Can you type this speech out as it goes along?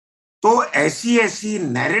तो ऐसी ऐसी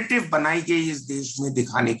नैरेटिव बनाई गई इस देश में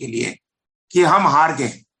दिखाने के लिए कि हम हार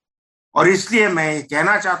गए। और इसलिए मैं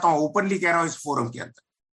कहना चाहता हूं, ओपनली कह रहा हूं इस फोरम के अंदर,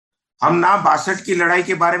 हम ना 62 की लड़ाई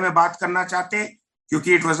के बारे में बात करना चाहते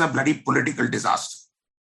क्योंकि it was a bloody political disaster,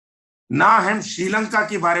 ना हम श्रीलंका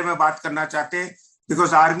के बारे में बात करना चाहते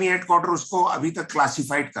बिकॉज आर्मी हेडक्वार्टर उसको अभी तक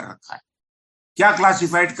क्लासिफाइड कर रखा है। क्या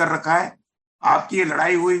क्लासिफाइड कर रखा है? आपकी ये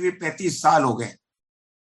लड़ाई हुई भी 35 साल हो गए,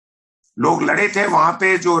 लोग लड़े थे वहां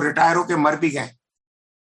पे जो रिटायर होके मर भी गए,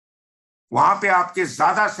 वहां पे आपके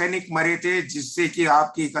ज्यादा सैनिक मरे थे जिससे कि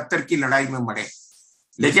आपकी 71 की लड़ाई में मरे।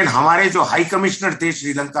 लेकिन हमारे जो हाई कमिश्नर थे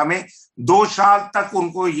श्रीलंका में, 2 साल तक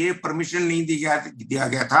उनको ये परमिशन नहीं दिया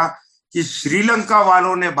गया था कि श्रीलंका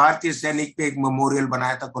वालों ने भारतीय सैनिक पे एक मेमोरियल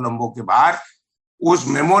बनाया था कोलंबो के बाहर, उस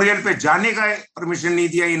मेमोरियल पे जाने का परमिशन नहीं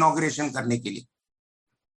दिया इनॉग्रेशन करने के लिए।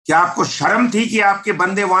 क्या आपको शर्म थी कि आपके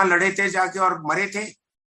बंदे वहां लड़े थे जाके और मरे थे?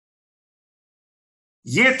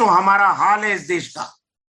 ये तो हमारा हाल है इस देश का।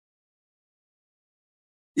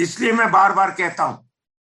 इसलिए मैं बार बार कहता हूं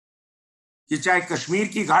कि चाहे कश्मीर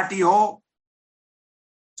की घाटी हो,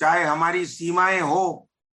 चाहे हमारी सीमाएं हो,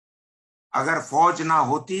 अगर फौज ना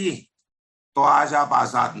होती तो आज आप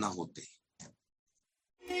आजाद ना होते।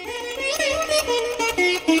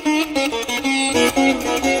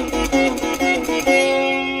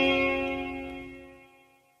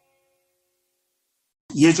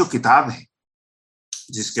 ये जो किताब है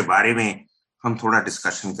जिसके बारे में हम थोड़ा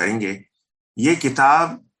डिस्कशन करेंगे, ये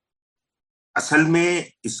किताब असल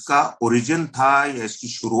में इसका ओरिजिन था या इसकी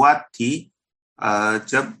शुरुआत थी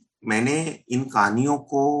जब मैंने इन कहानियों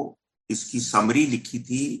को, इसकी समरी लिखी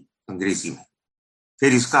थी अंग्रेजी में,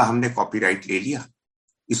 फिर इसका हमने कॉपीराइट ले लिया।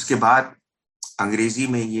 इसके बाद अंग्रेजी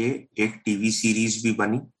में ये एक टीवी सीरीज भी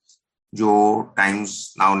बनी जो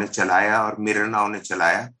टाइम्स नाउ ने चलाया और मिरर नाउ ने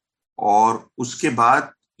चलाया, और उसके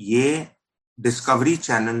बाद ये डिस्कवरी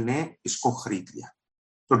चैनल ने इसको खरीद लिया।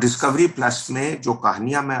 तो डिस्कवरी प्लस में जो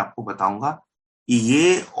कहानियां मैं आपको बताऊंगा,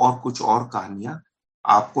 ये और कुछ और कहानियां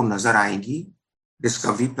आपको नजर आएंगी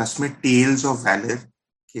डिस्कवरी प्लस में, टेल्स ऑफ वैलर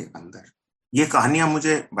के अंदर। ये कहानियां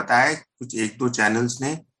मुझे बताया कुछ 1-2 चैनल्स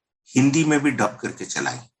ने हिंदी में भी डब करके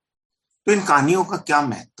चलाई। तो इन कहानियों का क्या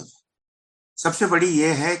महत्व है? सबसे बड़ी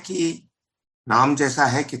ये है कि नाम जैसा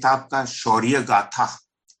है किताब का, शौर्य गाथा,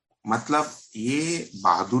 मतलब ये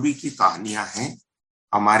बहादुरी की कहानियां हैं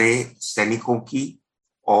हमारे सैनिकों की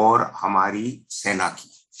और हमारी सेना की।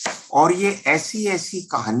 और ये ऐसी ऐसी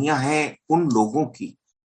कहानियां हैं उन लोगों की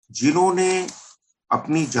जिन्होंने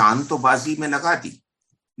अपनी जान तो बाजी में लगा दी,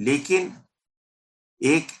 लेकिन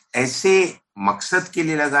एक ऐसे मकसद के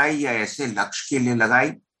लिए लगाई या ऐसे लक्ष्य के लिए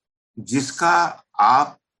लगाई जिसका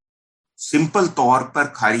आप सिंपल तौर पर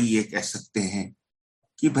खाली ये कह सकते हैं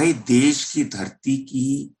कि भाई देश की धरती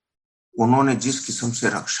की उन्होंने जिस किस्म से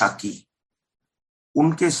रक्षा की,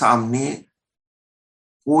 उनके सामने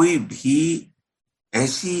कोई भी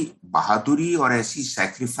ऐसी बहादुरी और ऐसी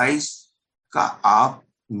सैक्रिफाइस का आप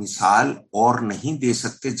मिसाल और नहीं दे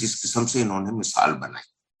सकते जिस किस्म से इन्होंने मिसाल बनाई।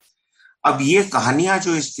 अब ये कहानियां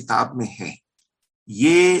जो इस किताब में है,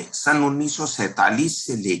 ये सन 1947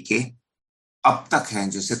 से लेके अब तक हैं।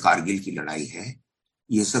 जैसे कारगिल की लड़ाई है,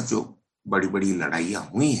 ये सब जो बड़ी बड़ी लड़ाइयां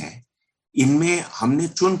हुई हैं, इनमें हमने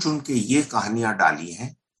चुन चुन के ये कहानियां डाली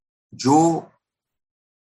हैं जो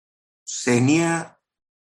सैन्य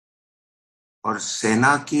और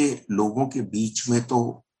सेना के लोगों के बीच में तो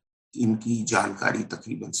इनकी जानकारी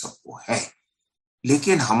तकरीबन सबको है,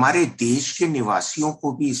 लेकिन हमारे देश के निवासियों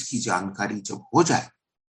को भी इसकी जानकारी जब हो जाए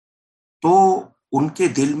तो उनके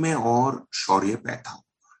दिल में और शौर्य पैदा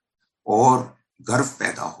होगा और गर्व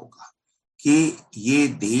पैदा होगा कि ये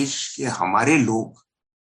देश के हमारे लोग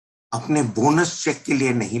अपने बोनस चेक के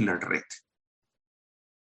लिए नहीं लड़ रहे थे,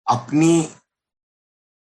 अपनी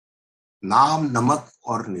नाम नमक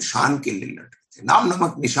और निशान के लिए लड़ रहे थे। नाम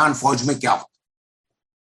नमक निशान फौज में क्या होता?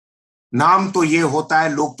 नाम तो ये होता है,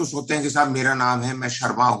 लोग तो सोचते हैं कि साहब मेरा नाम है, मैं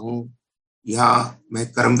शर्मा हूं या मैं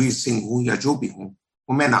करमवीर सिंह हूं या जो भी हूं,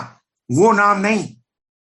 वो मैं नाम, वो नाम नहीं।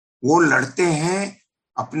 वो लड़ते हैं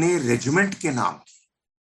अपने रेजिमेंट के नाम की।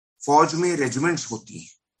 फौज में रेजिमेंट्स होती हैं।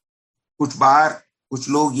 कुछ बार कुछ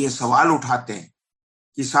लोग ये सवाल उठाते हैं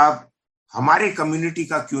कि साहब हमारे कम्युनिटी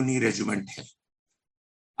का क्यों नहीं रेजिमेंट है?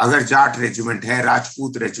 अगर जाट रेजिमेंट है,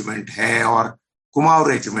 राजपूत रेजिमेंट है और कुमाऊं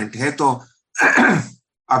रेजिमेंट है, तो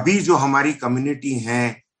अभी जो हमारी कम्युनिटी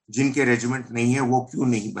है जिनके रेजिमेंट नहीं है वो क्यों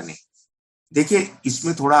नहीं बने? देखिए,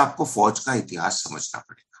 इसमें थोड़ा आपको फौज का इतिहास समझना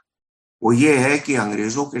पड़ेगा। वो ये है कि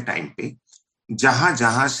अंग्रेजों के टाइम पे जहां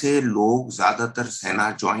जहां से लोग ज्यादातर सेना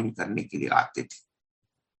ज्वाइन करने के लिए आते थे,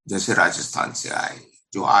 जैसे राजस्थान से आए,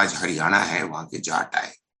 जो आज हरियाणा है वहां के जाट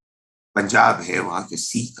आए, पंजाब है वहां के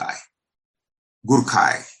सिख आए, गुरखा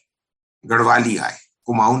आए, गढ़वाली आए,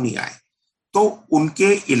 कुमाऊनी आए, तो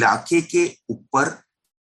उनके इलाके के ऊपर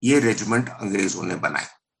ये रेजिमेंट अंग्रेजों ने बनाए।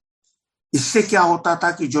 इससे क्या होता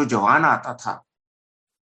था कि जो जवान आता था,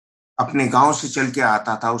 अपने गांव से चल के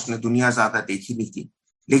आता था, उसने दुनिया ज्यादा देखी नहीं थी,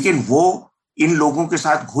 लेकिन वो इन लोगों के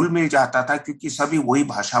साथ घुल मिल जाता था क्योंकि सभी वही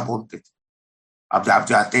भाषा बोलते थे। अब आप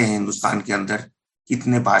जाते हैं हिंदुस्तान के अंदर,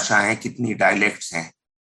 कितने भाषा हैं, कितनी डायलेक्ट्स हैं,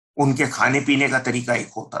 उनके खाने पीने का तरीका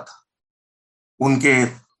एक होता था, उनके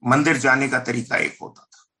मंदिर जाने का तरीका एक होता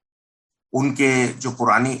था, उनके जो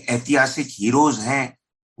पुरानी ऐतिहासिक हीरोज हैं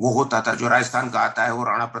वो होता था। जो राजस्थान का आता है वो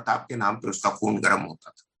राणा प्रताप के नाम पे उसका खून गर्म होता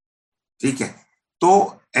था, ठीक है।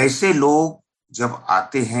 तो ऐसे लोग जब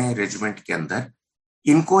आते हैं रेजिमेंट के अंदर,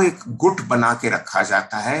 इनको एक गुट बना के रखा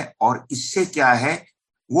जाता है, और इससे क्या है,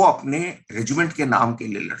 वो अपने रेजिमेंट के नाम के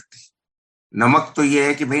लिए लड़ते हैं। नमक तो ये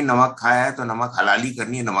है कि भाई नमक खाया है तो नमक हलाली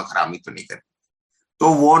करनी है, नमक हरामी तो नहीं करनी।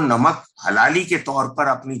 तो वो नमक हलाली के तौर पर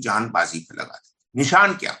अपनी जान बाजी पे लगा देते।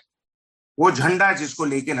 निशान क्या, वो झंडा जिसको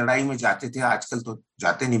लेके लड़ाई में जाते थे, आजकल तो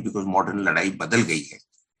जाते नहीं बिकॉज मॉडर्न लड़ाई बदल गई है,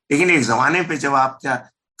 लेकिन एक जमाने पे जब आप क्या,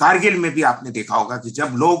 कारगिल में भी आपने देखा होगा कि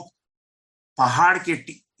जब लोग पहाड़ के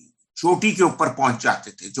चोटी के ऊपर पहुंच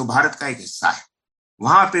जाते थे, जो भारत का एक हिस्सा है,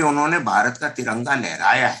 वहां पे उन्होंने भारत का तिरंगा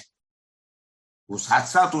लहराया है। वो साथ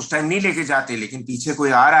साथ उस टाइम नहीं लेके जाते, लेकिन पीछे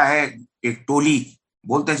कोई आ रहा है, एक टोली,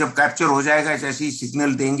 बोलते हैं जब कैप्चर हो जाएगा जैसे ही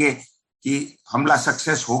सिग्नल देंगे कि हमला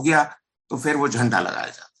सक्सेस हो गया, तो फिर वो झंडा लगाया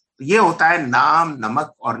जाता है। तो ये होता है नाम,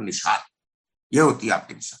 नमक और निशान, ये होती है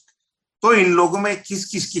आपकी निशान। तो इन लोगों में किस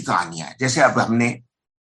किस की कहानियां हैं, जैसे अब हमने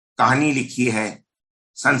कहानी लिखी है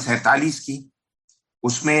सन 47 की,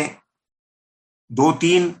 उसमें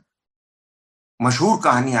 2-3 मशहूर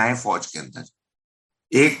कहानियां हैं फौज के अंदर।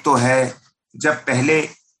 एक तो है जब पहले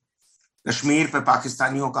कश्मीर पे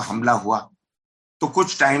पाकिस्तानियों का हमला हुआ, तो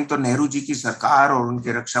कुछ टाइम तो नेहरू जी की सरकार और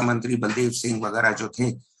उनके रक्षा मंत्री बलदेव सिंह वगैरह जो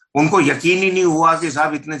थे, उनको यकीन ही नहीं हुआ कि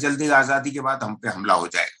साहब इतने जल्दी आजादी के बाद हम पे हमला हो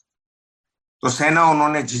जाएगा। तो सेना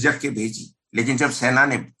उन्होंने झिझक के भेजी, लेकिन जब सेना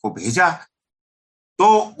ने को भेजा तो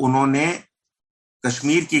उन्होंने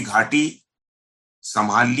कश्मीर की घाटी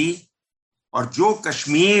संभाल ली, और जो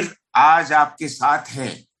कश्मीर आज आपके साथ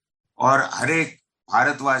है और हर एक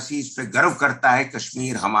भारतवासी इस पे गर्व करता है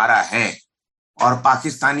कश्मीर हमारा है, और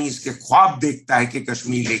पाकिस्तानी इसके ख्वाब देखता है कि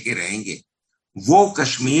कश्मीर लेके रहेंगे, वो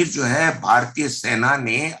कश्मीर जो है भारतीय सेना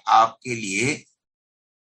ने आपके लिए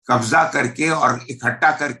कब्जा करके और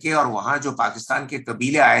इकट्ठा करके, और वहां जो पाकिस्तान के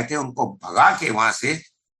कबीले आए थे उनको भगा के, वहां से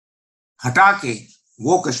हटा के,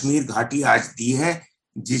 वो कश्मीर घाटी आज दी है,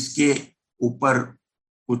 जिसके ऊपर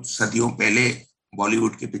कुछ सदियों पहले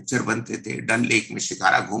बॉलीवुड के पिक्चर बनते थे, डल लेक में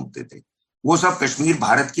शिकारा घूमते थे, वो सब कश्मीर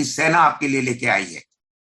भारत की सेना आपके लिए लेके आई है।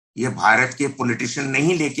 ये भारत के पॉलिटिशियन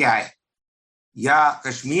नहीं लेके आए, या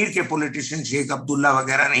कश्मीर के पॉलिटिशियन शेख अब्दुल्ला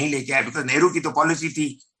वगैरह नहीं लेके आए, बिकॉज नेहरू की तो पॉलिसी थी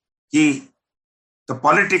कि the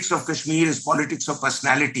politics of Kashmir is politics of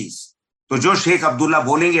personalities. तो जो शेख अब्दुल्ला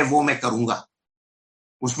बोलेंगे वो मैं करूंगा।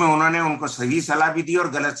 उसमें उन्होंने उनको सही सलाह भी दी और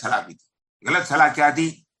गलत सलाह भी दी। गलत सलाह क्या दी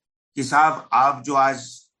कि साहब आप जो आज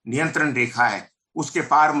नियंत्रण रेखा है उसके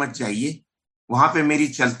पार मत जाइए, वहां पे मेरी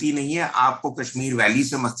चलती नहीं है, आपको कश्मीर वैली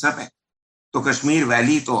से मतलब है, तो कश्मीर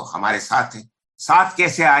वैली तो हमारे साथ है। साथ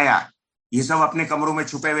कैसे आया, ये सब अपने कमरों में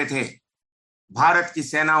छुपे हुए थे। भारत की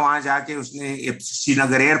सेना वहां जाके उसने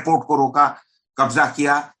श्रीनगर एयरपोर्ट को रोका, कब्जा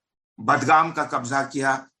किया, बदगाम का कब्जा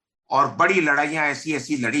किया, और बड़ी लड़ाइयां ऐसी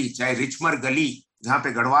ऐसी लड़ी, चाहे रिचमर गली जहां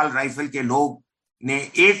पे गढ़वाल राइफल के लोग ने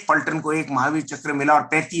एक पलटन को एक महावीर चक्र मिला और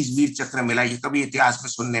 35 वीर चक्र मिला, ये कभी इतिहास में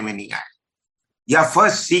सुनने में नहीं आया। या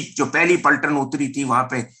फर्स्ट सिख जो पहली पलटन उतरी थी वहां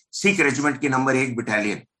पे, सिख रेजिमेंट की नंबर 1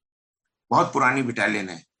 बटालियन, बहुत पुरानी बटालियन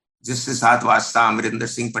है, जिससे साथ वास्ता अमरिंदर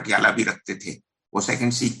सिंह पटियाला भी रखते थे, वो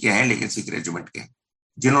सेकंड सिख के हैं लेकिन सिख रेजिमेंट के,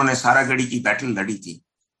 जिन्होंने सारागढ़ी की बैटल लड़ी थी,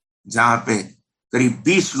 जहां पे करीब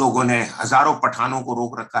 20 लोगों ने हजारों पठानों को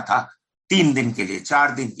रोक रखा था 3 दिन के लिए,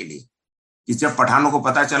 4 दिन के लिए, कि जब पठानों को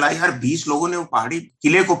पता चला यार 20 लोगों ने वो पहाड़ी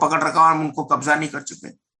किले को पकड़ रखा और उनको कब्जा नहीं कर चुके,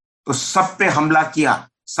 तो सब पे हमला किया,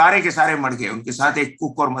 सारे के सारे मर गए। उनके साथ एक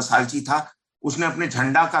कुक और मसालची था, उसने अपने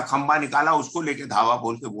झंडा का खंबा निकाला, उसको लेके धावा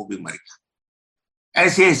बोल के वो भी मर गया।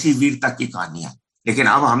 ऐसी ऐसी वीरता की कहानियां। लेकिन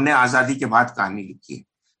अब हमने आजादी के बाद कहानी लिखी है,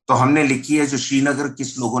 तो हमने लिखी है जो श्रीनगर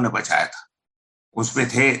किस लोगों ने बचाया था। उसमें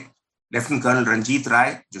थे लेफ्टिनेंट कर्नल रंजीत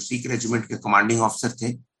राय जो सिख रेजिमेंट के कमांडिंग ऑफिसर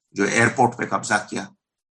थे, जो एयरपोर्ट पे कब्जा किया।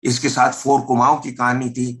 इसके साथ 4 कुमाऊं की कहानी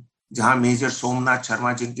थी, जहां मेजर सोमनाथ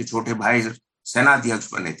शर्मा जिनके छोटे भाई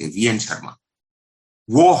सेनाध्यक्ष बने थे, वीएन शर्मा,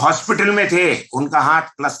 वो हॉस्पिटल में थे, उनका हाथ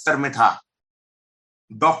प्लास्टर में था,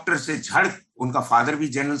 डॉक्टर से झड़, उनका फादर भी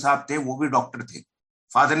जनरल साहब थे, वो भी डॉक्टर थे,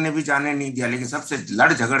 फादर ने भी जाने नहीं दिया, लेकिन सबसे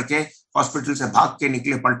लड़ झगड़ के हॉस्पिटल से भाग के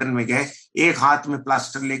निकले, पलटन में गए, एक हाथ में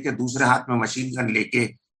प्लास्टर लेके दूसरे हाथ में मशीन गन लेके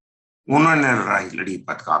उन्होंने लड़ाई लड़ी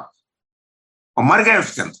पदकाल और मर गए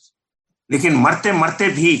उसके अंदर। लेकिन मरते मरते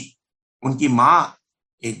भी उनकी माँ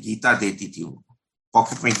एक गीता देती थी उनको,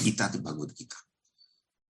 पॉकेट में गीता थी, भगवत गीता।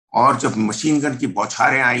 और जब मशीन गन की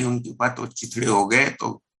बौछारें आई उनके ऊपर तो चिथड़े हो गए,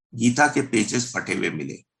 तो गीता के पेजेस फटे हुए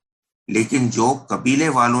मिले। लेकिन जो कबीले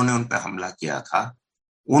वालों ने उन पर हमला किया था,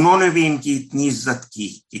 उन्होंने भी इनकी इतनी इज्जत की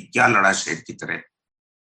कि क्या लड़ा शेर की तरह,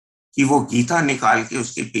 कि वो गीता निकाल के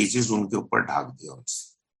उसके पेजेस उनके ऊपर ढाक दिया उनसे।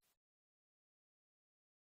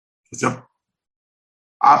 तो जब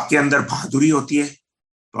आपके अंदर बहादुरी होती है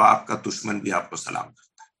तो आपका दुश्मन भी आपको सलाम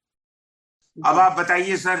करता है। अब आप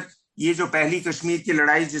बताइए सर, ये जो पहली कश्मीर की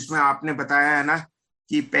लड़ाई जिसमें आपने बताया है ना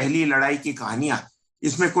कि पहली लड़ाई की कहानियां,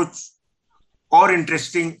 इसमें कुछ और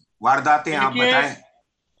इंटरेस्टिंग वारदातें आप देखिए, बताएं।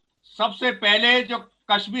 सबसे पहले जो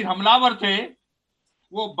कश्मीर हमलावर थे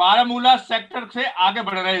वो बारामूला सेक्टर से आगे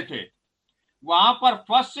बढ़ रहे थे। वहां पर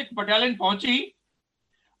फर्स्ट सिख बटालियन पहुंची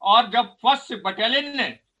और जब फर्स्ट सिख बटालियन ने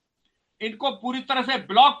इनको पूरी तरह से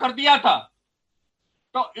ब्लॉक कर दिया था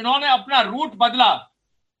तो इन्होंने अपना रूट बदला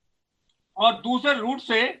और दूसरे रूट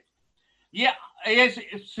से ये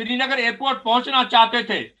श्रीनगर एयरपोर्ट पहुंचना चाहते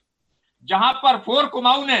थे, जहां पर फोर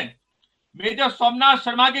कुमाऊं ने मेजर सोमनाथ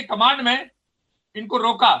शर्मा की कमांड में इनको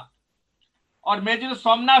रोका। और मेजर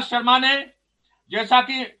सोमनाथ शर्मा ने, जैसा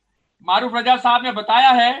कि मारूफ रजा साहब ने बताया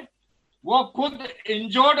है, वो खुद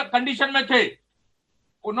इंजोर्ड कंडीशन में थे।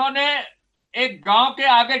 उन्होंने एक गांव के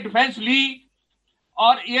आगे डिफेंस ली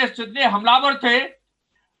और ये जितने हमलावर थे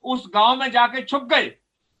उस गांव में जाके छुप गए।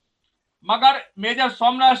 मगर मेजर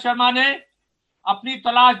सोमनाथ शर्मा ने अपनी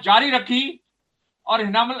तलाश जारी रखी और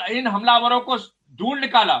इन हमलावरों को ढूंढ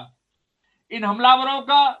निकाला। इन हमलावरों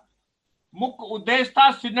का मुख्य उद्देश्य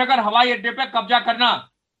था श्रीनगर हवाई अड्डे पर कब्जा करना,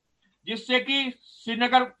 जिससे कि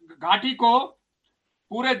श्रीनगर घाटी को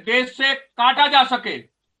पूरे देश से काटा जा सके।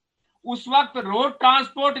 उस वक्त रोड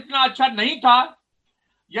ट्रांसपोर्ट इतना अच्छा नहीं था।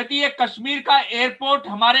 यदि ये कश्मीर का एयरपोर्ट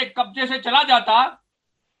हमारे कब्जे से चला जाता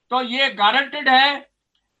तो ये गारंटेड है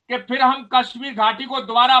कि फिर हम कश्मीर घाटी को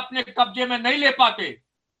दोबारा अपने कब्जे में नहीं ले पाते।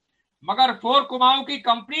 मगर फोर कुमाऊं की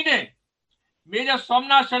कंपनी ने मेजर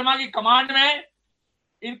सोमनाथ शर्मा की कमांड में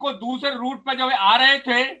इनको दूसरे रूट पर जब आ रहे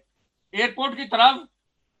थे एयरपोर्ट की तरफ,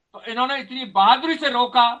 तो इन्होंने इतनी बहादुरी से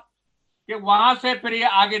रोका कि वहां से फिर ये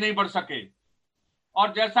आगे नहीं बढ़ सके।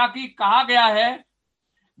 और जैसा कि कहा गया है,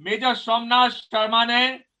 मेजर सोमनाथ शर्मा ने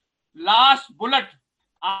लास्ट बुलेट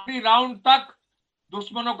आखिरी राउंड तक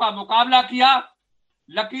दुश्मनों का मुकाबला किया।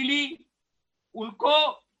 लकीली उनको,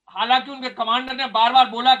 हालांकि उनके कमांडर ने बार बार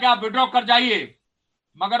बोला कि आप विड्रॉ कर जाइए,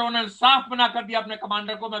 मगर उन्होंने साफ मना कर दिया अपने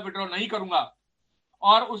कमांडर को, मैं विड्रॉ नहीं करूंगा।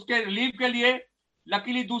 और उसके रिलीफ के लिए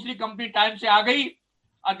लकीली दूसरी कंपनी टाइम से आ गई,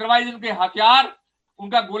 अदरवाइज उनके हथियार,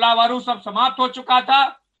 उनका गोला बारूद सब समाप्त हो चुका था,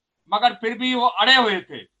 मगर फिर भी वो अड़े हुए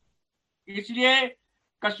थे। इसलिए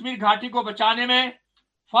कश्मीर घाटी को बचाने में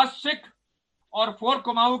फर्स्ट सिख और फोर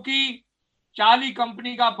कुमाऊं की चाली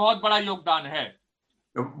कंपनी का बहुत बड़ा योगदान है।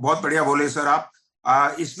 बहुत बढ़िया बोले सर आप।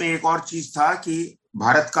 इसमें एक और चीज था कि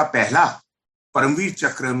भारत का पहला परमवीर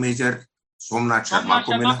चक्र मेजर सोमनाथ शर्मा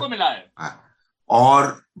को मिला है। और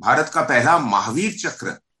भारत का पहला महावीर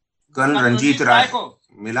चक्र कर्नल रंजीत राय को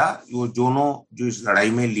मिला। वो दोनों जो इस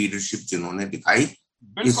लड़ाई में लीडरशिप जिन्होंने दिखाई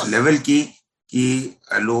इस लेवल की, कि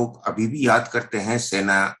लोग अभी भी याद करते हैं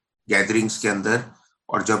सेना गैदरिंग्स के अंदर।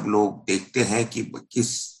 और जब लोग देखते हैं कि किस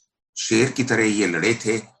शेर की तरह ये लड़े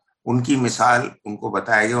थे, उनकी मिसाल उनको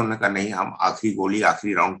बताया गया, उन्होंने कहा नहीं, हम आखिरी गोली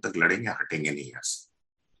आखिरी राउंड तक लड़ेंगे, हटेंगे नहीं यहाँ से।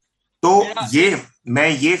 तो मैं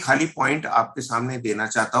ये खाली पॉइंट आपके सामने देना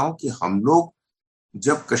चाहता हूं कि हम लोग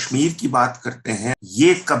जब कश्मीर की बात करते हैं,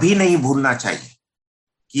 ये कभी नहीं भूलना चाहिए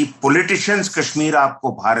कि पॉलिटिशियंस कश्मीर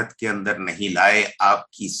आपको भारत के अंदर नहीं लाए,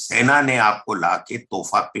 आपकी सेना ने आपको लाके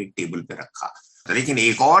तोहफा पे टेबल पे रखा। लेकिन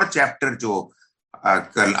एक और चैप्टर जो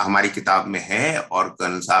कल हमारी किताब में है और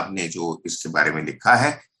कर्नल साहब ने जो इसके बारे में लिखा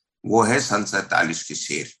है, वो है सन 47 के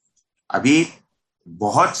शेर। अभी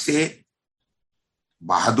बहुत से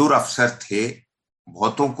बहादुर अफसर थे,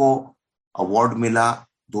 बहुतों को अवार्ड मिला,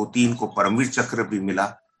 2-3 को परमवीर चक्र भी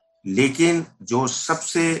मिला, लेकिन जो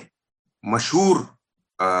सबसे मशहूर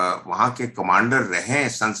वहां के कमांडर रहे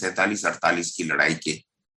सन 47-48 की लड़ाई के,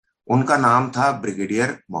 उनका नाम था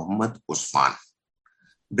ब्रिगेडियर मोहम्मद उस्मान।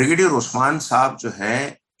 ब्रिगेडियर उस्मान साहब जो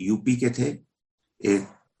है यूपी के थे, एक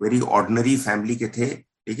वेरी ऑर्डिनरी फैमिली के थे,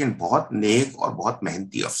 लेकिन बहुत नेक और बहुत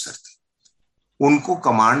मेहनती अफसर थे। उनको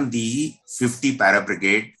कमांड दी 50 पैरा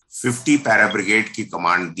ब्रिगेड की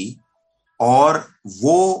कमांड दी, और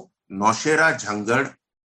वो नौशेरा, झंगड़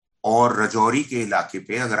और रजौरी के इलाके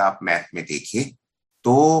पे अगर आप मैप में देखें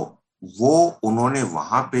तो वो उन्होंने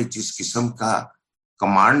वहां पे जिस किस्म का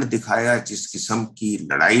कमांड दिखाया, जिस किस्म की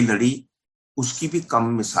लड़ाई लड़ी, उसकी भी कम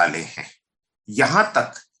मिसालें हैं। यहां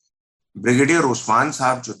तक ब्रिगेडियर उस्मान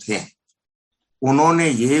साहब जो थे, उन्होंने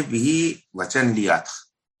ये भी वचन लिया था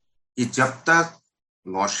कि जब तक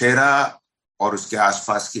नौशेरा और उसके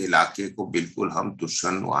आसपास के इलाके को बिल्कुल हम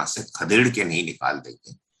दुश्मन वहां से खदेड़ के नहीं निकाल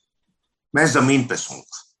देंगे, मैं जमीन पे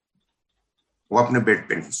सोऊंगा। वो अपने बेड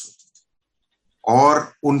पे नहीं सोते थे।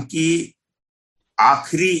 और उनकी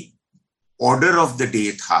आखिरी ऑर्डर ऑफ द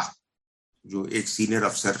डे था, जो एक सीनियर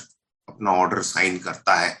अफसर अपना ऑर्डर साइन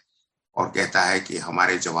करता है और कहता है कि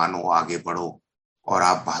हमारे जवानों आगे बढ़ो और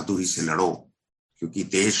आप बहादुरी से लड़ो क्योंकि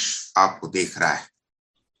देश आपको देख रहा है।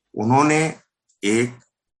 उन्होंने एक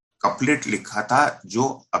कपलेट लिखा था जो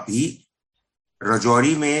अभी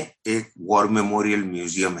रजौरी में एक वॉर मेमोरियल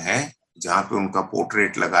म्यूजियम है जहां पे उनका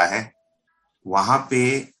पोर्ट्रेट लगा है, वहां पे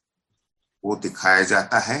वो दिखाया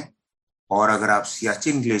जाता है। और अगर आप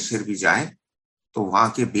सियाचिन ग्लेशियर भी जाएं तो वहां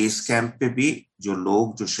के बेस कैंप पे भी जो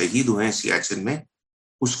लोग जो शहीद हुए हैं सियाचिन में,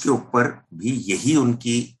 उसके ऊपर भी यही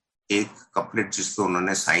उनकी एक कपलेट जिस पे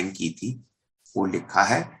उन्होंने साइन की थी वो लिखा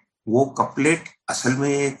है। वो कपलेट असल में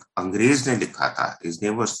एक अंग्रेज ने लिखा था, his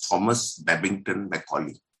name was Thomas Babington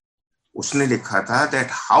Macaulay. उसने लिखा था that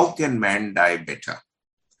how can man die better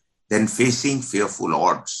than facing fearful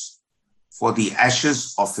odds for the ashes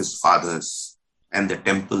of his fathers and the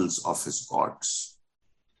temples of his gods।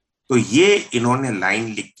 तो ये इन्होंने लाइन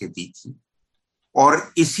लिख के दी थी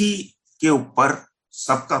और इसी के ऊपर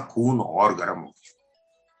सबका खून और गर्म हो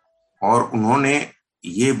गया। और उन्होंने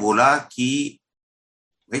ये बोला कि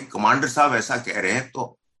भाई कमांडर साहब ऐसा कह रहे हैं तो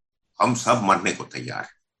हम सब मरने को तैयार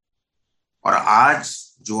हैं। और आज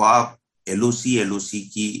जो आप एलओसी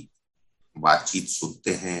की बातचीत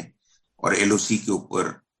सुनते हैं और एलओसी के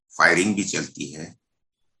ऊपर फायरिंग भी चलती है,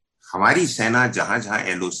 हमारी सेना जहां जहां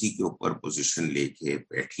एलओसी के ऊपर पोजीशन लेके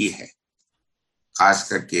बैठी है, खास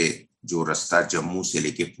करके जो रास्ता जम्मू से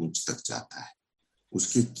लेके पुंछ तक जाता है,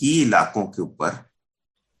 उसके की इलाकों के ऊपर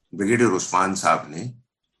ब्रिगेडियर उस्मान साहब ने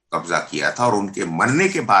कब्जा किया था। और उनके मरने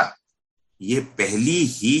के बाद ये पहली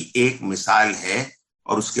ही एक मिसाल है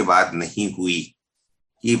और उसके बाद नहीं हुई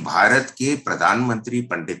कि भारत के प्रधानमंत्री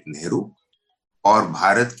पंडित नेहरू और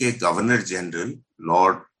भारत के गवर्नर जनरल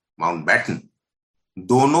लॉर्ड माउंटबेटन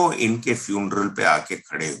दोनों इनके फ्यूनरल पे आके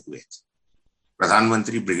खड़े हुए थे।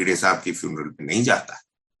 प्रधानमंत्री ब्रिगेडियर साहब की फ्यूनरल पे नहीं जाता,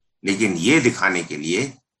 लेकिन ये दिखाने के लिए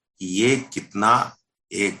कि ये कितना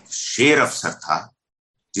एक शेर अफसर था,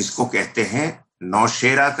 जिसको कहते हैं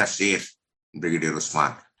नौशेरा का शेर ब्रिगेडियर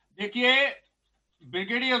उस्मान। देखिए,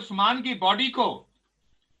 ब्रिगेडियर उस्मान की बॉडी को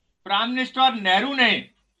प्राइम मिनिस्टर नेहरू ने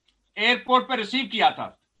एयरपोर्ट पर रिसीव किया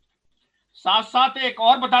था। साथ साथ एक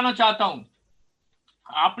और बताना चाहता हूं,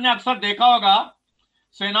 आपने अक्सर देखा होगा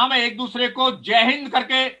सेना में एक दूसरे को जय हिंद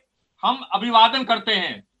करके हम अभिवादन करते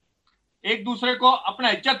हैं, एक दूसरे को अपना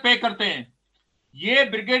इज्जत पे करते हैं। ये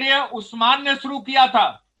ब्रिगेडियर उस्मान ने शुरू किया था।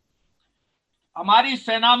 हमारी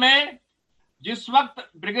सेना में जिस वक्त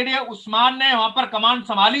ब्रिगेडियर उस्मान ने वहां पर कमांड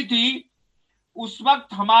संभाली थी, उस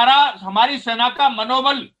वक्त हमारी सेना का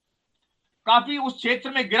मनोबल काफी उस क्षेत्र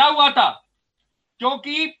में गिरा हुआ था,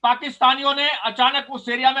 क्योंकि पाकिस्तानियों ने अचानक उस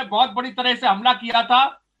एरिया में बहुत बड़ी तरह से हमला किया था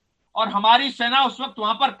और हमारी सेना उस वक्त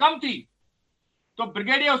वहां पर कम थी। तो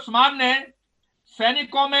ब्रिगेडियर उस्मान ने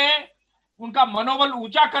सैनिकों में उनका मनोबल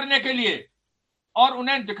ऊंचा करने के लिए और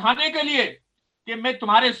उन्हें दिखाने के लिए कि मैं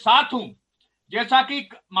तुम्हारे साथ हूं, जैसा कि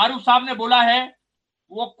मारूफ साहब ने बोला है,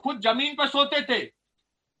 वो खुद जमीन पर सोते थे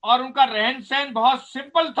और उनका रहन सहन बहुत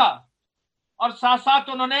सिंपल था। और साथ साथ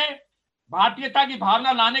उन्होंने भारतीयता की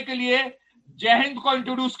भावना लाने के लिए जय हिंद को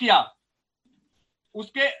इंट्रोड्यूस किया।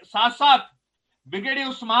 उसके साथ साथ ब्रिगेडियर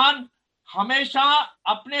उस्मान हमेशा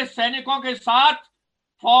अपने सैनिकों के साथ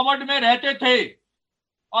फॉरवर्ड में रहते थे।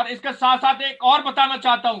 और इसके साथ साथ एक और बताना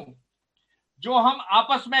चाहता हूं, जो हम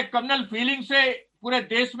आपस में कम्युनल फीलिंग से पूरे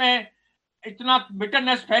देश में इतना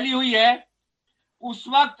बिटरनेस फैली हुई है, उस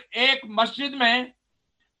वक्त एक मस्जिद में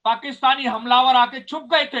पाकिस्तानी हमलावर आके छुप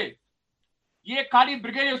गए थे। ये खाली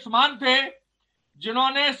ब्रिगेडियर उस्मान थे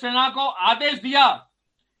जिन्होंने सेना को आदेश दिया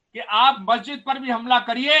कि आप मस्जिद पर भी हमला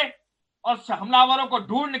करिए और हमलावरों को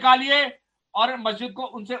ढूंढ निकालिए और मस्जिद को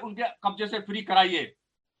उनसे उनके कब्जे से फ्री कराइए।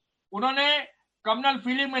 उन्होंने कम्युनल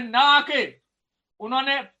फीलिंग में ना आके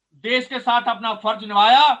उन्होंने देश के साथ अपना फर्ज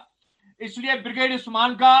निभाया। इसलिए ब्रिगेडियर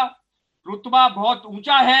उस्मान का रुतबा बहुत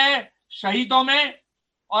ऊंचा है शहीदों में,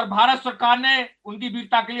 और भारत सरकार ने उनकी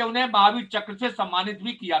वीरता के लिए उन्हें महावीर चक्र से सम्मानित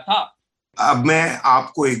भी किया था। अब मैं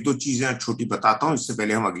आपको एक दो चीजें छोटी बताता हूं, इससे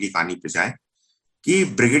पहले हम अगली कहानी पे जाएं, कि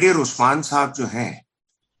ब्रिगेडियर उस्मान साहब जो हैं,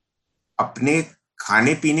 अपने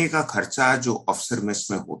खाने पीने का खर्चा जो अफसर मेस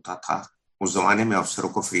में होता था, उस जमाने में अफसरों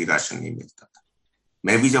को फ्री राशन नहीं मिलता था।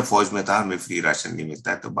 मैं भी जब फौज में था, हमें फ्री राशन नहीं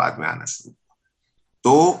मिलता है, तो बाद में आना शुरू हुआ।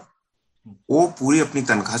 तो वो पूरी अपनी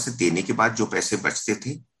तनख्वाह से देने के बाद जो पैसे बचते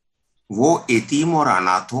थे वो यतीम और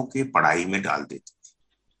अनाथों के पढ़ाई में डाल देते थे।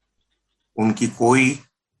 उनकी कोई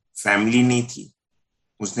फैमिली नहीं थी।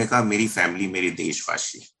 उसने कहा मेरी फैमिली मेरे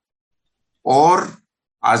देशवासी है। और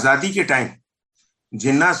आजादी के टाइम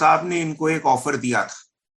जिन्ना साहब ने इनको एक ऑफर दिया था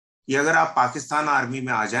कि अगर आप पाकिस्तान आर्मी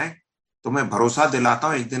में आ जाएं तो मैं भरोसा दिलाता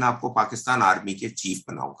हूं एक दिन आपको पाकिस्तान आर्मी के चीफ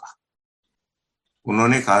बनाऊंगा।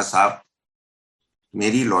 उन्होंने कहा साहब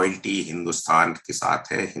मेरी लॉयल्टी हिंदुस्तान के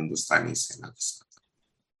साथ है, हिंदुस्तानी सेना के साथ।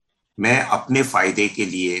 मैं अपने फायदे के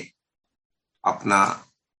लिए अपना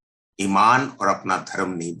ईमान और अपना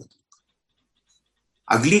धर्म नहीं बदलूंगा।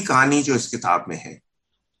 अगली कहानी जो इस किताब में है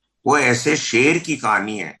वो ऐसे शेर की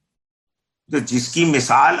कहानी है जो जिसकी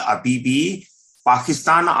मिसाल अभी भी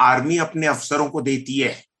पाकिस्तान आर्मी अपने अफसरों को देती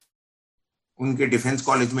है। उनके डिफेंस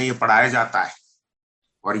कॉलेज में ये पढ़ाया जाता है।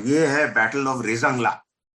 और ये है बैटल ऑफ रेजंगला।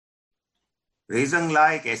 रेजंगला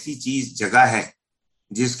एक ऐसी चीज जगह है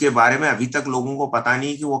जिसके बारे में अभी तक लोगों को पता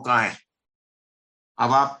नहीं कि वो कहाँ है।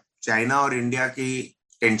 अब आप चाइना और इंडिया की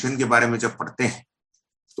टेंशन के बारे में जब पढ़ते हैं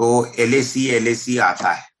तो एलएसी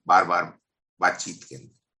आता है बार बार बातचीत के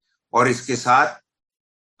अंदर। और इसके साथ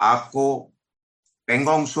आपको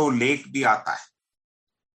पेंगोंग सो लेक भी आता है।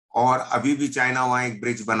 और अभी भी चाइना वहां एक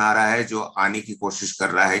ब्रिज बना रहा है जो आने की कोशिश कर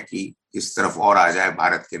रहा है कि इस तरफ और आ जाए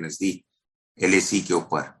भारत के नजदीक एलएसी के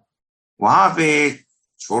ऊपर। वहां पे एक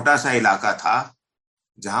छोटा सा इलाका था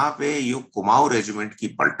जहां पे यू कुमाऊं रेजिमेंट की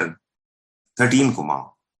पलटन 13 कुमाऊं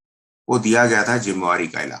वो दिया गया था जिम्मेवारी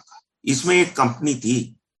का इलाका। इसमें एक कंपनी थी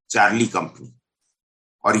चार्ली कंपनी।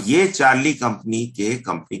 और ये चार्ली कंपनी के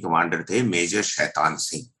कंपनी कमांडर थे मेजर शैतान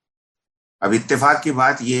सिंह। अब इत्तेफाक की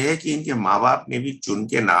बात यह है कि इनके माँ बाप ने भी चुन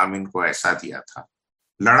के नाम इनको ऐसा दिया था।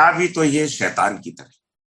 लड़ा भी तो ये शैतान की तरह।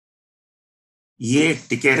 ये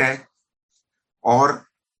टिके रहे और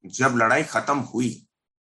जब लड़ाई खत्म हुई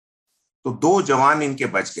तो 2 जवान इनके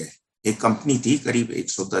बच गए। एक कंपनी थी करीब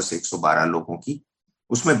 110-112 लोगों की,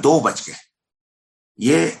 उसमें 2 बच गए।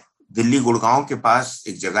 ये दिल्ली गुड़गांव के पास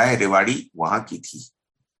एक जगह है रेवाड़ी, वहां की थी।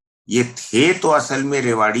 ये थे तो असल में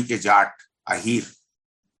रेवाड़ी के जाट अहीर,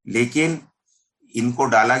 लेकिन इनको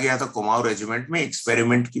डाला गया था कुमाऊं रेजिमेंट में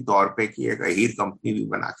एक्सपेरिमेंट की तौर पे कि एक अहीर कंपनी भी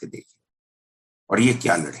बना के देखे। और ये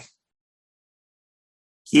क्या लड़े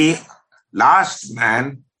कि लास्ट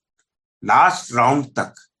मैन लास्ट राउंड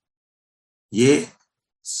तक ये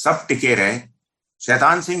सब टिके रहे।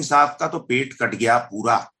 शैतान सिंह साहब का तो पेट कट गया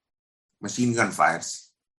पूरा मशीन गन फायर से।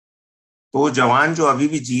 तो जवान जो अभी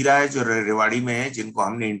भी जी रहा है जो रेवाड़ी में है, जिनको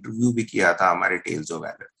हमने इंटरव्यू भी किया था हमारे टेल्स ऑफ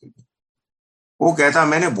वैलर के लिए, वो कहता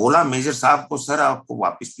मैंने बोला मेजर साहब को सर आपको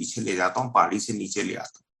वापस पीछे ले जाता हूँ, पहाड़ी से नीचे ले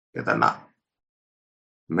आता हूँ। कहता ना,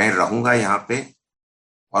 मैं रहूंगा यहाँ पे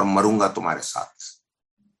और मरूंगा तुम्हारे साथ,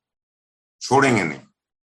 छोड़ेंगे नहीं।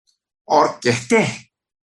 और कहते हैं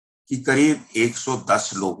कि करीब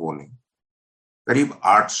 110 लोगों ने करीब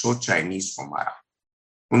 800 चाइनीज को मारा।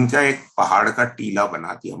 उनका एक पहाड़ का टीला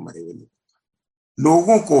बना दिया मरे हुए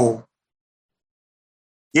लोगों को।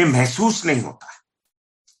 ये महसूस नहीं होता है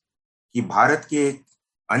कि भारत के एक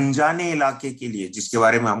अनजाने इलाके के लिए जिसके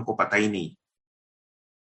बारे में हमको पता ही नहीं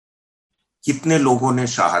कितने लोगों ने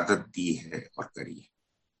शहादत दी है और करी है।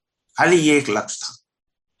 खाली ये एक लक्ष्य था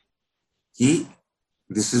कि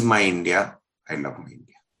this is my India, I love my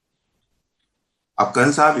India. अब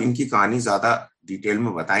कर्ण साहब इनकी कहानी ज्यादा डिटेल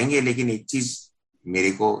में बताएंगे, लेकिन एक चीज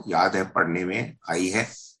मेरे को याद है पढ़ने में आई है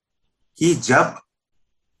कि जब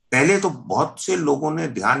पहले तो बहुत से लोगों ने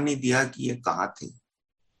ध्यान नहीं दिया कि ये कहाँ थे।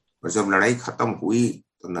 और जब लड़ाई खत्म हुई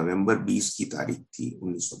तो नवंबर 20 की तारीख थी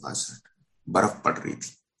 1962, बर्फ पड़ रही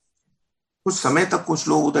थी। कुछ समय तक कुछ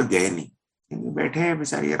लोग उधर गए नहीं, बैठे हैं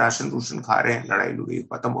बेचारे राशन रूशन खा रहे हैं, लड़ाई लुड़ाई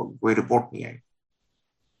खत्म हो गई, कोई रिपोर्ट नहीं आई।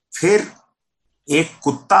 फिर एक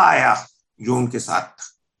कुत्ता आया जो उनके साथ था।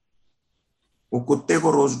 वो कुत्ते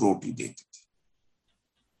को रोज रोटी देते थे।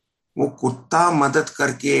 वो कुत्ता मदद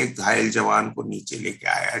करके एक घायल जवान को नीचे लेके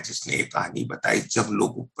आया जिसने एक कहानी बताई जब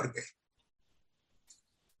लोग ऊपर गए।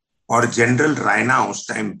 और जनरल रायना उस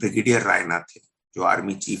टाइम ब्रिगेडियर रायना थे जो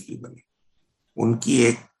आर्मी चीफ भी बने। उनकी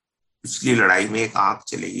एक पिछली लड़ाई में एक आंख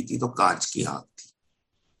चली गई थी तो कांच की आंख थी।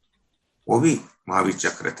 वो भी महावीर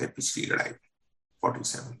चक्र थे पिछली लड़ाई में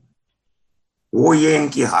 47। वो ये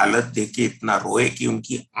इनकी हालत देख के इतना रोए कि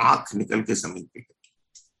उनकी आंख निकल के जमीन पे गिरी।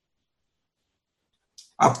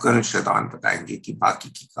 अब कर्ण शैतान बताएंगे कि बाकी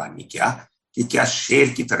की कहानी क्या, कि क्या शेर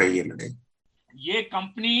की तरह ये लड़े। ये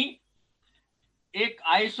कंपनी एक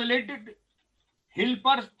आइसोलेटेड हिल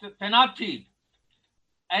पर तैनात थी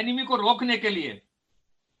एनिमी को रोकने के लिए।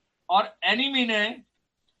 और एनिमी ने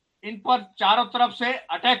इन पर चारों तरफ से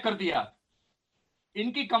अटैक कर दिया।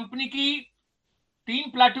 इनकी कंपनी की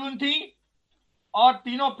 3 प्लाटून थी और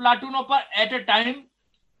तीनों प्लाटूनों पर एट ए टाइम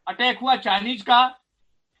अटैक हुआ चाइनीज का।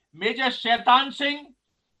 मेजर शैतान सिंह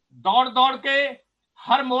दौड़ दौड़ के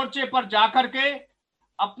हर मोर्चे पर जाकर के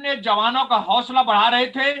अपने जवानों का हौसला बढ़ा रहे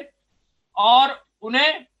थे और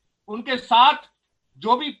उन्हें उनके साथ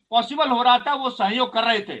जो भी पॉसिबल हो रहा था वो सहयोग कर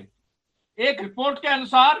रहे थे। एक रिपोर्ट के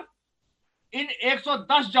अनुसार इन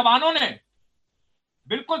 110 जवानों ने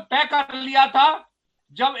बिल्कुल तय कर लिया था,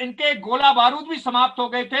 जब इनके गोला बारूद भी समाप्त हो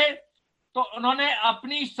गए थे तो उन्होंने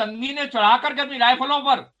अपनी संगीनें चढ़ाकर के अपनी राइफलों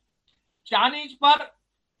पर चाइनीज पर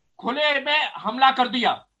खुले में हमला कर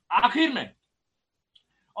दिया आखिर में।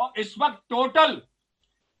 और इस वक्त टोटल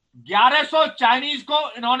 1100 चाइनीज को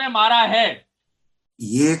इन्होंने मारा है।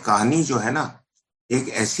 ये कहानी जो है ना, एक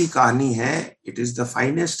ऐसी कहानी है, it is the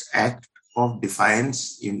finest act of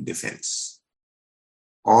defiance in defence.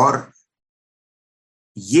 और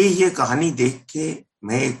ये कहानी देख के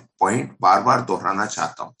मैं एक पॉइंट बार बार दोहराना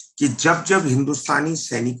चाहता हूं कि जब जब हिंदुस्तानी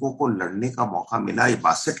सैनिकों को लड़ने का मौका मिला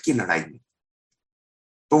 62 की लड़ाई में,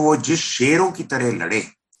 तो वो जिस शेरों की तरह लड़े,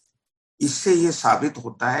 इससे ये साबित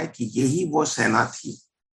होता है कि यही वो सेना थी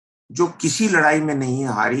जो किसी लड़ाई में नहीं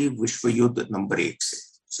हारी विश्व युद्ध नंबर 1 से,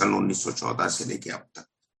 सन 1914 से लेके अब तक।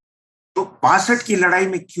 तो 62 की लड़ाई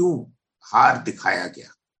में क्यों हार दिखाया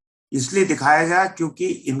गया? इसलिए दिखाया गया क्योंकि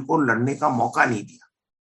इनको लड़ने का मौका नहीं दिया।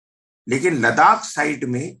 लेकिन लद्दाख साइड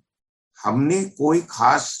में हमने कोई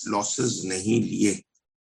खास लॉसेस नहीं लिए।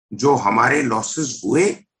 जो हमारे लॉसेस हुए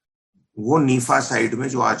वो नीफा साइड में,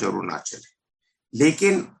 जो आज अरुणाचल है।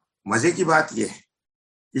 लेकिन मजे की बात यह है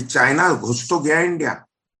कि चाइना घुस तो गया इंडिया,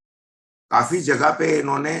 काफी जगह पे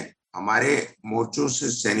इन्होंने हमारे मोर्चों से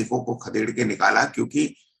सैनिकों को खदेड़ के निकाला,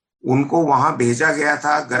 क्योंकि उनको वहां भेजा गया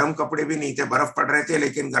था। गर्म कपड़े भी नहीं थे, बर्फ पड़ रहे थे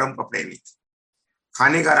लेकिन गर्म कपड़े नहीं थे।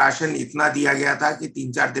 खाने का राशन इतना दिया गया था कि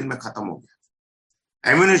 3-4 दिन में खत्म हो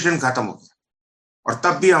गया, एम्यूनिशन खत्म हो गया। और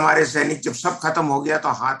तब भी हमारे सैनिक जब सब खत्म हो गया तो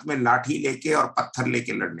हाथ में लाठी लेके और पत्थर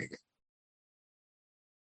लेके लड़ने गए।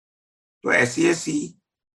 तो ऐसी ऐसी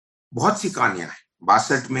बहुत सी कहानियां हैं।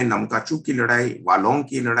 62 में नमकाचू की लड़ाई, वालोंग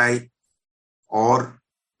की लड़ाई, और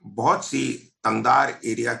बहुत सी तंगदार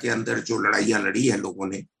एरिया के अंदर जो लड़ाइयां लड़ी है लोगों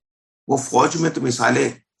ने, वो फौज में तो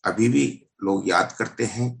मिसालें अभी भी लोग याद करते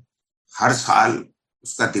हैं, हर साल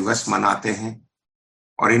उसका दिवस मनाते हैं।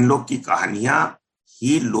 और इन लोग की कहानियां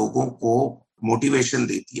ही लोगों को मोटिवेशन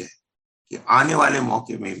देती है कि आने वाले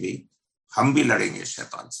मौके में भी हम भी लड़ेंगे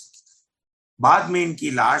शैतान से। बाद में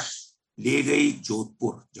इनकी लाश ले गई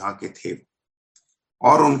जोधपुर, जहां के थे,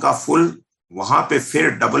 और उनका फुल वहां पे फिर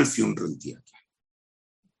डबल फ्यूनरल दिया गया।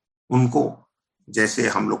 उनको, जैसे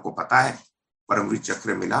हम लोग को पता है, परमवीर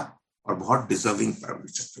चक्र मिला और बहुत डिजर्विंग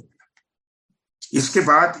परमवीर चक्र मिला। इसके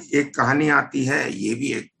बाद एक कहानी आती है, ये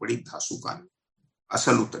भी एक बड़ी धांसू कहानी,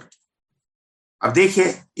 असल उत्तर की। अब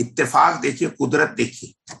देखिए इत्तेफाक, देखिए कुदरत,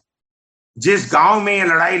 देखिए जिस गांव में ये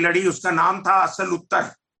लड़ाई लड़ी उसका नाम था असल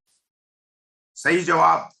उत्तर। सही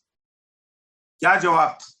जवाब क्या जवाब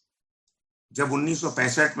था? जब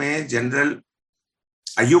 1965 में जनरल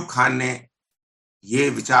अयूब खान ने ये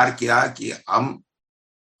विचार किया कि हम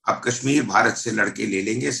अब कश्मीर भारत से लड़के ले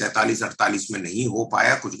लेंगे, 47-48 में नहीं हो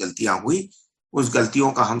पाया, कुछ गलतियां हुई, उस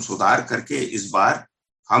गलतियों का हम सुधार करके इस बार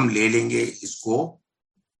हम ले लेंगे इसको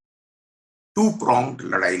 2 pronged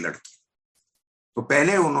लड़ाई लड़के। तो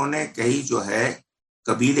पहले उन्होंने कई जो है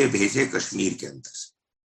कबीले भेजे कश्मीर के अंदर से,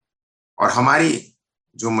 और हमारी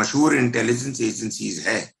जो मशहूर इंटेलिजेंस एजेंसीज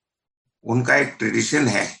है उनका एक ट्रेडिशन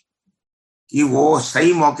है कि वो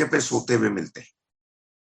सही मौके पे सोते हुए मिलते हैं।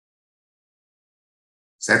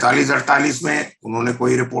 47-48 में उन्होंने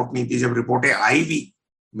कोई रिपोर्ट नहीं दी। जब रिपोर्टें आई भी,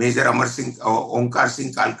 मेजर अमर सिंह, ओंकार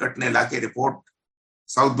सिंह कालकट ने लाके रिपोर्ट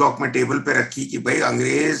साउथ ब्लॉक में टेबल पे रखी कि भाई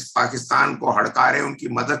अंग्रेज पाकिस्तान को हड़का रहे, उनकी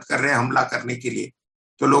मदद कर रहे हैं हमला करने के लिए।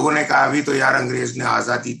 तो लोगों ने कहा अभी तो यार अंग्रेज ने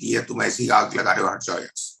आजादी दी है, तुम ऐसी आग लगा रहे हो, हट जाओ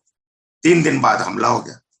यार। 3 दिन बाद हमला हो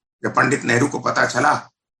गया। जब पंडित नेहरू को पता चला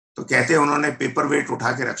तो कहते उन्होंने पेपर वेट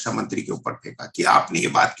उठा के रक्षा मंत्री के ऊपर फेंका कि आपने ये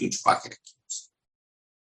बात क्यों छुपा के रखी।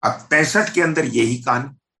 अब 65 के अंदर यही कहानी।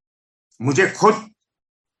 मुझे खुद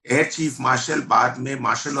एयर चीफ मार्शल, बाद में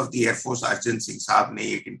marshal of the air force Arjan Singh साहब ने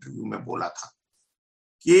एक इंटरव्यू में बोला था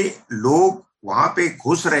कि लोग वहां पे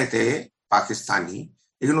घुस रहे थे पाकिस्तानी,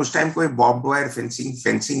 लेकिन उस टाइम कोई बॉब्ड वायर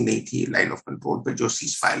फेंसिंग नहीं थी लाइन ऑफ कंट्रोल पे, जो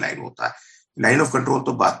सीज फायर लाइन होता है। लाइन ऑफ कंट्रोल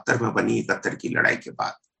तो 72 में बनी, 71 की लड़ाई के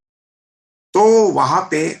बाद। तो वहां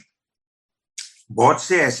पे बहुत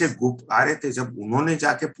से ऐसे गुप्त आ रहे थे। जब उन्होंने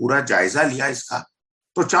जाके पूरा जायजा लिया इसका,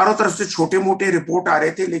 तो चारों तरफ से छोटे मोटे रिपोर्ट आ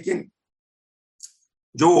रहे थे, लेकिन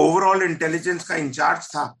जो ओवरऑल इंटेलिजेंस का इंचार्ज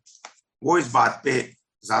था वो इस बात पे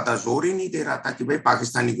ज्यादा जोर ही नहीं दे रहा था कि भाई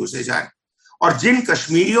पाकिस्तानी घुसे जाए। और जिन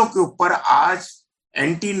कश्मीरियों के ऊपर आज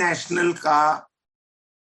एंटी नेशनल का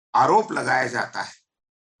आरोप लगाया जाता है,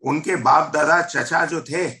 उनके बाप दादा चचा जो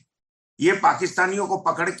थे, ये पाकिस्तानियों को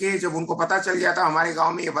पकड़ के, जब उनको पता चल गया था हमारे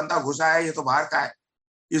गांव में ये बंदा घुसा है, ये तो बाहर का है,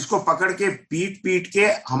 इसको पकड़ के पीट पीट के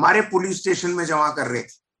हमारे पुलिस स्टेशन में जमा कर रहे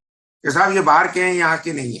थे कि साहब ये बाहर के हैं, यहाँ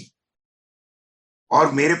के नहीं है।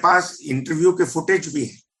 और मेरे पास इंटरव्यू के फुटेज भी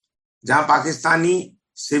है जहां पाकिस्तानी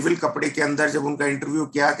सिविल कपड़े के अंदर जब उनका इंटरव्यू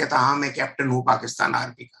किया, कहता हाँ मैं कैप्टन हूं पाकिस्तान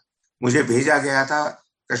आर्मी का, मुझे भेजा गया था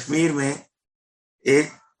कश्मीर में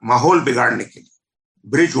एक माहौल बिगाड़ने के लिए,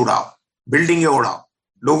 ब्रिज उड़ाओ, बिल्डिंगें उड़ाओ,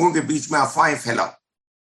 लोगों के बीच में अफवाहें फैलाओ।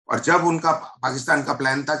 और जब उनका पाकिस्तान का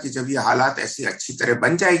प्लान था कि जब ये हालात ऐसी अच्छी तरह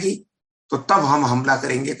बन जाएगी तो तब हम हमला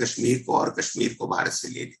करेंगे कश्मीर को और कश्मीर को भारत से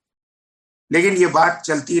ले लेंगे। लेकिन ये बात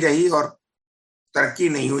चलती रही और तरक्की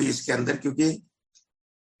नहीं हुई इसके अंदर, क्योंकि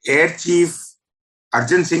एयर चीफ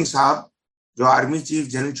अर्जन सिंह साहब जो आर्मी चीफ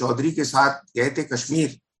जनरल चौधरी के साथ गए थे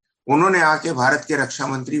कश्मीर, उन्होंने आके भारत के रक्षा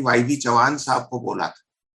मंत्री वाई चौहान साहब को बोला था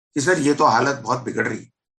कि सर ये तो हालत बहुत बिगड़ रही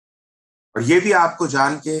है। और ये भी आपको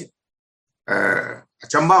जान के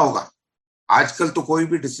अचंभा होगा, आजकल तो कोई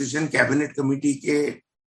भी डिसीजन कैबिनेट कमेटी के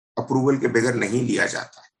अप्रूवल के बगैर नहीं लिया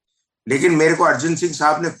जाता है। लेकिन मेरे को अर्जन सिंह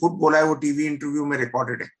साहब ने खुद बोला है, वो टीवी इंटरव्यू में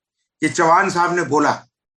रिकॉर्डेड है, कि चौहान साहब ने बोला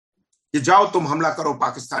कि जाओ तुम हमला करो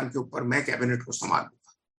पाकिस्तान के ऊपर, मैं कैबिनेट को संभाल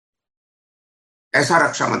लूंगा। ऐसा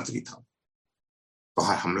रक्षा मंत्री था। तो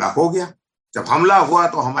हमला हो गया। जब हमला हुआ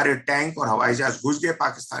तो हमारे टैंक और हवाई जहाज घुस गए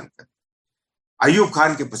पाकिस्तान के। अयूब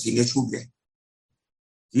खान के पसीने छूट गए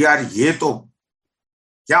कि यार ये तो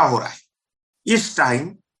क्या हो रहा है। इस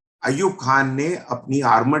टाइम अयूब खान ने अपनी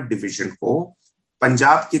आर्मर्ड डिवीजन को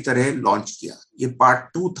पंजाब की तरह लॉन्च किया। ये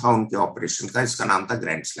पार्ट 2 था उनके ऑपरेशन का, इसका नाम था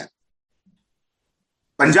ग्रैंड स्लैम।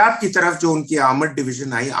 पंजाब की तरफ जो उनकी आर्मर्ड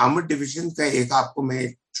डिवीजन आई, आर्मर्ड डिवीजन का एक आपको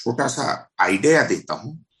मैं छोटा सा आइडिया देता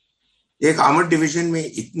हूं। एक आर्मर्ड डिवीजन में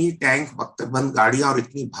इतनी टैंक, बख्तरबंद गाड़ियां और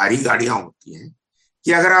इतनी भारी गाड़ियां होती हैं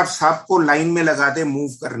कि अगर आप सबको लाइन में लगा दे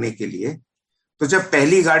मूव करने के लिए, तो जब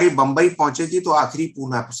पहली गाड़ी बंबई पहुंचेगी तो आखिरी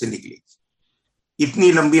पूना से निकलेगी।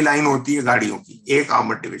 इतनी लंबी लाइन होती है गाड़ियों की, एक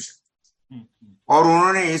आर्मर्ड डिवीजन। और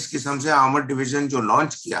उन्होंने इस किस्म से आर्मर्ड डिवीजन जो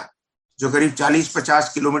लॉन्च किया, जो करीब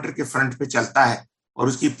 40-50 किलोमीटर के फ्रंट पे चलता है और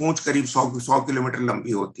उसकी पूंछ करीब 100 किलोमीटर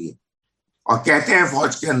लंबी होती है। और कहते हैं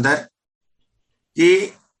फौज के अंदर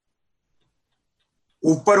कि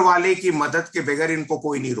ऊपर वाले की मदद के बगैर इनको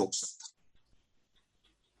कोई नहीं रोक सकता।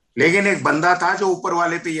 लेकिन एक बंदा था जो ऊपर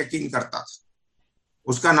वाले पे यकीन करता था,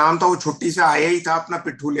 उसका नाम था, वो छुट्टी से आया ही था अपना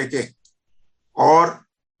पिट्ठू लेके, और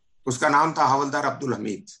उसका नाम था हवलदार अब्दुल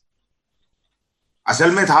हमीद।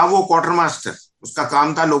 असल में था वो क्वार्टर मास्टर, उसका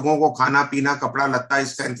काम था लोगों को खाना पीना कपड़ा लत्ता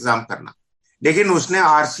इसका इंतजाम करना। लेकिन उसने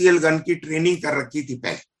आरसीएल गन की ट्रेनिंग कर रखी थी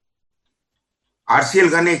पहले। आरसीएल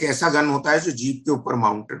गन एक ऐसा गन होता है जो जीप के ऊपर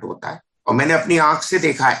माउंटेड होता है, और मैंने अपनी आंख से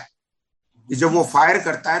देखा है कि जब वो फायर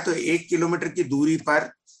करता है तो 1 किलोमीटर की दूरी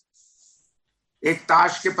पर एक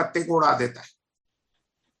ताश के पत्ते को उड़ा देता है।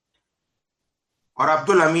 और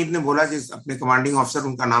अब्दुल हमीद ने बोला कि अपने कमांडिंग ऑफिसर,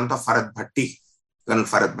 उनका नाम था फरद भट्टी, कर्नल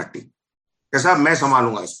फरद भट्टी, कैसा मैं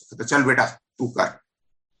संभालूंगा इसको, तो चल बेटा तू कर।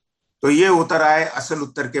 तो ये उतर आए असल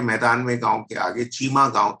उत्तर के मैदान में, गांव के आगे चीमा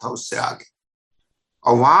गांव था, उससे आगे।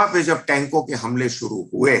 और वहां पे जब टैंकों के हमले शुरू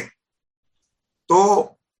हुए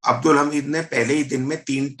तो अब्दुल हमीद ने पहले ही दिन में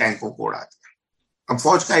 3 टैंकों को उड़ा दिया। अब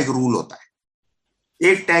फौज का एक रूल होता है,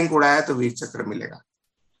 1 टैंक उड़ाया तो वीर चक्र मिलेगा,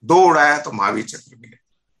 2 उड़ाया तो महावीर चक्र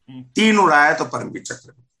मिलेगा, 3 उड़ाया तो परमवीर चक्र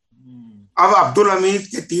मिलेगा। अब अब्दुल हमीद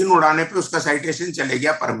के 3 उड़ाने पे उसका साइटेशन चले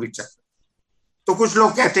गया परमवीर चक्र। तो कुछ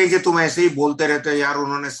लोग कहते हैं कि तुम ऐसे ही बोलते रहते हो यार,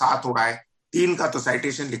 उन्होंने 7 उड़ाए, 3 का तो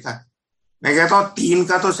साइटेशन लिखा है। मैं कहता हूं 3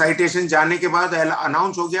 का तो साइटेशन जाने के बाद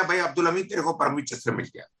अनाउंस हो गया, भाई अब्दुल हमीद तेरे को परमवीर चक्र मिल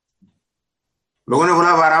गया। लोगों ने बोला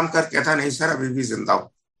आराम कर, कहता नहीं सर अभी भी जिंदा हूं,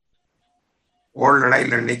 और लड़ाई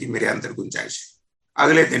लड़ने की मेरे अंदर गुंजाइश है।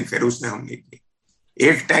 अगले दिन फिर उसने हमले किए,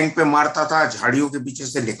 1 टैंक पे मारता था, झाड़ियों के पीछे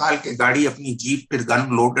से निकाल के गाड़ी अपनी जीप पे गन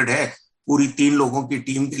लोडेड है पूरी 3 लोगों की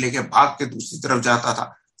टीम के लेके भाग के दूसरी तरफ जाता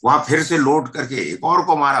था, वहां फिर से लोड करके एक और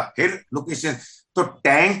को मारा, फिर लोकेशन। तो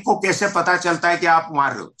टैंक को कैसे पता चलता है कि आप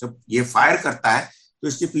मार रहे हो? जब ये फायर करता है तो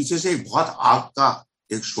इसके पीछे से एक बहुत आग का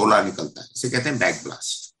एक शोला निकलता है, इसे कहते हैं बैक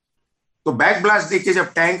ब्लास्ट। तो बैक ब्लास्ट देख के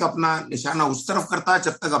जब टैंक अपना निशाना उस तरफ करता है,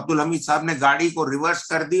 जब तक अब्दुल हमीद साहब ने गाड़ी को रिवर्स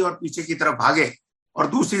कर दी और पीछे की तरफ भागे और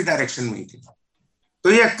दूसरी डायरेक्शन में ही।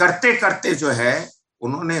 तो ये करते करते जो है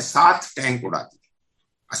उन्होंने 7 टैंक उड़ा दिए।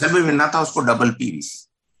 असल में मिलना था उसको डबल पीवीसी,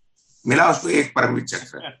 मिला उसको 1 परमवीर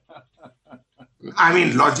चक्र। I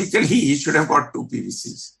mean logically he should have got 2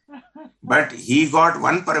 PVCs, but he got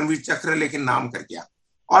 1 Paramvir चक्र, लेकिन नाम कर गया।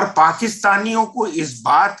 और पाकिस्तानियों को इस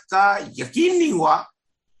बात का यकीन नहीं हुआ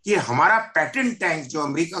कि हमारा पैटेंट टैंक, जो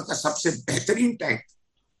अमेरिका का सबसे बेहतरीन टैंक,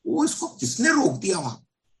 वो इसको किसने रोक दिया वहां।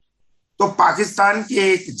 तो पाकिस्तान के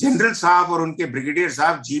एक जनरल साहब और उनके ब्रिगेडियर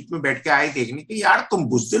साहब जीप में बैठ के आए देखने के, यार तुम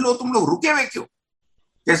बुज़दिल हो, तुम लोग रुके हुए क्यों?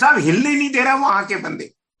 कि साहब हिलने नहीं दे रहा वहां के बंदे।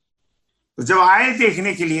 तो जब आए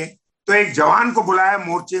देखने के लिए तो एक जवान को बुलाया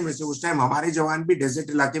मोर्चे में से। उस टाइम हमारे जवान भी डेजर्ट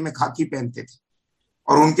इलाके में खाकी पहनते थे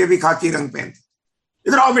और उनके भी खाकी रंग पहनते।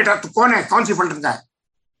 इधर आओ बेटा, तू कौन है, कौन सी पलटन का है?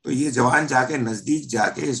 तो ये जवान जाके नजदीक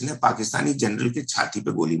जाके इसने पाकिस्तानी जनरल की छाती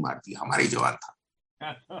पे गोली मार दी। हमारी जवान था।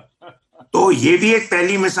 तो ये भी एक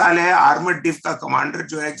पहली मिसाल है। आर्मर्ड डिव का कमांडर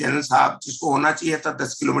जो है जनरल साहब, जिसको होना चाहिए था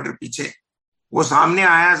 10 किलोमीटर पीछे, वो सामने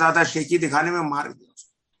आया, ज्यादा शेकी दिखाने में मार दिया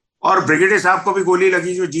उसको। और ब्रिगेडियर साहब को भी गोली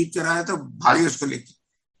लगी जो जीप चलाया था, भागी उसको लेके।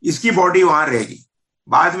 इसकी बॉडी वहां रहेगी।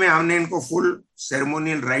 बाद में हमने इनको फुल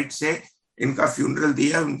सेरेमोनियल राइट से इनका फ्यूनरल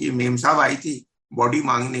दिया। उनकी मेम साहब आई थी बॉडी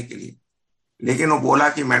मांगने के लिए, लेकिन वो बोला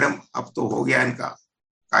कि मैडम अब तो हो गया इनका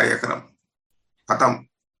कार्यक्रम खत्म,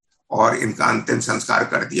 और इनका अंतिम संस्कार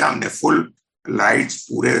कर दिया हमने। फुल लाइट्स,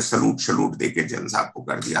 पूरे सलूट देके जनरल साहब को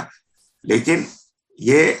कर दिया। लेकिन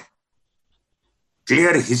ये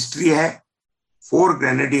क्लियर हिस्ट्री है। 4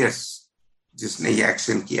 ग्रेनेडियर्स जिसने ये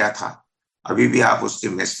एक्शन किया था, अभी भी आप उसके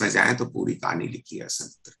मेस में जाएं तो पूरी कहानी लिखी है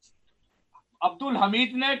समुद्र की। अब्दुल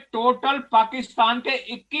हमीद ने टोटल पाकिस्तान के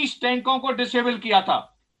 21 टैंकों को डिसेबल किया था।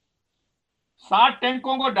 60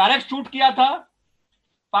 टैंकों को डायरेक्ट शूट किया था।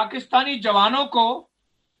 पाकिस्तानी जवानों को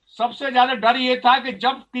सबसे ज्यादा डर यह था कि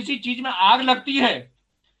जब किसी चीज में आग लगती है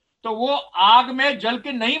तो वो आग में जल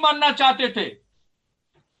के नहीं मरना चाहते थे।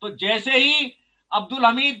 तो जैसे ही अब्दुल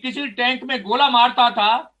हमीद किसी टैंक में गोला मारता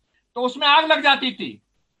था तो उसमें आग लग जाती थी।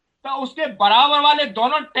 तो उसके बराबर वाले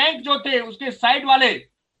दोनों टैंक जो थे, उसके साइड वाले,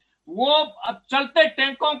 वो चलते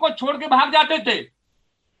टैंकों को छोड़ के भाग जाते थे।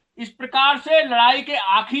 इस प्रकार से लड़ाई के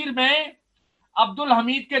आखिर में अब्दुल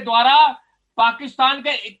हमीद के द्वारा पाकिस्तान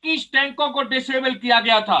के 21 टैंकों को डिसेबल किया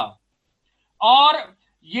गया था। और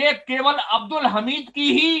ये केवल अब्दुल हमीद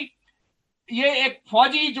की ही ये एक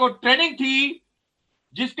फौजी जो ट्रेनिंग थी,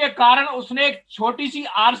 जिसके कारण उसने एक छोटी सी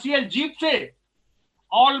आरसीएल जीप से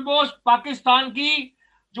ऑलमोस्ट पाकिस्तान की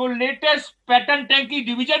जो लेटेस्ट पैटर्न टैंक की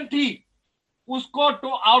डिवीजन थी उसको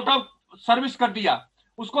आउट ऑफ सर्विस कर दिया,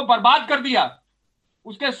 उसको बर्बाद कर दिया।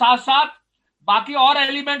 उसके साथ साथ बाकी और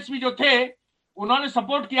एलिमेंट्स भी जो थे उन्होंने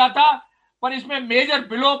सपोर्ट किया था, पर इसमें मेजर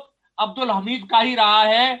बिलो अब्दुल हमीद का ही रहा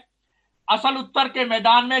है असल उत्तर के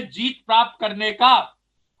मैदान में जीत प्राप्त करने का।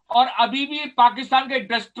 और अभी भी पाकिस्तान के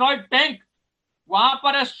डिस्ट्रॉयड टैंक वहां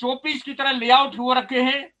पर शोपीस की तरह लेआउट हो रखे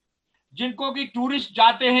हैं, जिनको कि टूरिस्ट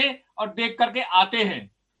जाते हैं और देख करके आते हैं।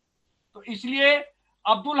 तो इसलिए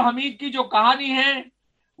अब्दुल हमीद की जो कहानी है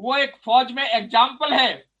वो एक फौज में एग्जाम्पल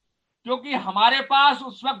है, क्योंकि हमारे पास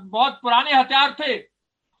उस वक्त बहुत पुराने हथियार थे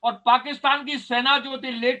और पाकिस्तान की सेना जो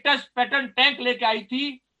थी लेटेस्ट पैटर्न टैंक लेके आई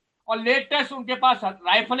थी और लेटेस्ट उनके पास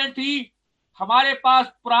राइफलें थी, हमारे पास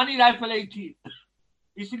पुरानी राइफलें थी।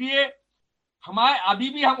 इसलिए हमारे अभी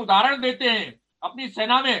भी हम उदाहरण देते हैं अपनी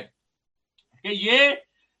सेना में कि ये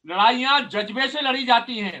लड़ाइयां जज्बे से लड़ी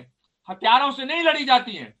जाती हैं, हथियारों से नहीं लड़ी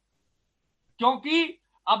जाती हैं, क्योंकि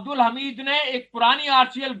अब्दुल हमीद ने एक पुरानी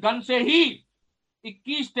आरसीएल गन से ही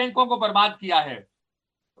 21 टैंकों को बर्बाद किया है।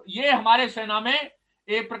 तो ये हमारे सेना में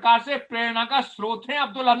एक प्रकार से प्रेरणा का स्रोत है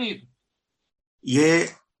अब्दुल हमीद। ये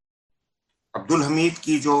अब्दुल हमीद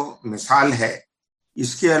की जो मिसाल है,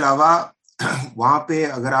 इसके अलावा वहां पे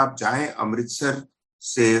अगर आप जाएं अमृतसर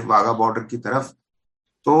से वाघा बॉर्डर की तरफ,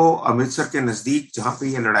 तो अमृतसर के नजदीक जहां पे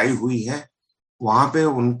ये लड़ाई हुई है वहां पे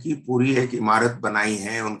उनकी पूरी एक इमारत बनाई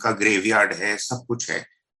है, उनका ग्रेवयार्ड है, सब कुछ है,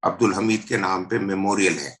 अब्दुल हमीद के नाम पे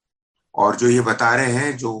मेमोरियल है। और जो ये बता रहे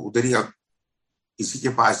हैं, जो उधर ही इसी के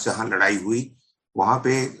पास जहां लड़ाई हुई वहां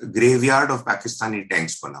पे ग्रेवयार्ड ऑफ पाकिस्तानी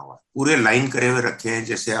टैंक्स बना हुआ है, पूरे लाइन करे हुए रखे हैं,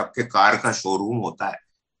 जैसे आपके कार का शोरूम होता है,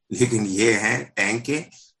 लेकिन ये हैं टैंक के,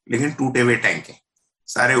 लेकिन टूटे हुए टैंक है,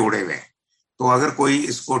 सारे उड़े हुए हैं। तो अगर कोई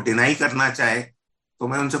इसको डिनाई करना चाहे तो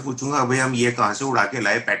मैं उनसे पूछूंगा, भाई हम ये कहां से उड़ा के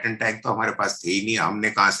लाए? पैटर्न टैंक तो हमारे पास थे ही नहीं, हमने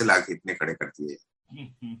कहां से लाके इतने खड़े कर दिए?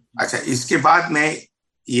 अच्छा, इसके बाद मैं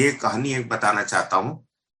ये कहानी एक बताना चाहता हूं,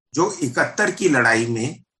 जो 71 की लड़ाई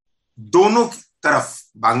में दोनों तरफ,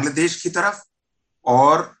 बांग्लादेश की तरफ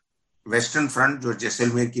और वेस्टर्न फ्रंट जो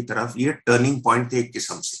जैसलमेर की तरफ, ये टर्निंग पॉइंट थे एक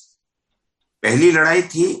किस्म से। पहली लड़ाई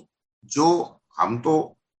थी जो हम तो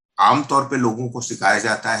आमतौर पे लोगों को सिखाया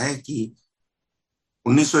जाता है कि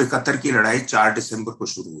 1971 की लड़ाई 4 दिसंबर को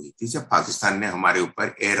शुरू हुई थी, जब पाकिस्तान ने हमारे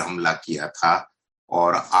ऊपर एयर हमला किया था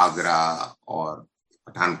और आगरा और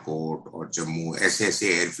पठानकोट और जम्मू ऐसे ऐसे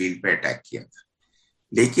एयरफील्ड पे अटैक किया था।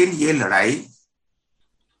 लेकिन ये लड़ाई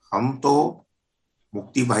हम तो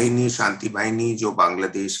मुक्ति बाहिनी, शांति बाहिनी, जो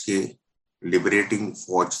बांग्लादेश के लिबरेटिंग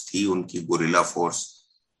फौज थी, उनकी गुरिल्ला फोर्स,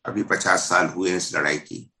 अभी 50 साल हुए इस लड़ाई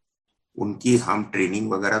की, उनकी हम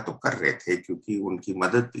ट्रेनिंग वगैरह तो कर रहे थे, क्योंकि उनकी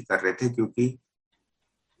मदद भी कर रहे थे, क्योंकि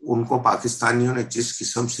उनको पाकिस्तानियों ने जिस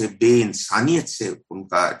किस्म से बेइंसानियत से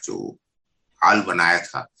उनका जो हाल बनाया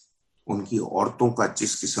था, उनकी औरतों का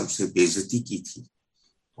जिस किस्म से बेइज्जती की थी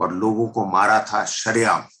और लोगों को मारा था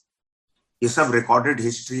शरेआम, ये सब रिकॉर्डेड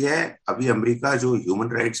हिस्ट्री है। अभी अमेरिका जो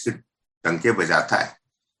ह्यूमन राइट्स के डंके बजाता है,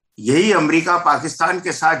 यही अमेरिका पाकिस्तान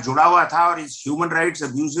के साथ जुड़ा हुआ था और इस ह्यूमन राइट्स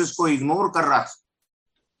अब्यूजेस को इग्नोर कर रहा था।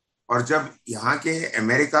 और जब यहाँ के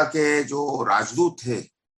अमेरिका के जो राजदूत थे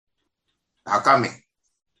ढाका में,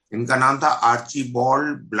 इनका नाम था आर्ची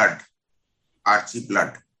ब्लड,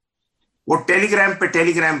 वो टेलीग्राम पे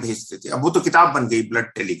टेलीग्राम भेजते थे। अब वो तो किताब बन गई,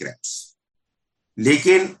 ब्लड टेलीग्राम्स।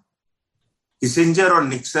 लेकिन किसिंजर और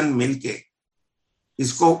निक्सन मिलके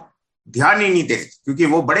इसको ध्यान ही नहीं दे, क्योंकि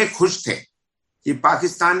वो बड़े खुश थे कि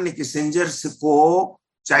पाकिस्तान ने किसिंजर को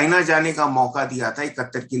चाइना जाने का मौका दिया था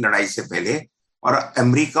 71 की लड़ाई से पहले, और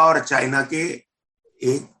अमेरिका और चाइना के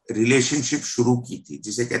एक रिलेशनशिप शुरू की थी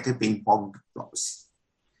जिसे कहते पिंग पोंग डिप्लोमेसी।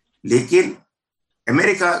 लेकिन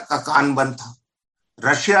अमेरिका का कान बंद था।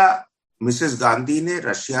 रशिया, मिसेस गांधी ने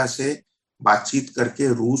रशिया से बातचीत करके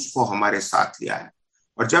रूस को हमारे साथ लिया है,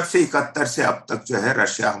 और जब से 71 से अब तक जो है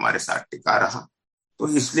रशिया हमारे साथ टिका रहा। तो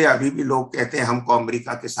इसलिए अभी भी लोग कहते हैं हमको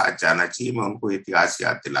अमेरिका के साथ जाना चाहिए। मैं उनको इतिहास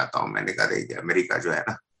याद दिलाता हूं। मैंने कहा देखिए, अमेरिका जो है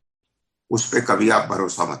ना, उस पर कभी आप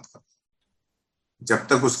भरोसा मत करो। जब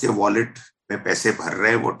तक उसके वॉलेट में पैसे भर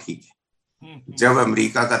रहे हैं वो ठीक है। जब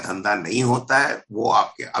अमेरिका का धंधा नहीं होता है वो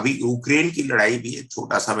आपके, अभी यूक्रेन की लड़ाई भी एक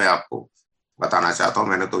छोटा सा मैं आपको बताना चाहता हूं,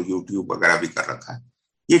 मैंने तो यूट्यूब वगैरह भी कर रखा है।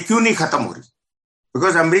 ये क्यों नहीं खत्म हो रही?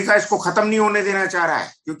 बिकॉज अमेरिका इसको खत्म नहीं होने देना चाह रहा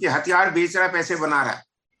है, क्योंकि हथियार बेच रहा है, पैसे बना रहा है,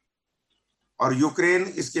 और यूक्रेन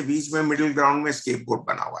इसके बीच में मिडिल ग्राउंड में स्केपगोट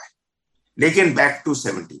बना हुआ है। लेकिन बैक टू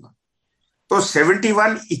 71, तो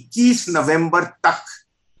 71 21 नवंबर तक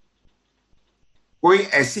कोई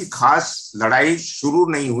ऐसी खास लड़ाई शुरू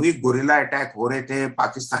नहीं हुई। गुरिल्ला अटैक हो रहे थे,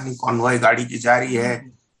 पाकिस्तानी कॉन्वॉय गाड़ी की जा रही है,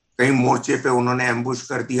 कहीं मोर्चे पे उन्होंने एम्बुश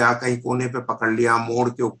कर दिया, कहीं कोने पे पकड़ लिया मोड़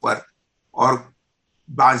के ऊपर, और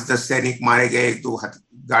 5-10 सैनिक मारे गए, 1-2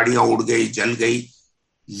 गाड़ियां उड़ गई, जल गई।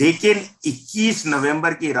 लेकिन 21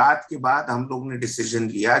 नवंबर की रात के बाद हम लोग ने डिसीजन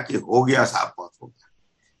लिया कि हो गया साहब, बहुत हो गया।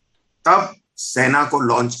 तब सेना को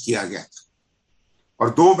लॉन्च किया गया था, और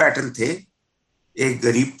 2 बैटल थे, एक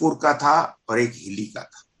गरीबपुर का था और एक हिली का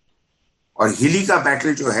था। और हिली का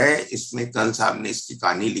बैटल जो है, इसमें कर्नल साहब ने इसकी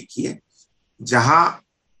कहानी लिखी है, जहां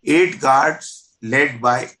 8 गार्ड्स लेड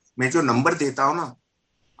बाय, मैं जो नंबर देता हूं ना,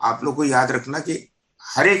 आप लोग को याद रखना कि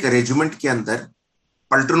हर एक रेजिमेंट के अंदर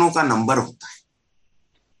पलटनों का नंबर होता है,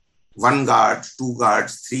 1 गार्ड, 2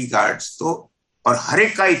 गार्ड्स, 3 गार्ड्स, तो और हर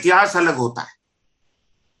एक का इतिहास अलग होता है।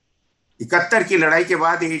 71 की लड़ाई के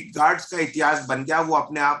बाद 8 गार्ड्स का इतिहास बन गया। वो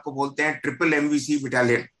अपने आप को बोलते हैं ट्रिपल एमवीसी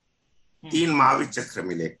बटालियन, 3 महावीर चक्र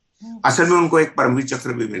मिले। असल में उनको एक परमवीर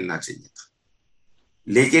चक्र भी मिलना चाहिए था,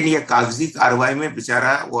 लेकिन ये कागजी कार्रवाई में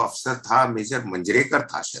बेचारा वो अफसर था, मेजर मंजरेकर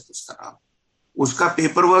था शायद उसका नाम, उसका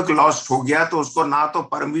पेपर वर्क लॉस्ट हो गया, तो उसको ना तो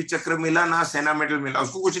परमवीर चक्र मिला, ना सेना मेडल मिला,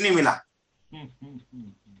 उसको कुछ नहीं मिला।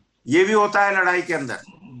 ये भी होता है लड़ाई के अंदर,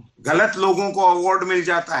 गलत लोगों को अवार्ड मिल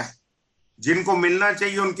जाता है, जिनको मिलना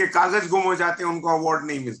चाहिए उनके कागज गुम हो जाते हैं, उनको अवार्ड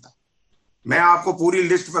नहीं मिलता। मैं आपको पूरी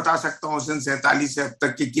लिस्ट बता सकता हूं सन 47 से अब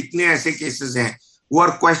तक कि कितने ऐसे केसेस हैं वो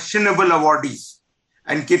आर क्वेश्चनेबल अवार्डीज,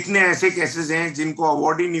 एंड कितने ऐसे केसेस हैं जिनको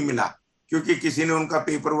अवार्ड ही नहीं मिला क्योंकि किसी ने उनका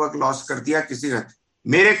पेपर वर्क लॉस कर दिया।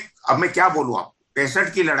 अब मैं क्या बोलूं आपको,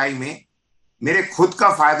 65 की लड़ाई में मेरे खुद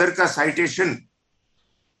का फादर का साइटेशन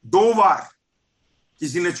 2 बार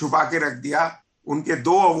किसी ने छुपा के रख दिया, उनके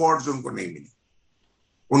 2 अवार्ड्स उनको नहीं मिले।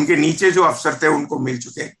 उनके नीचे जो अफसर थे उनको मिल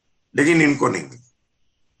चुके, लेकिन इनको नहीं मिले।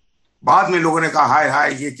 बाद में लोगों ने कहा हाय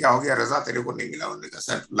हाय ये क्या हो गया रजा, तेरे को नहीं मिला। उन्होंने कहा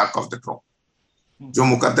sir, luck of the draw, जो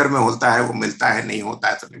मुकद्दर में होता है वो मिलता है, नहीं होता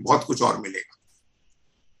है तो नहीं, बहुत कुछ और मिलेगा।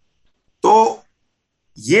 तो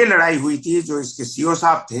ये लड़ाई हुई थी। जो इसके सीओ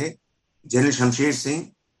साहब थे जनरल शमशेर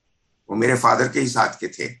सिंह, वो मेरे फादर के ही साथ के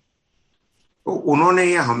थे, तो उन्होंने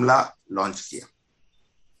ये हमला लॉन्च किया,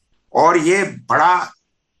 और ये बड़ा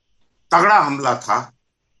तगड़ा हमला था।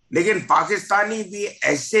 लेकिन पाकिस्तानी भी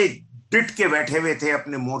ऐसे डिट के बैठे हुए थे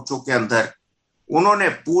अपने मोर्चों के अंदर, उन्होंने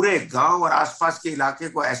पूरे गांव और आसपास के इलाके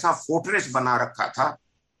को ऐसा फोर्ट्रेस बना रखा था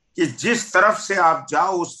कि जिस तरफ से आप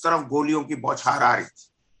जाओ उस तरफ गोलियों की बौछार आ रही थी।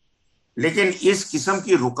 लेकिन इस किस्म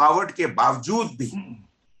की रुकावट के बावजूद भी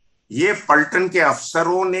ये पलटन के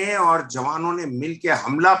अफसरों ने और जवानों ने मिलकर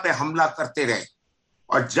हमला पे हमला करते रहे,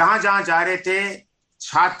 और जहां जहां जा रहे थे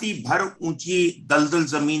छाती भर ऊंची दलदल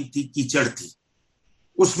जमीन थी, कीचड़ थी,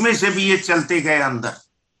 उसमें से भी ये चलते गए अंदर।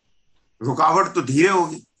 रुकावट तो धीरे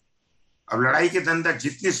होगी। अब लड़ाई के अंदर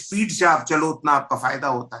जितने स्पीड से आप चलो उतना आपका फायदा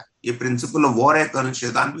होता है। ये प्रिंसिपल ऑफ वॉर है, कर्नल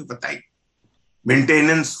शेदान भी बताएंगे,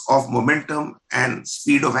 maintenance of momentum and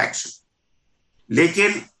speed of action.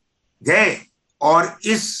 लेकिन गए और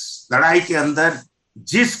इस लड़ाई के अंदर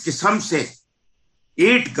जिस किस्म से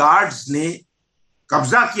 8 गार्ड्स ने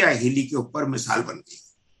कब्जा किया हिली के ऊपर, मिसाल बन गई।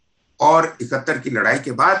 और 71 की लड़ाई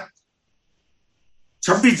के बाद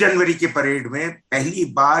 26 जनवरी के परेड में पहली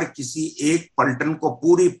बार किसी एक पलटन को,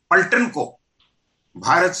 पूरी पलटन को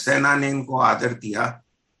भारत सेना ने इनको आदर दिया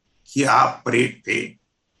कि आप परेड पे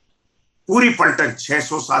पूरी पलटन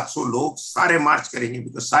 600-700 लोग सारे मार्च करेंगे,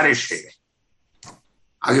 बिकॉज सारे शेर हैं।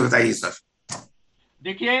 आगे बताइए सर।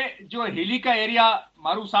 देखिए, जो हिली का एरिया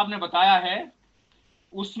मारूफ साहब ने बताया है,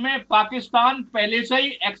 उसमें पाकिस्तान पहले से ही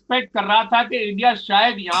एक्सपेक्ट कर रहा था कि इंडिया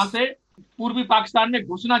शायद यहां से पूर्वी पाकिस्तान में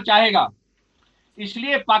घुसना चाहेगा।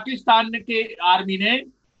 इसलिए पाकिस्तान के आर्मी ने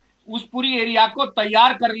उस पूरी एरिया को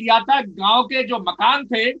तैयार कर लिया था। गांव के जो मकान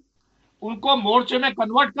थे उनको मोर्चे में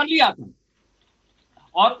कन्वर्ट कर लिया था,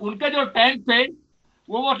 और उनके जो टैंक थे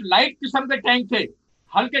वो लाइट किस्म के टैंक थे,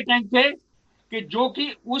 हल्के टैंक थे, कि जो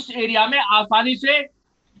कि उस एरिया में आसानी से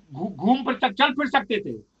घूम फिर चल फिर सकते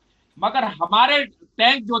थे। मगर हमारे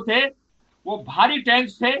टैंक जो थे वो भारी टैंक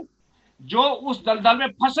थे जो उस दलदल में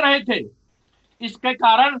फंस रहे थे। इसके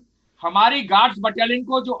कारण हमारी गार्ड्स बटालियन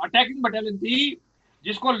को, जो अटैकिंग बटालियन थी,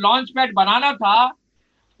 जिसको लॉन्च पैड बनाना था,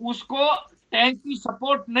 उसको टैंक की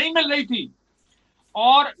सपोर्ट नहीं मिल रही थी,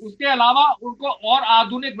 और उसके अलावा उनको और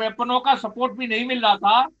आधुनिक वेपनों का सपोर्ट भी नहीं मिल रहा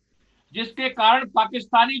था, जिसके कारण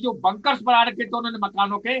पाकिस्तानी जो बंकर्स बना रखे थे उन्होंने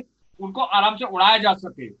मकानों के, उनको आराम से उड़ाया जा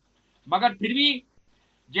सके। मगर फिर भी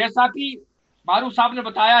जैसा कि मारूफ साहब ने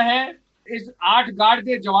बताया है, इस 8 गार्ड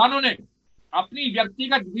के जवानों ने अपनी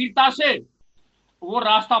व्यक्तिगत वीरता से वो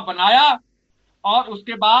रास्ता बनाया, और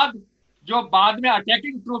उसके बाद जो बाद में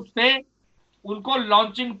अटैकिंग ट्रूप्स थे उनको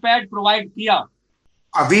लॉन्चिंग पैड प्रोवाइड किया।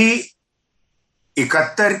 अभी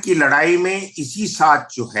 71 की लड़ाई में इसी साथ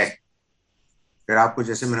जो है, फिर आपको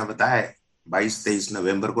जैसे मैंने बताया 22-23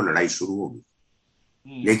 नवंबर को लड़ाई शुरू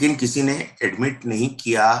होगी, लेकिन किसी ने एडमिट नहीं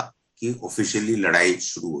किया कि ऑफिशियली लड़ाई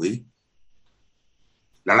शुरू हुई।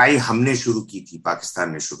 लड़ाई हमने शुरू की थी,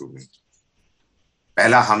 पाकिस्तान ने शुरू नहीं की।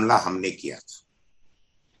 पहला हमला हमने किया था,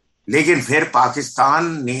 लेकिन फिर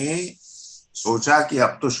पाकिस्तान ने सोचा कि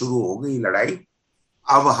अब तो शुरू हो गई लड़ाई,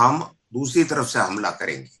 अब हम दूसरी तरफ से हमला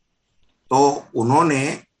करेंगे। तो उन्होंने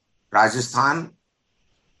राजस्थान,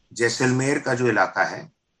 जैसलमेर का जो इलाका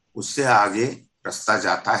है उससे आगे रास्ता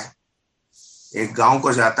जाता है, एक गांव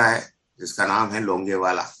को जाता है जिसका नाम है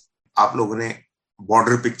लोंगेवाला। आप लोगों ने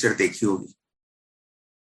बॉर्डर पिक्चर देखी होगी,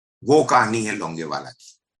 वो कहानी है लोंगेवाला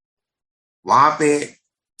की। वहां पे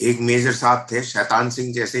एक मेजर साहब थे, शैतान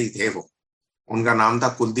सिंह जैसे ही थे वो, उनका नाम था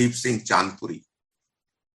कुलदीप सिंह चांदपुरी।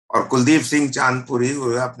 और कुलदीप सिंह चांदपुरी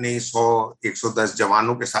वो अपने 100-110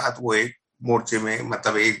 जवानों के साथ वो एक मोर्चे में,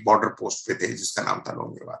 मतलब एक बॉर्डर पोस्ट पे थे जिसका नाम था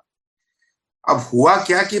लोंगेवाला। अब हुआ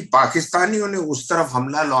क्या कि पाकिस्तानियों ने उस तरफ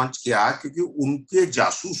हमला लॉन्च किया, क्योंकि उनके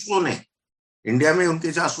जासूसों ने, इंडिया में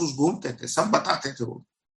उनके जासूस घूमते थे, सब बताते थे वो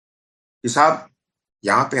कि साहब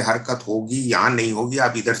यहाँ पे हरकत होगी, यहाँ नहीं होगी,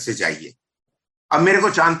 आप इधर से जाइए। अब मेरे को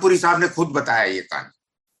चांदपुरी साहब ने खुद बताया ये कहानी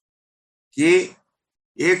कि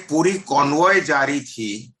एक पूरी कॉन्वॉय जारी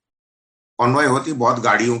थी। कॉन्वॉय होती बहुत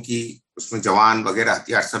गाड़ियों की, उसमें जवान वगैरह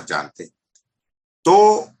हथियार सब जानते,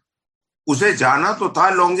 तो उसे जाना तो था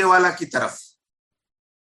लोंगेवाला की तरफ,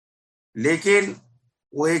 लेकिन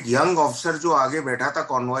वो एक यंग ऑफिसर जो आगे बैठा था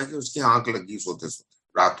कॉन्वॉय के, उसकी आंख लगी सोते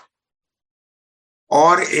सोते रात,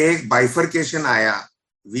 और एक बाइफरकेशन आया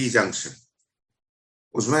वी जंक्शन,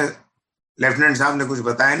 उसमें लेफ्टिनेंट साहब ने कुछ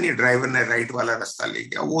बताया नहीं, ड्राइवर ने राइट वाला रास्ता ले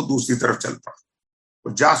गया, वो दूसरी तरफ चल पड़ा।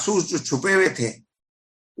 तो जासूस जो छुपे हुए थे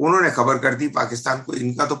उन्होंने खबर कर दी पाकिस्तान को,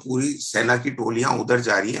 इनका तो पूरी सेना की टोलियां उधर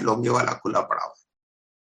जा रही है, लोंगेवाला खुला पड़ा हुआ।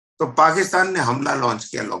 तो पाकिस्तान ने हमला लॉन्च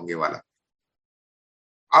किया लोंगेवाला।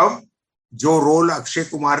 अब जो रोल अक्षय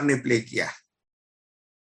कुमार ने प्ले किया,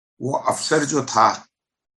 वो अफसर जो था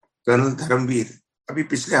कर्नल धर्मवीर, अभी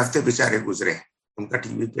पिछले हफ्ते बेचारे गुजरे, उनका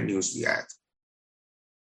टीवी पे न्यूज भी आया था,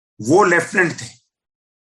 वो लेफ्टिनेंट थे।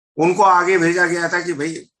 उनको आगे भेजा गया था कि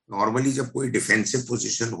भाई नॉर्मली जब कोई डिफेंसिव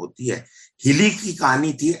पोजीशन होती है, हिली की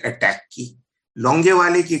कहानी थी अटैक की,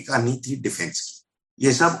 लोंगेवाले की कहानी थी डिफेंस की,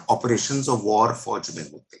 ये सब ऑपरेशंस ऑफ वॉर फौज में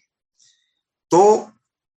होते। तो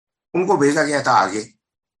उनको भेजा गया था आगे,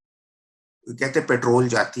 कहते पेट्रोल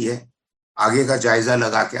जाती है, आगे का जायजा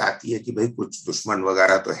लगा के आती है कि भाई कुछ दुश्मन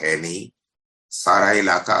वगैरह तो है नहीं, सारा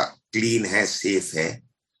इलाका क्लीन है, सेफ है।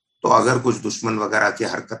 तो अगर कुछ दुश्मन वगैरह की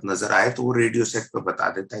हरकत नजर आए तो वो रेडियो सेट पे बता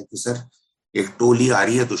देता है कि सर एक टोली आ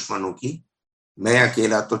रही है दुश्मनों की, मैं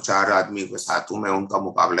अकेला तो 4 आदमी के साथ हूं, मैं उनका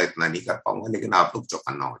मुकाबला इतना नहीं कर पाऊंगा, लेकिन आप लोग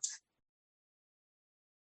चौकन्ना हो जाए।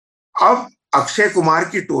 अब अक्षय कुमार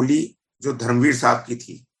की टोली जो धर्मवीर साहब की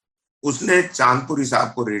थी, उसने चांदपुरी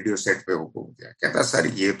साहब को रेडियो सेट पे हुक्म किया, कहता सर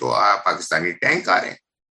ये तो पाकिस्तानी टैंक आ रहे हैं।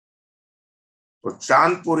 तो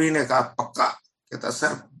चांदपुरी ने कहा पक्का? कहता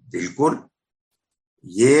सर बिल्कुल।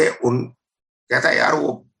 ये उन कहता यार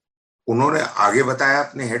वो उन्होंने आगे बताया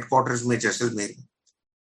अपने हेडक्वार्टर्स में जैसलमेर।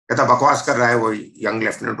 कहता बकवास कर रहा है वो यंग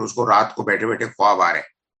लेफ्टिनेंट, उसको रात को बैठे बैठे ख्वाब आ रहे हैं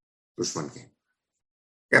दुश्मन के।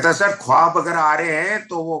 कहता सर ख्वाब अगर आ रहे हैं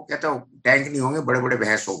तो वो कहता टैंक नहीं होंगे, बड़े बड़े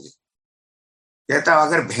भैंस होंगे। कहता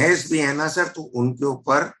अगर भैंस भी है ना सर तो उनके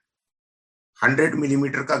ऊपर 100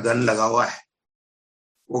 मिलीमीटर का गन लगा हुआ है,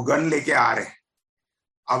 वो गन लेके आ रहे हैं,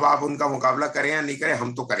 अब आप उनका मुकाबला करें या नहीं करें,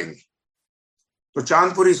 हम तो करेंगे। तो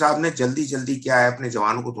चांदपुरी साहब ने जल्दी जल्दी क्या है अपने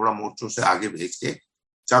जवानों को थोड़ा मोर्चों से आगे भेज के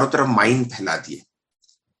चारों तरफ माइन फैला दिए।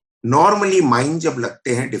 नॉर्मली माइन जब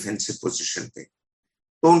लगते हैं डिफेंसिव पोजीशन पे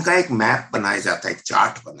तो उनका एक मैप बनाया जाता है, एक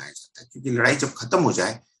चार्ट बनाया जाता है, क्योंकि लड़ाई जब खत्म हो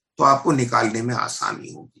जाए तो आपको निकालने में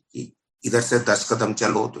आसानी होगी कि इधर से 10 कदम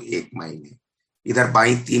चलो तो एक माइन है, इधर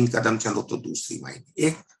बाई 3 कदम चलो तो दूसरी माइन।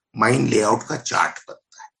 एक माइन लेआउट का चार्ट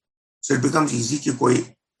बनता है, सो इट बिकम्स इजी कि कोई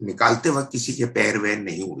निकालते वक्त किसी के पैर वैर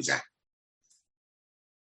नहीं उड़ जाए।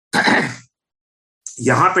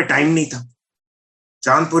 यहां पे टाइम नहीं था।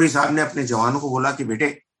 चांदपुरी साहब ने अपने जवानों को बोला कि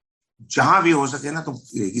बेटे जहां भी हो सके ना, तो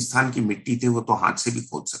रेगिस्तान की मिट्टी थे वो तो हाथ से भी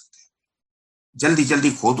खोद सकते हैं, जल्दी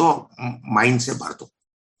जल्दी खोदो, माइन से भर दो।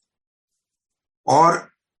 और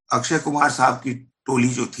अक्षय कुमार साहब की टोली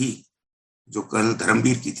जो थी, जो कर्नल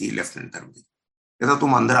धर्मवीर की थी, लेफ्टिनेंट धर्मवीर, कहता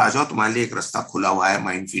तुम अंदर आ जाओ, तुम्हारे लिए एक रास्ता खुला हुआ है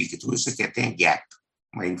माइन फील्ड के थ्रू, इसे कहते हैं गैप,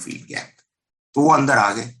 माइन फील्ड गैप। तो वो अंदर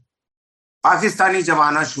आ गए। पाकिस्तानी जब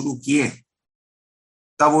आना शुरू किए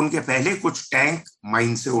तब उनके पहले कुछ टैंक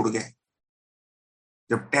माइन से उड़ गए।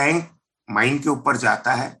 जब टैंक माइन के ऊपर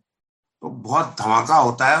जाता है तो बहुत धमाका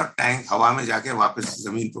होता है और टैंक हवा में जाके वापस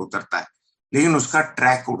जमीन पर उतरता है, लेकिन उसका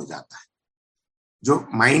ट्रैक उड़ जाता है। जो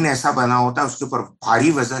माइन ऐसा बना होता है उसके ऊपर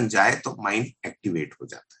भारी वजन जाए तो माइन एक्टिवेट हो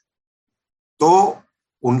जाता है। तो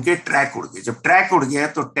उनके ट्रैक उड़ गए। जब ट्रैक उड़ गया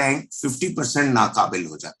तो टैंक 50% नाकाबिल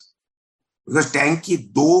हो जाता है, बिकॉज टैंक की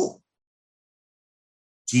 2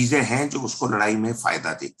 चीजें हैं जो उसको लड़ाई में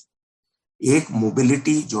फायदा देती। एक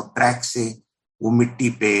मोबिलिटी, जो ट्रैक से वो मिट्टी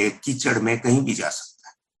पे कीचड़ में कहीं भी जा सकता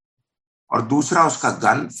है, और दूसरा उसका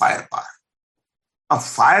गन फायर पावर। अब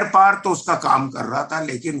फायर पावर तो उसका काम कर रहा था,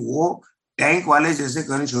 लेकिन वो टैंक वाले, जैसे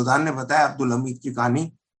कर्नल शोधान ने बताया अब्दुल हमीद की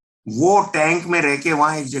कहानी, वो टैंक में रह के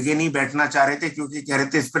वहां एक जगह नहीं बैठना चाह रहे थे, क्योंकि कह रहे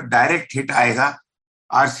थे इस पर डायरेक्ट हिट आएगा।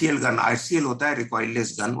 आरसीएल गन, आरसीएल होता है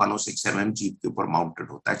रिकॉइललेस गन, 106 mm जीप के ऊपर माउंटेड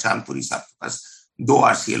होता है। चांदपुरी साहब के पास 2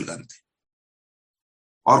 आरसीएल गन थे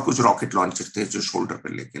और कुछ रॉकेट लॉन्चर थे जो शोल्डर पर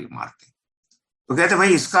लेके मारते। तो कहते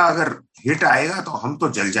भाई इसका अगर हिट आएगा तो हम तो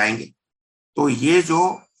जल जाएंगे। तो ये जो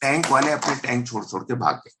टैंक वाले अपने टैंक छोड़ छोड़ के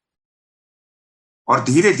भाग गए, और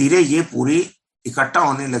धीरे धीरे ये पूरी इकट्ठा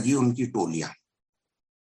होने लगी उनकी टोलियां,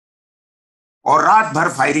 और रात भर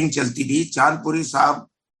फायरिंग चलती थी। चांदपुरी साहब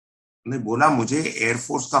ने बोला मुझे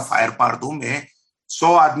एयरफोर्स का फायर पावर दो, मैं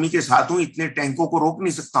 100 आदमी के साथ हूं, इतने टैंकों को रोक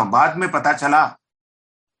नहीं सकता। बाद में पता चला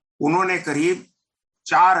उन्होंने करीब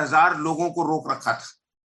 4000 लोगों को रोक रखा था,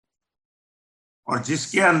 और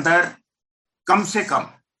जिसके अंदर कम से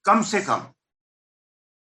कम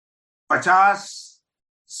 50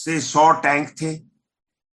 से 100 टैंक थे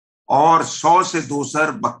और 100 से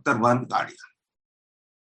 200 बख्तर-1 गाड़ियां,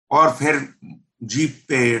 और फिर जीप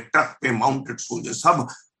पे, ट्रक पे माउंटेड सोल्जर। सब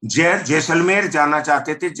जैसलमेर जाना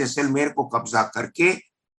चाहते थे, जैसलमेर को कब्जा करके,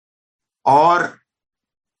 और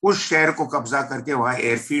उस शहर को कब्जा करके वहां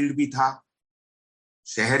एयरफील्ड भी था,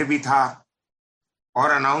 शहर भी था,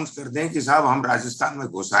 और अनाउंस कर दें कि साहब हम राजस्थान में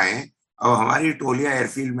घुस आए हैं, अब हमारी टोलियां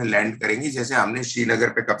एयरफील्ड में लैंड करेंगी, जैसे हमने श्रीनगर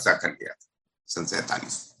पे कब्जा कर लिया था सन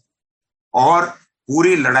 47, और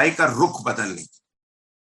पूरी लड़ाई का रुख बदलने की।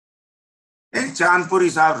 चांदपुरी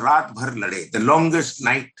साहब रात भर लड़े। The longest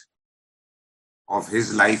night of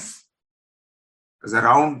his life was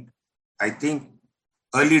around, I think,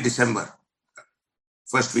 early December,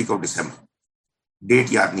 first week of December,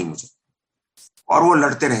 date याद नहीं मुझे। और वो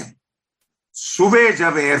लड़ते रहे। सुबह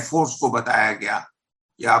जब एयरफोर्स को बताया गया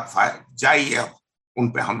कि आप जाइए, अब उन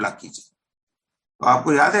पे हमला कीजिए, तो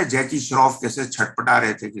आपको याद है जैकी श्रॉफ कैसे छटपटा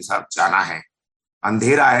रहे थे कि साहब जाना है,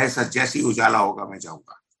 अंधेरा है, सर जैसे ही उजाला होगा मैं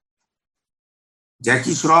जाऊंगा।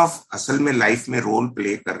 जैकी श्रॉफ असल में लाइफ में रोल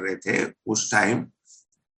प्ले कर रहे थे उस टाइम।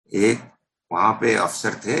 एक वहां पे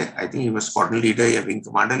अफसर थे, I think he was squadron leader या wing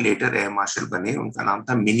commander, letter air marshal बने, उनका नाम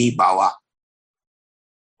था मिनी बावा।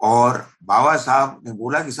 और बावा साहब ने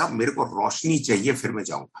बोला कि साहब मेरे को रोशनी चाहिए फिर मैं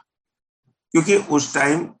जाऊंगा, क्योंकि उस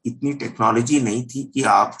टाइम इतनी टेक्नोलॉजी नहीं थी कि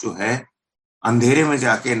आप जो है अंधेरे में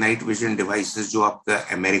जाके नाइट विजन डिवाइसेस जो आपका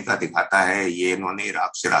अमेरिका दिखाता है, ये इन्होंने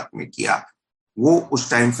इराक में किया, वो उस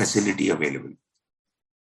टाइम फैसिलिटी अवेलेबल।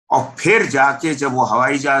 और फिर जाके जब वो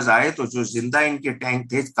हवाई जहाज आए तो जो जिंदा इनके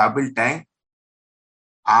टैंक थे, काबिल टैंक,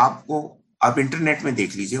 आपको आप इंटरनेट में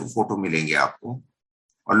देख लीजिए, वो फोटो मिलेंगे आपको।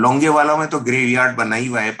 और लोंगेवाला में तो ग्रेवयार्ड बना ही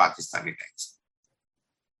हुआ है पाकिस्तानी टैंक्स।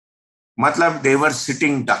 मतलब देवर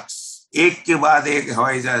सिटिंग डक्स, एक के बाद एक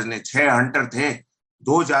हवाई जहाज ने, 6 हंटर थे,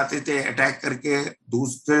 2 जाते थे अटैक करके,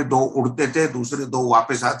 दूसरे 2 उड़ते थे, दूसरे 2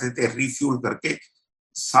 वापस आते थे रिफ्यूल करके।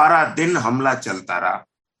 सारा दिन हमला चलता रहा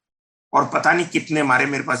और पता नहीं कितने मारे,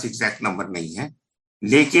 मेरे पास एग्जैक्ट नंबर नहीं है,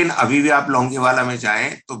 लेकिन अभी भी आप लोंगेवाला में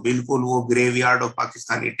जाएं तो बिल्कुल वो ग्रेवयार्ड और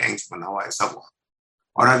पाकिस्तानी टैंक्स बना हुआ है सब।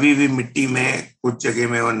 और अभी भी मिट्टी में कुछ जगह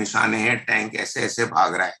में वो निशाने हैं, टैंक ऐसे ऐसे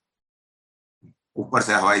भाग रहा है, ऊपर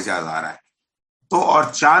से हवाई जहाज आ रहा है। तो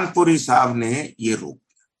और चांदपुरी साहब ने ये रोक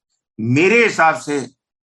दिया। मेरे हिसाब से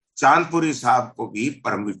चांदपुरी साहब को भी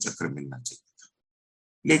परमवीर चक्र मिलना चाहिए था,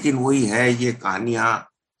 लेकिन वही है, ये कहानियां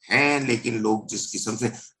हैं। लेकिन लोग जिस किस्म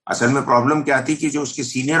से, असल में प्रॉब्लम क्या थी कि जो उसके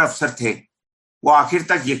सीनियर अफसर थे वो आखिर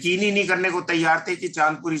तक यकीन ही नहीं करने को तैयार थे कि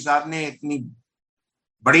चांदपुरी साहब ने इतनी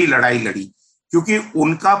बड़ी लड़ाई लड़ी, क्योंकि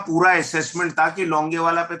उनका पूरा असेसमेंट था कि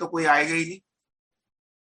लोंगेवाला पे तो कोई आएगा ही नहीं।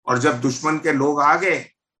 और जब दुश्मन के लोग आ गए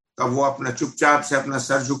तब वो अपना चुपचाप से अपना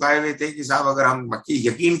सर झुकाए हुए थे कि साहब अगर हम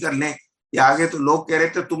यकीन कर लें कि आगे, तो लोग कह रहे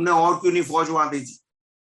थे तुमने और क्यों नहीं फौज वहां भेजी।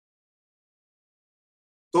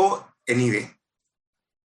 तो एनीवे,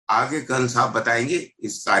 आगे कर्नल साहब बताएंगे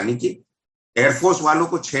इस कहानी की। एयरफोर्स वालों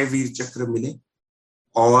को 6 वीर चक्र मिले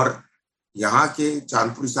और यहाँ के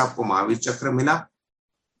चांदपुरी साहब को महावीर चक्र मिला।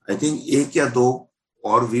 आई थिंक 1 या 2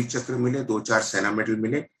 और वीर चक्र मिले, 2-4 सेना मेडल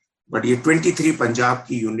मिले। बट ये 23 पंजाब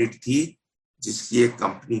की यूनिट थी जिसकी एक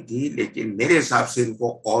कंपनी थी, लेकिन मेरे हिसाब से इनको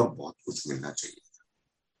और बहुत कुछ मिलना चाहिए था।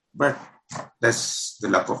 But that's the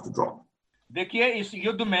luck of the draw. देखिए,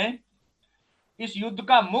 इस युद्ध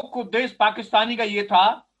का मुख्य उद्देश्य पाकिस्तानी का ये था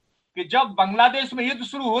कि जब बांग्लादेश में युद्ध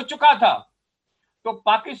शुरू हो चुका था तो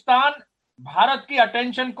पाकिस्तान भारत की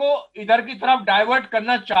अटेंशन को इधर की तरफ डाइवर्ट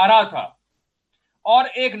करना चाह रहा था और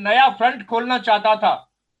एक नया फ्रंट खोलना चाहता था।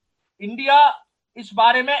 इंडिया इस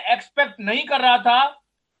बारे में एक्सपेक्ट नहीं कर रहा था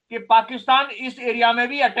कि पाकिस्तान इस एरिया में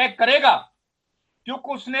भी अटैक करेगा,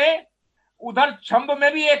 क्योंकि उसने उधर छंब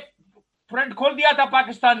में भी एक फ्रंट खोल दिया था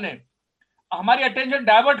पाकिस्तान ने, हमारी अटेंशन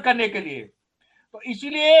डाइवर्ट करने के लिए। तो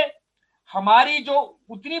इसीलिए हमारी जो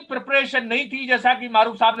उतनी प्रिपरेशन नहीं थी, जैसा कि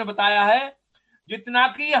मारूफ साहब ने बताया है, जितना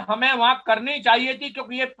कि हमें वहां करनी चाहिए थी,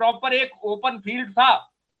 क्योंकि ये प्रॉपर एक ओपन फील्ड था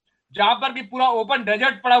जहां पर कि पूरा ओपन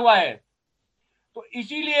डेजर्ट पड़ा हुआ है। तो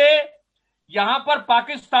इसीलिए यहां पर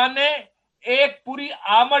पाकिस्तान ने एक पूरी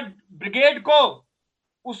आर्मर्ड ब्रिगेड को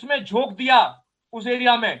उसमें झोंक दिया उस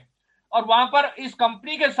एरिया में, और वहां पर इस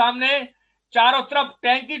कंपनी के सामने चारों तरफ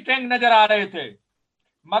टैंक ही टैंक नजर आ रहे थे।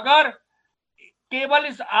 मगर केवल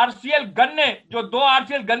इस आरसीएल गन ने, जो 2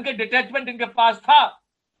 आरसीएल गन के डिटैचमेंट इनके पास था,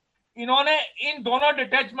 इन्होंने इन दोनों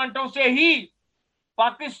डिटैचमेंटों से ही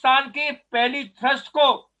पाकिस्तान की पहली थ्रस्ट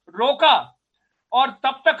को रोका और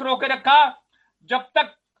तब तक रोके रखा जब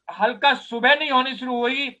तक हल्का सुबह नहीं होनी शुरू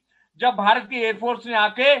हुई, जब भारत की एयरफोर्स ने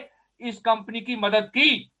आके इस कंपनी की मदद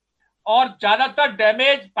की। और ज्यादातर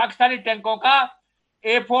डैमेज पाकिस्तानी टैंकों का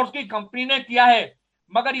एयरफोर्स की कंपनी ने किया है।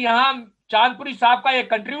 मगर यहां चांदपुरी साहब का एक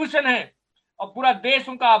कंट्रीब्यूशन है और पूरा देश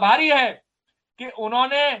उनका आभारी है कि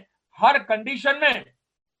उन्होंने हर कंडीशन में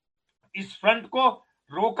इस फ्रंट को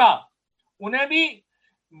रोका। उन्हें भी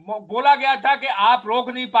बोला गया था कि आप रोक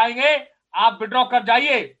नहीं पाएंगे, आप विड्रॉ कर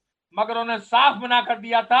जाइए, मगर उन्होंने साफ मना कर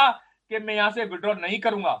दिया था कि मैं यहां से विड्रॉ नहीं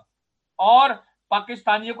करूंगा और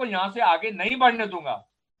पाकिस्तानियों को यहां से आगे नहीं बढ़ने दूंगा।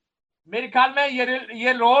 मेरे ख्याल में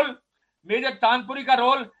ये रोल, मेजर तानपुरी का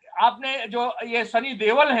रोल, आपने जो ये सनी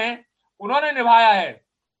देओल हैं उन्होंने निभाया है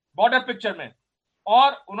बॉर्डर पिक्चर में,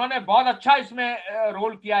 और उन्होंने बहुत अच्छा इसमें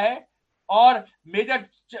रोल किया है। और मेजर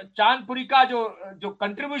चांदपुरी का जो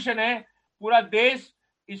कंट्रीब्यूशन है, पूरा देश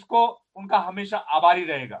इसको उनका हमेशा आभारी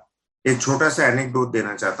रहेगा। एक छोटा सा एनेक्डोट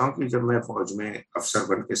देना चाहता हूँ कि जब मैं फौज में अफसर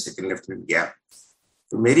बन के सेकेंड लेफ्टिनेंट गया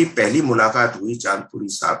तो मेरी पहली मुलाकात हुई चांदपुरी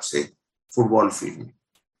साहब से फुटबॉल फील्ड में।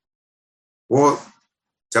 वो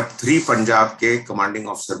जब 3 पंजाब के कमांडिंग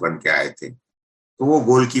ऑफिसर बन के आए थे तो वो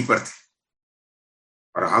गोलकीपर थे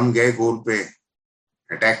और हम गए गोल पे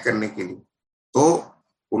अटैक करने के लिए, तो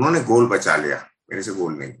उन्होंने गोल बचा लिया, मेरे से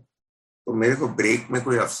गोल नहीं। तो मेरे को ब्रेक में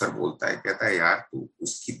कोई अफसर बोलता है, कहता है यार तू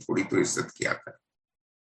उसकी थोड़ी तो इज्जत किया कर।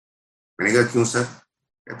 मैंने कहा क्यों सर?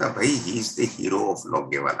 कहता भाई he is the hero of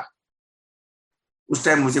Longewala. उस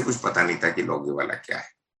टाइम मुझे कुछ पता नहीं था कि लोंगेवाला क्या है।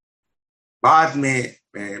 बाद में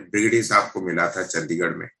मैं ब्रिगेडियर साहब को मिला था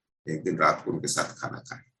चंडीगढ़ में, एक दिन रात को उनके साथ खाना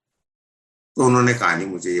खाया, तो उन्होंने कहानी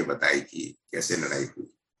मुझे ये बताई कि कैसे लड़ाई हुई।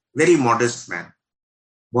 वेरी मॉडेस्ट मैन,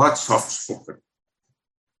 बहुत सॉफ्ट स्पोकन,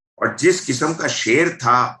 और जिस किस्म का शेर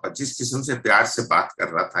था और जिस किस्म से प्यार से बात कर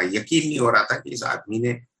रहा था, यकीन नहीं हो रहा था कि इस आदमी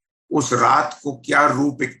ने उस रात को क्या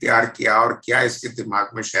रूप इख्तियार किया और क्या इसके दिमाग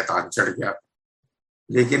में शैतान चढ़ गया,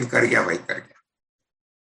 लेकिन कर गया भाई, कर गया।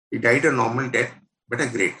 He died a normal death, but a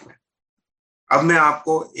great man. अब मैं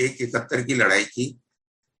आपको 171 की लड़ाई की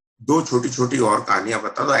 2 छोटी छोटी और कहानियां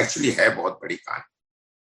बता दो। एक्चुअली है बहुत बड़ी कहानी,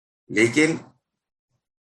 लेकिन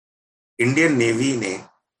इंडियन नेवी ने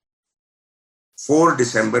 4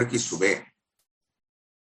 दिसंबर की सुबह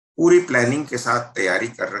पूरी प्लानिंग के साथ तैयारी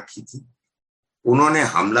कर रखी थी। उन्होंने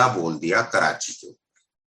हमला बोल दिया कराची के ऊपर।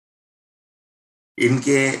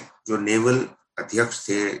 इनके जो नेवल अध्यक्ष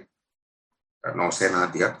थे, नौसेना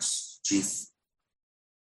अध्यक्ष चीफ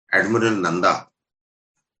एडमिरल नंदा,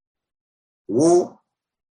 वो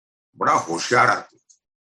बड़ा होशियार आदमी था।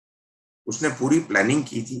 उसने पूरी प्लानिंग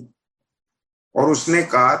की थी और उसने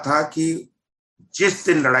कहा था कि जिस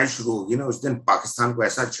दिन लड़ाई शुरू होगी ना, उस दिन पाकिस्तान को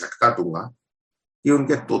ऐसा झटका दूंगा कि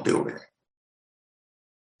उनके तोते उड़ जाए।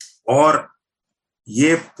 और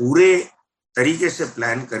ये पूरे तरीके से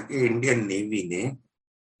प्लान करके इंडियन नेवी ने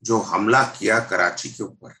जो हमला किया कराची के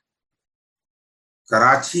ऊपर,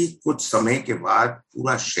 कराची कुछ समय के बाद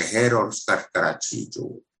पूरा शहर और उसका कराची जो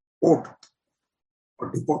पोर्ट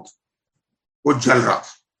और डिपो वो जल रहा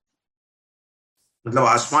था। मतलब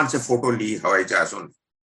आसमान से फोटो ली हवाई जहाजों ने,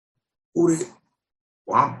 पूरी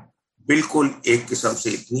वहां बिल्कुल एक किस्म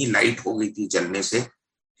से इतनी लाइट हो गई थी जलने से,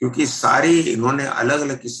 क्योंकि सारी इन्होंने अलग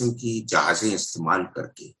अलग किस्म की जहाजें इस्तेमाल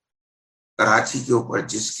करके कराची के ऊपर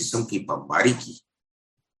जिस किस्म की बमबारी की।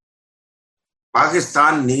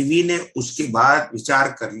 पाकिस्तान नेवी ने उसके बाद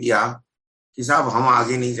विचार कर लिया कि साहब हम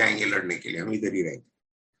आगे नहीं जाएंगे लड़ने के लिए, हम इधर ही रहेंगे,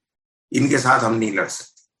 इनके साथ हम नहीं लड़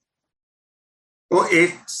सकते। तो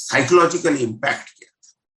एक साइकोलॉजिकल इम्पैक्ट किया।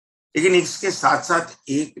 लेकिन इसके साथ साथ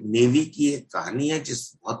एक नेवी की एक कहानी है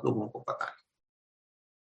जिस बहुत लोगों को पता नहीं।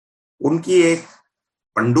 उनकी एक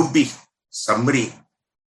पनडुब्बी सबमरीन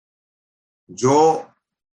जो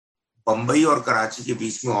बंबई और कराची के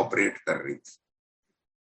बीच में ऑपरेट कर रही थी,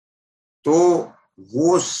 तो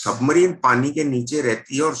वो सबमरीन पानी के नीचे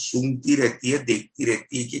रहती है और सूंघती रहती है, देखती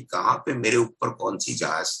रहती है कि कहां पे मेरे ऊपर कौन सी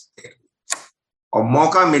जहाज है, और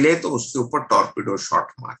मौका मिले तो उसके ऊपर टॉर्पिडो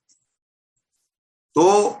शॉट मारती।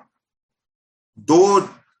 तो 2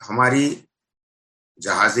 हमारी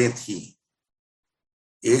जहाजें थी।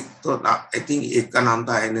 एक तो आई थिंक एक का नाम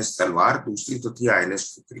था INS तलवार, दूसरी तो थी INS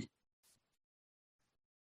खुखरी।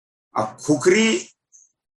 अब खुखरी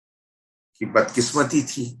की बदकिस्मती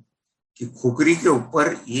थी कि खुखरी के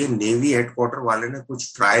ऊपर ये नेवी हेडक्वार्टर वाले ने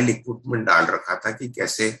कुछ ट्रायल इक्विपमेंट डाल रखा था कि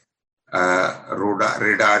कैसे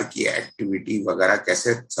रेडार की एक्टिविटी वगैरह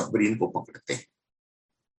कैसे सबमरीन को पकड़ते हैं।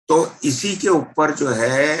 तो इसी के ऊपर जो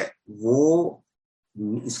है वो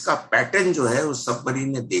इसका पैटर्न जो है उस सबमरीन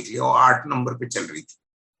ने देख लिया और 8 नंबर पे चल रही थी,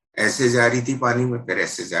 ऐसे जा रही थी पानी में, फिर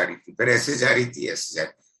ऐसे जा रही थी, फिर ऐसे जा रही थी, ऐसे जा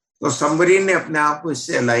रही। तो सबमरीन ने अपने आप को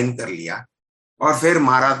इससे अलाइन कर लिया और फिर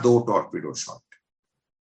मारा 2 टॉर्पिडो शॉट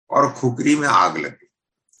और खुखरी में आग लग गई।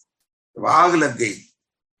 जब आग लग गई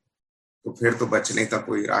तो फिर तो बचने का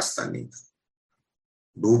कोई रास्ता नहीं था,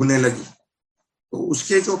 डूबने लगी। तो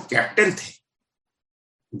उसके जो कैप्टन थे,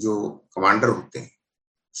 जो कमांडर होते हैं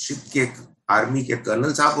शिप के, आर्मी के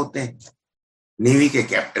कर्नल साहब होते हैं, नेवी के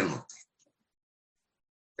कैप्टन होते हैं,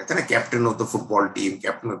 कहते हैं ना captain of the football team,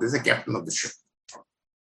 captain of this, captain of the ship.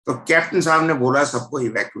 तो कैप्टन साहब ने बोला सबको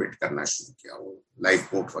इवैक्यूएट करना शुरू किया, वो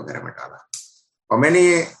लाइफ बोट वगैरह में डाला। और मैंने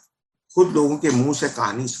ये खुद लोगों के मुंह से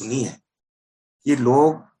कहानी सुनी है कि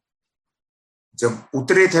लोग जब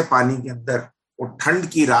उतरे थे पानी के अंदर, वो ठंड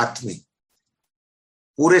की रात में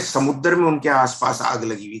पूरे समुद्र में उनके आसपास आग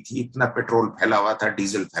लगी हुई थी, इतना पेट्रोल फैला हुआ था,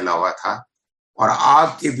 डीजल फैला हुआ था, और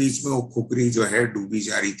आग के बीच में वो खुखरी जो है डूबी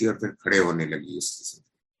जा रही थी और फिर खड़े होने लगी। इस किस्म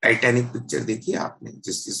टाइटैनिक पिक्चर देखी आपने,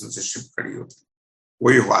 जिस किस्म से शिप खड़ी होती,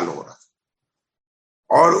 वही हाल हो रहा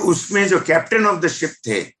था। और उसमें जो कैप्टन ऑफ द शिप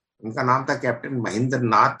थे, उनका नाम था कैप्टन महेंद्र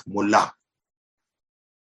नाथ मुल्ला।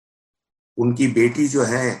 उनकी बेटी जो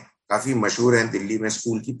है काफी मशहूर है, दिल्ली में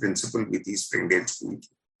स्कूल की प्रिंसिपल भी थी, स्प्रिंगडेल स्कूल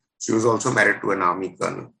की। She was also married to an army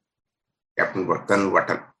colonel, captain colonel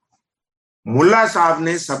Watal. Mulla साहब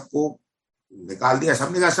ने सबको निकाल दिया।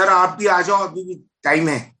 सबने कहा सर आप भी आ जाओ, अभी भी टाइम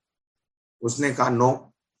है। उसने कहा no,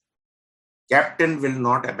 captain will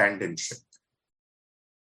not abandon ship.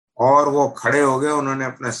 और वो खड़े हो गए, उन्होंने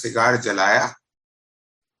अपना सिगार जलाया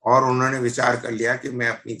और उन्होंने विचार कर लिया कि मैं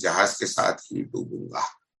अपनी जहाज के साथ ही डूबूंगा।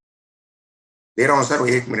 दे रहा हूं सर,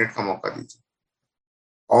 1 मिनट का मौका दीजिए।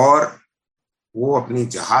 और वो अपनी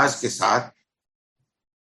जहाज के साथ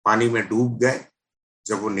पानी में डूब गए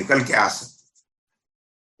जब वो निकल के आ सकते थे।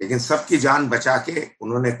 लेकिन सबकी जान बचा के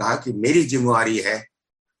उन्होंने कहा कि मेरी जिम्मेवारी है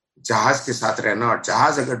जहाज के साथ रहना, और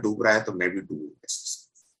जहाज अगर डूब रहा है तो मैं भी डूबूंगा।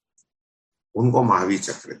 उनको महावीर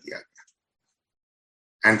चक्र दिया गया,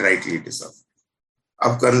 एंड राइटली डिजर्व।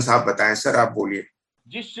 अब करण साहब बताएं। सर आप बोलिए।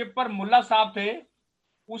 जिस शिप पर मुल्ला साहब थे,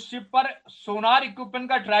 उस शिप पर सोनार इक्विपमेंट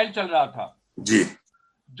का ट्रायल चल रहा था जी।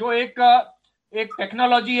 जो एक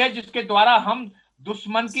टेक्नोलॉजी है जिसके द्वारा हम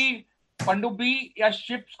दुश्मन की पनडुब्बी या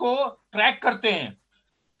शिप्स को ट्रैक करते हैं।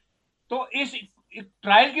 तो इस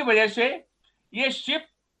ट्रायल की वजह से ये शिप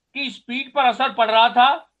की स्पीड पर असर पड़ रहा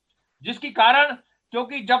था, जिसके कारण,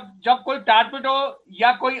 क्योंकि जब जब कोई टारपीडो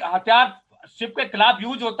या कोई हथियार शिप के खिलाफ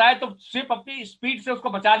यूज होता है तो शिप अपनी स्पीड से उसको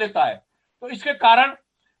बचा लेता है। तो इसके कारण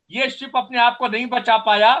ये शिप अपने आप को नहीं बचा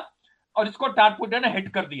पाया और इसको टारपीडो ने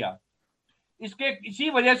हिट कर दिया। इसी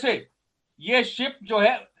वजह से ये शिप जो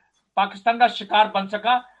है पाकिस्तान का शिकार बन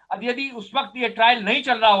सका। अब यदि उस वक्त ये ट्रायल नहीं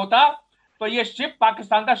चल रहा होता तो ये शिप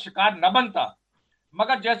पाकिस्तान का शिकार न बनता।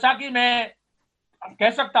 मगर जैसा कि मैं कह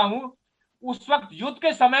सकता हूं, उस वक्त युद्ध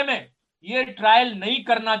के समय में ये ट्रायल नहीं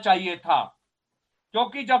करना चाहिए था,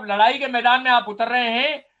 क्योंकि जब लड़ाई के मैदान में आप उतर रहे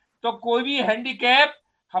हैं तो कोई भी हैंडीकैप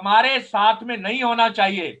हमारे साथ में नहीं होना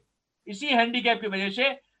चाहिए। इसी हैंडीकैप की वजह से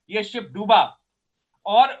ये शिप डूबा।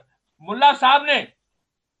 और मुल्ला साहब ने,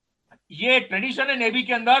 ये ट्रेडिशन है नेवी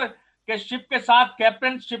के अंदर कि शिप के साथ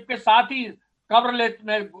कैप्टन शिप के साथ ही कब्र ले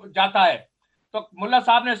में जाता है। तो मुल्ला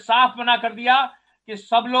साहब ने साफ मना कर दिया कि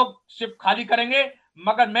सब लोग शिप खाली करेंगे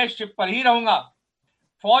मगर मैं शिप पर ही रहूंगा।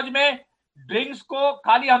 फौज में ड्रिंक्स को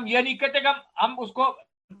खाली हम ये नहीं कहते कि हम उसको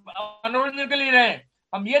मनोरंजन के लिए रहे हैं,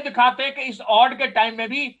 हम ये दिखाते हैं कि इस ऑड के टाइम में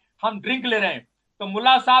भी हम ड्रिंक ले रहे हैं। तो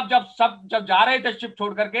मुल्ला साहब जब जा रहे थे शिप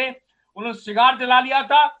छोड़ करके, उन्होंने सिगार जला लिया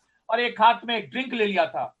था और एक हाथ में एक ड्रिंक ले लिया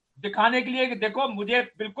था, दिखाने के लिए कि देखो मुझे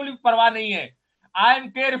बिल्कुल भी परवाह नहीं है, I am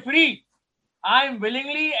carefree, I am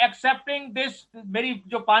willingly accepting this. मेरी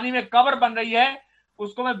जो पानी में कब्र बन रही है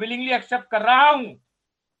उसको मैं विलिंगली एक्सेप्ट कर रहा हूं।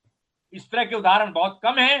 इस तरह के उदाहरण बहुत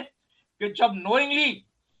कम है कि जब नोइंगली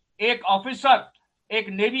एक ऑफिसर, एक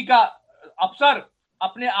नेवी का अफसर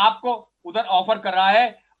अपने आप को उधर ऑफर कर रहा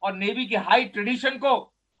है और नेवी की हाई ट्रेडिशन को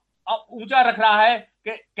ऊंचा रख रहा है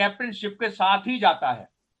कि कैप्टन शिप के साथ ही जाता है।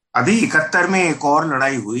 अभी 71 में एक और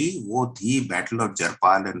लड़ाई हुई, वो थी battle of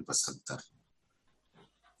Jarpal and Basantar.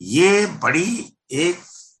 ये बड़ी एक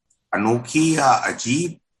अनोखी या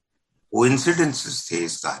अजीब कोइंसिडेंसेस थे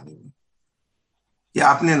इस कहानी में। ये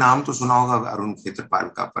आपने नाम तो सुना होगा अरुण खेत्रपाल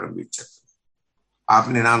का परमवीर चक्र,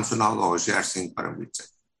 आपने नाम सुना होगा होशियार सिंह परमवीर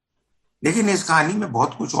चक्र, लेकिन इस कहानी में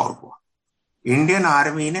बहुत कुछ और हुआ। इंडियन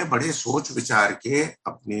आर्मी ने बड़े सोच विचार के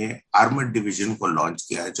अपने आर्मर्ड डिवीजन को लॉन्च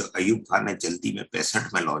किया, जो अयूब खान ने जल्दी में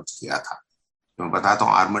 65 में लॉन्च किया था। तो मैं बताता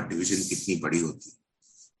हूँ आर्मर्ड डिवीजन कितनी बड़ी होती है।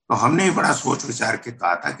 तो हमने बड़ा सोच विचार के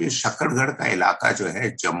कहा था कि शकरगढ़ का इलाका जो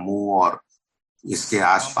है जम्मू और इसके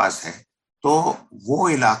आसपास है, तो वो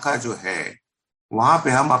इलाका जो है वहां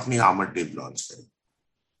पे हम अपनी आर्मर्ड डिव लॉन्च करें।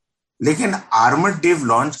 लेकिन आर्मर्ड डिव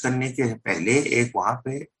लॉन्च करने के पहले एक वहां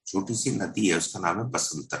पे छोटी सी नदी है, उसका नाम है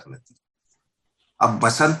बसंतर नदी। अब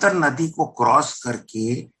बसंतर नदी को क्रॉस करके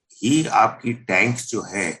ही आपकी टैंक जो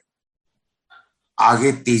है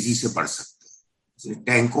आगे तेजी से बढ़ सकते हैं।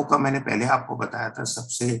 टैंकों का मैंने पहले आपको बताया था,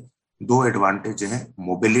 सबसे 2 एडवांटेज है,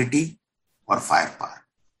 मोबिलिटी और फायर पावर,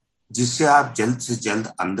 जिससे आप जल्द से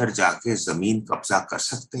जल्द अंदर जाके जमीन कब्जा कर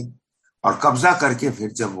सकते हैं। और कब्जा करके फिर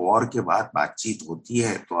जब वॉर के बाद बातचीत होती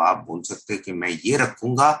है तो आप बोल सकते हैं कि मैं ये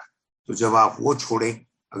रखूंगा, तो जब आप वो छोड़ें,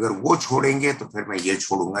 अगर वो छोड़ेंगे तो फिर मैं ये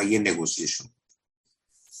छोड़ूंगा, ये नेगोशिएशन।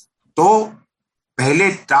 तो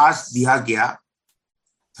पहले टास्क दिया गया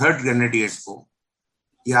 3rd ग्रेनेडियर्स को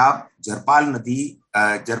कि आप जरपाल नदी,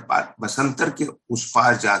 जरपाल बसंतर के उस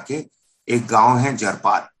पार जाके एक गांव है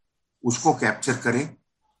जरपाल, उसको कैप्चर करें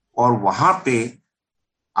और वहां पे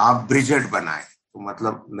आप ब्रिजेड बनाए। तो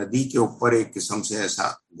मतलब नदी के ऊपर एक किस्म से ऐसा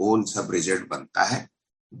गोल सा ब्रिजेड बनता है,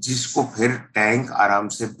 जिसको फिर टैंक आराम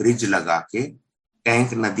से ब्रिज लगा के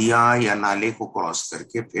टैंक नदियां या नाले को क्रॉस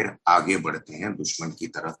करके फिर आगे बढ़ते हैं दुश्मन की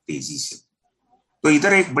तरफ तेजी से। तो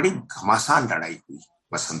इधर एक बड़ी घमासान लड़ाई हुई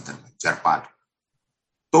बसंतर में, जरपाल।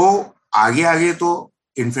 तो आगे आगे तो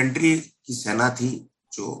इन्फेंट्री की सेना थी,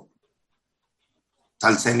 जो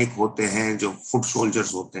थल सैनिक होते हैं, जो फुट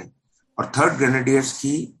सोल्जर्स होते हैं, और 3rd ग्रेनेडियर्स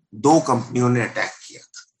की 2 कंपनियों ने अटैक किया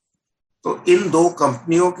था। तो इन 2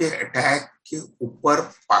 कंपनियों के अटैक के ऊपर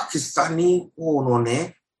पाकिस्तानी को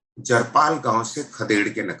उन्होंने जरपाल गांव से खदेड़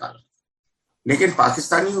के निकाला। लेकिन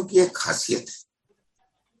पाकिस्तानियों की एक खासियत है,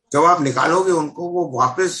 जब आप निकालोगे उनको वो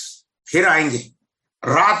वापस फिर आएंगे,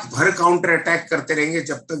 रात भर काउंटर अटैक करते रहेंगे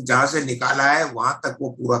जब तक जहां से निकाला है वहां तक वो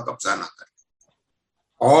पूरा कब्जा ना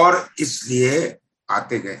करें। और इसलिए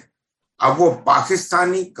आते गए। अब वो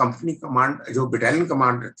पाकिस्तानी कंपनी कमांड, जो बटालियन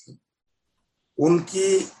कमांडर थे,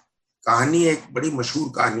 उनकी कहानी एक बड़ी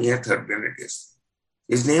मशहूर कहानी है third grenadiers.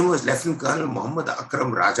 His name was lieutenant colonel Mohammad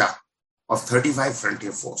Akram Raja of 35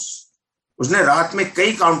 frontier force. उसने रात में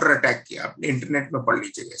कई काउंटर अटैक किया, अपने इंटरनेट में पढ़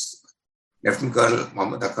लीजिएगा इसके बाद। लेफ्टिनेंट कर्नल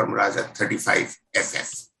मोहम्मद अकरम राजा 35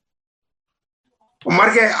 FF। वो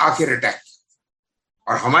मर गए आखिर अटैक,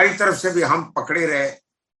 और हमारी तरफ से भी हम पकड़े रहे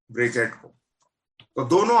ब्रिगेड को। तो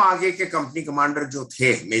दोनों आगे के कंपनी कमांडर जो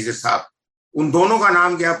थे मेजर साहब, उन दोनों का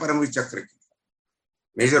नाम गया परमवीर चक्र की,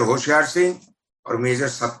 मेजर होशियार सिंह और मेजर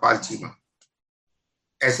सतपाल चीमा,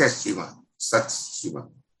 SS चीमा, सत चीमा।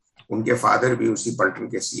 उनके फादर भी उसी पलटन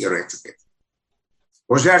के सीए रह चुके थे।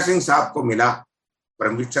 होशियार सिंह साहब को मिला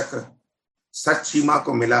परमवीर चक्र, सत चीमा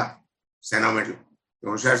को मिला सेना मेडल।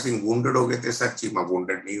 होशियार सिंह वुंडेड हो गए थे, सत चीमा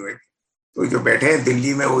वुंडेड नहीं हुए थे। तो जो बैठे हैं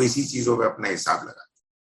दिल्ली में वो इसी चीजों पे अपना हिसाब लगाते।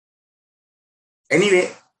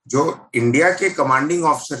 एनीवे, जो इंडिया के कमांडिंग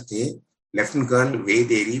ऑफिसर थे लेफ्टिनेंट कर्नल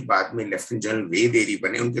वेद एरी, बाद में लेफ्टिनेंट जनरल वेद एरी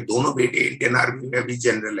बने। उनके दोनों बेटे इंडियन आर्मी में भी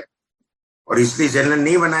जनरल है, और इसलिए जनरल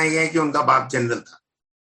नहीं बनाए गए कि उनका बाप जनरल था।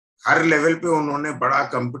 हर लेवल पे उन्होंने बड़ा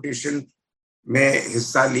कंपटीशन में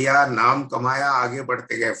हिस्सा लिया, नाम कमाया, आगे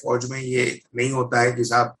बढ़ते गए। फौज में ये नहीं होता है कि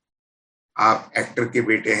साहब आप एक्टर के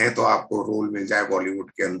बेटे हैं तो आपको रोल मिल जाए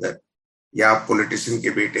बॉलीवुड के अंदर, या आप पॉलिटिशियन के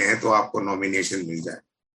बेटे हैं तो आपको नॉमिनेशन मिल जाए।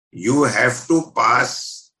 You have to pass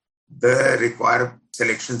the required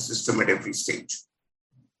selection system at every stage.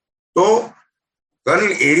 तो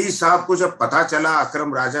कर्नल एरी साहब को जब पता चला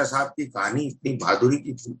अकरम राजा साहब की कहानी इतनी बहादुरी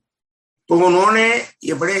की थी, तो उन्होंने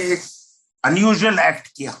ये बड़े एक अनयूजुअल एक्ट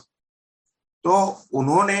किया। तो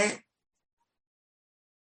उन्होंने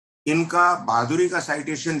इनका बहादुरी का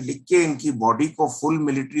साइटेशन लिख के इनकी बॉडी को फुल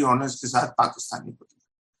मिलिट्री ऑनर्स के साथ पाकिस्तानी को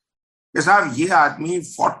दिया। साहब ये आदमी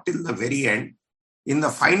fought till the very end in the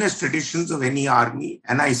finest traditions of any army,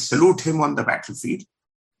 and I salute him on the battlefield.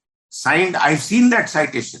 Signed, I've seen that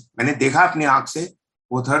citation. मैंने देखा अपनी आंख से,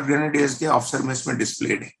 वो थर्ड ग्रेनेडियर्स के ऑफिसर में इसमें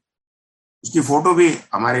डिस्प्लेड है। उसकी फोटो भी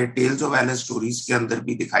हमारे टेल्स ऑफ वैलेस स्टोरीज के अंदर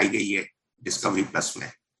भी दिखाई गई है डिस्कवरी प्लस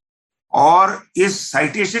में। और इस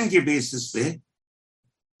साइटेशन के बेसिस पे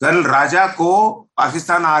कर्नल राजा को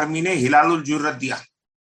पाकिस्तान आर्मी ने हिलालुल जुर्रत दिया,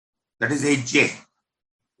 that is HJ,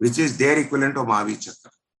 which is their equivalent of Mahavir Chakra.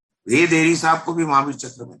 वेद एरी साहब को भी महावीर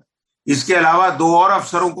चक्र मिला। इसके अलावा 2 और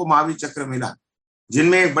अफसरों को महावीर चक्र मिला,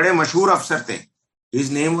 जिनमें एक बड़े मशहूर अफसर थे।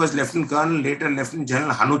 His name was lieutenant colonel, later lieutenant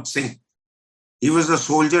general Hanut Singh. He was a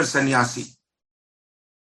soldier sanyasi.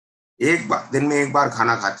 दिन में एक बार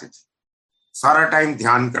खाना खाते थे, सारा टाइम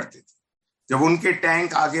ध्यान करते थे। जब उनके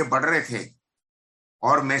टैंक आगे बढ़ रहे थे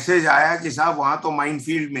और मैसेज आया कि साहब वहां तो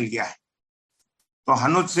माइनफील्ड मिल गया है, तो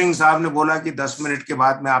हनुज सिंह साहब ने बोला कि 10 मिनट के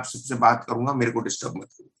बाद मैं आप सबसे बात करूंगा, मेरे को डिस्टर्ब मत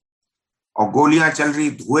करिए। और गोलियां चल रही,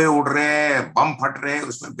 धुएं उड़ रहे, बम फट रहे,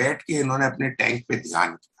 उसमें बैठ के इन्होंने अपने टैंक पे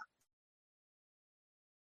ध्यान किया।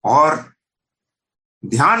 और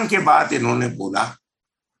ध्यान के बाद इन्होंने बोला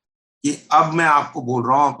कि अब मैं आपको बोल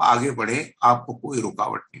रहा हूं, आप आगे बढ़े, आपको कोई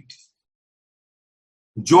रुकावट नहीं मिली।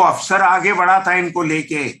 जो अफसर आगे बढ़ा था इनको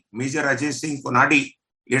लेके, मेजर अजय सिंह कोनाडी,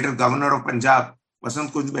 later governor of Punjab,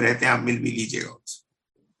 Basant Kunj में रहते हैं, आप मिल भी लीजिएगा उनसे।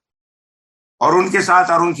 और उनके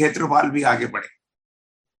साथ अरुण खेत्रपाल भी आगे बढ़े।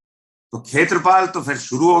 तो खेत्रपाल तो फिर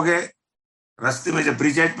शुरू हो गए। रास्ते में जब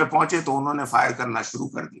ब्रिज एज पे पहुंचे तो उन्होंने फायर करना शुरू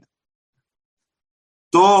कर दिया।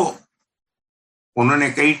 तो उन्होंने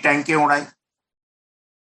कई टैंकें उड़ाई।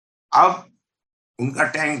 अब उनका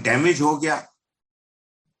टैंक डैमेज हो गया,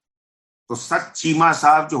 तो सत चीमा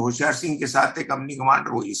साहब जो होशियार सिंह के साथ थे कंपनी कमांडर,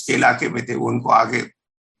 वो इसके इलाके में थे, वो उनको आगे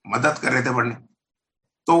मदद कर रहे थे बढ़ने।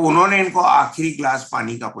 तो उन्होंने इनको आखिरी ग्लास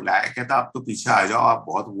पानी का पिलाया। कहता आप तो पीछे आ जाओ, आप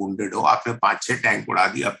बहुत वुंडेड हो, आपने 5-6 टैंक उड़ा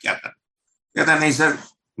दिया, अब क्या करना। कहता नहीं सर,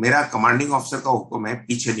 मेरा कमांडिंग ऑफिसर का हुक्म है,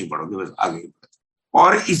 पीछे नहीं बढ़ोगे, बस आगे बढ़ो।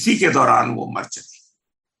 और इसी के दौरान वो मर चले।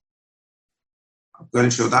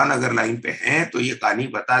 गनशोदान अगर लाइन पे हैं तो ये कहानी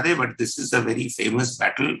बता दे, but this is a very famous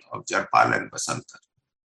battle of Jarpal and Basantar,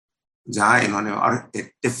 जहां इन्होंने। और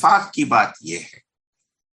इत्तेफाक की बात यह है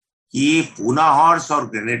कि पूना हॉर्स और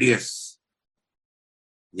ग्रेनेडियर्स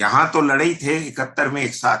यहां तो लड़े थे 71 में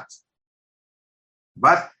एक साथ,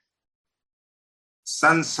 बट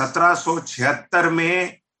सन 1776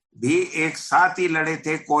 में भी एक साथ ही लड़े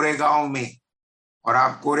थे कोरेगांव में। और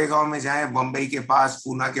आप कोरेगांव में जाएं, बंबई के पास,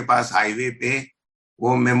 पूना के पास हाईवे पे,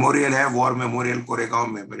 वो मेमोरियल है, वॉर मेमोरियल कोरेगांव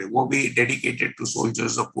मेमोरियल, वो भी dedicated to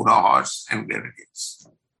soldiers of Poona horse and grenadiers.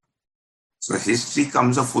 So history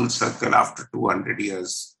comes a full circle after 200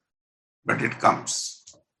 years, but it comes.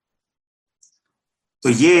 तो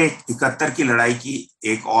ये 71 की लड़ाई की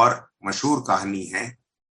एक और मशहूर कहानी है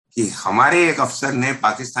कि हमारे एक अफसर ने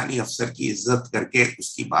पाकिस्तानी अफसर की इज्जत करके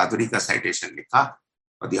उसकी बहादुरी का साइटेशन लिखा।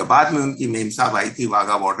 और बाद में उनकी मेम साहब आई थी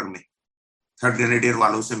वाघा बॉर्डर में, थर्ड ग्रेनेडियर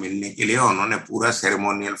वालों से मिलने के लिए। उन्होंने पूरा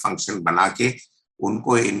सेरेमोनियल फंक्शन बना के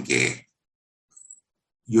उनको इनके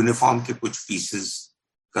यूनिफॉर्म के कुछ पीसेस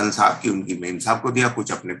कंस साहब की उनकी मेम साहब को दिया,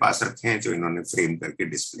 कुछ अपने पास रखे हैं जो इन्होंने फ्रेम करके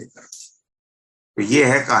डिस्प्ले कर दी। तो ये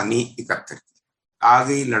है कहानी 71 की। आ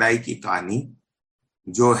गई लड़ाई की कहानी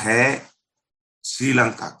जो है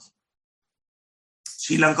श्रीलंका की।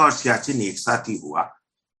 श्रीलंका और सियाचिन एक साथ ही हुआ।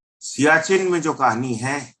 सियाचिन में जो कहानी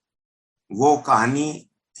है वो कहानी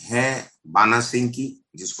है बाना सिंह की,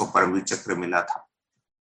 जिसको परमवीर चक्र मिला था।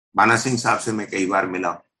 बाना सिंह साहब से मैं कई बार मिला,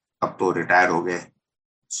 अब तो रिटायर हो गए,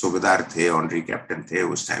 सूबेदार थे, ऑनरी कैप्टन थे,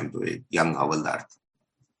 उस टाइम तो एक यंग हवलदार थे।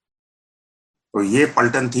 तो ये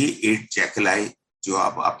पलटन थी 8 जैकल आई, जो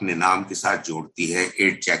अब अपने नाम के साथ जोड़ती है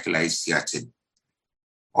 8 जैकल आई सियाचिन।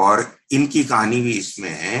 और इनकी कहानी भी इसमें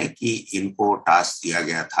है कि इनको टास्क दिया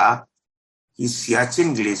गया था कि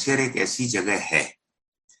सियाचिन ग्लेशियर एक ऐसी जगह है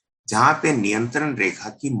जहां पे नियंत्रण रेखा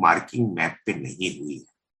की मार्किंग मैप पे नहीं हुई है।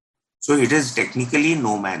 So it is technically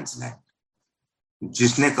no man's land.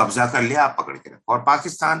 जिसने कब्जा कर लिया आप पकड़ के रखो। और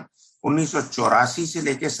पाकिस्तान 1984 से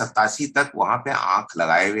लेकर 87 तक वहां पे आंख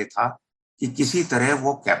लगाए हुए था कि किसी तरह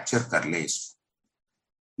वो कैप्चर कर ले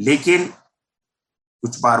इसको। लेकिन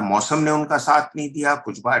कुछ बार मौसम ने उनका साथ नहीं दिया,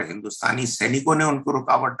 कुछ बार हिंदुस्तानी सैनिकों ने उनको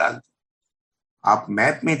रुकावट डाल दी। आप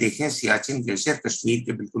मैप में देखें, सियाचिन ग्लेशियर कश्मीर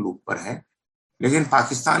के बिल्कुल ऊपर है, लेकिन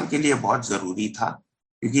पाकिस्तान के लिए बहुत जरूरी था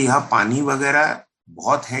क्योंकि यहाँ पानी वगैरह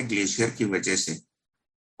बहुत है ग्लेशियर की वजह से।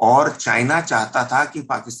 और चाइना चाहता था कि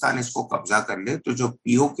पाकिस्तान इसको कब्जा कर ले। तो जो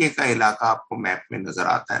पीओके का इलाका आपको मैप में नजर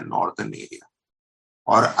आता है, नॉर्थर्न एरिया,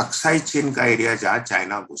 और अक्साई चीन का एरिया जहां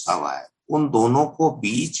चाइना घुसा हुआ है, उन दोनों को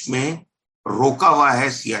बीच में रोका हुआ है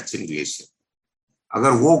सियाचिन ग्लेशियर।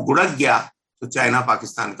 अगर वो गुड़क गया तो चाइना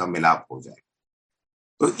पाकिस्तान का मिलाप हो जाएगा।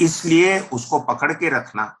 तो इसलिए उसको पकड़ के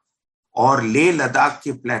रखना और लेह लद्दाख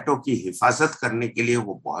के प्लेटो की हिफाजत करने के लिए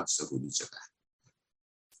वो बहुत जरूरी जगह है।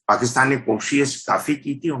 पाकिस्तान ने कोशिश काफी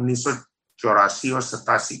की थी 1984 और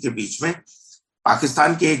 87 के बीच में।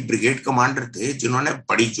 पाकिस्तान के एक ब्रिगेड कमांडर थे जिन्होंने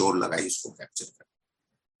बड़ी जोर लगाई इसको कैप्चर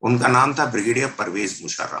करने। उनका नाम था ब्रिगेडियर परवेज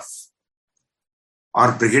मुशर्रफ।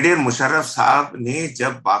 और ब्रिगेडियर मुशर्रफ साहब ने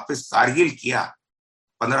जब वापस कारगिल किया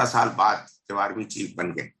 15 साल बाद, जब आर्मी चीफ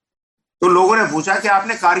बन गए, तो लोगों ने पूछा कि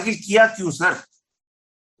आपने कारगिल किया क्यों सर?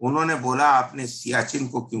 उन्होंने बोला आपने सियाचिन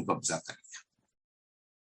को क्यों कब्जा कर लिया।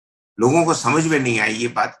 लोगों को समझ में नहीं आई ये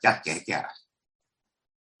बात क्या कह के आ रहा है,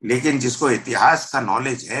 लेकिन जिसको इतिहास का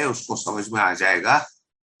नॉलेज है उसको समझ में आ जाएगा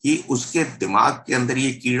कि उसके दिमाग के अंदर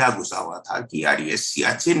ये कीड़ा घुसा हुआ था कि यार ये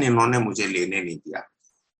सियाचिन इन्होंने मुझे लेने नहीं दिया।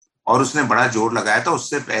 और उसने बड़ा जोर लगाया था।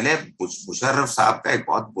 उससे पहले मुशर्रफ साहब का एक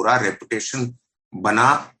बहुत बुरा रेपुटेशन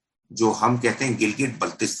बना, जो हम कहते हैं गिलगिट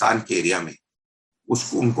बल्तिस्तान के एरिया में।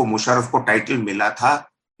 उसको उनको मुशर्रफ को टाइटल मिला था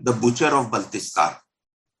द बुचर ऑफ बल्तिस्तान।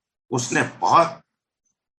 उसने बहुत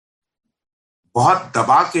बहुत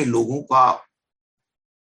दबा के लोगों का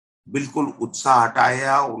बिल्कुल उत्साह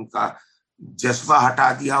हटाया, उनका जज्बा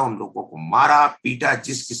हटा दिया, उन लोगों को मारा पीटा।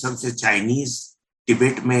 जिस किस्म से चाइनीज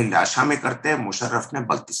टिबेट में लाशा में करते हैं, मुशर्रफ ने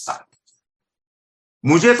बल्तिस्तान में किया।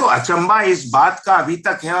 मुझे तो अचंभा इस बात का अभी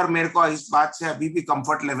तक है और मेरे को इस बात से अभी भी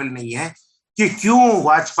कंफर्ट लेवल नहीं है कि क्यों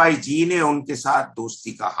वाजपेयी जी ने उनके साथ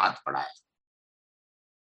दोस्ती का हाथ बढ़ाया।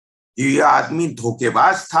 ये आदमी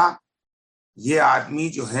धोखेबाज था। ये आदमी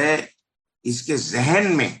जो है, इसके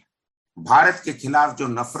जहन में भारत के खिलाफ जो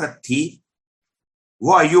नफरत थी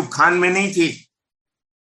वो अयूब खान में नहीं थी।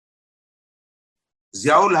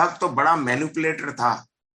 जियाउल हक तो बड़ा मैनिपुलेटर था,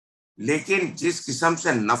 लेकिन जिस किस्म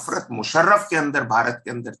से नफरत मुशर्रफ के अंदर, भारत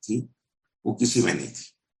के अंदर थी, वो किसी में नहीं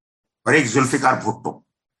थी। और एक जुल्फिकार भुट्टो,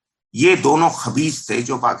 ये दोनों खबीस थे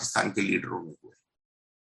जो पाकिस्तान के लीडरों में हुए।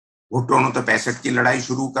 भुट्टो ने तो 65 की लड़ाई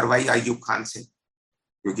शुरू करवाई अयूब खान से,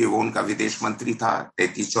 क्योंकि वो उनका विदेश मंत्री था।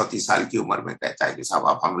 33-34 साल की उम्र में कहता है कि साहब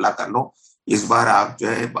आप हमला कर लो, इस बार आप जो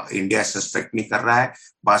है, इंडिया सस्पेक्ट नहीं कर रहा है।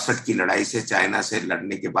 62 की लड़ाई से, चाइना से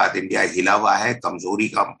लड़ने के बाद इंडिया हिला हुआ है, कमजोरी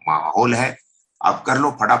का माहौल है, आप कर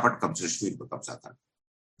लो, फटाफट कश्मीर पर कब्जा कर।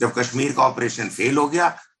 जब कश्मीर का ऑपरेशन फेल हो गया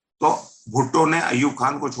तो भुट्टो ने अयूब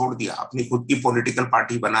खान को छोड़ दिया, अपनी खुद की पॉलिटिकल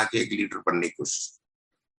पार्टी बना के एक लीडर बनने की कोशिश।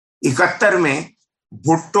 71 में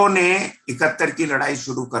भुट्टो ने 71 की लड़ाई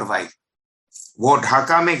शुरू करवाई। वो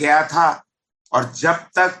ढाका में गया था और जब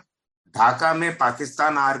तक ढाका में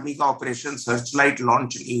पाकिस्तान आर्मी का ऑपरेशन सर्चलाइट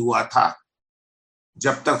लॉन्च नहीं हुआ था,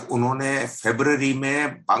 जब तक उन्होंने फरवरी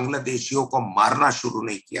में बांग्लादेशियों को मारना शुरू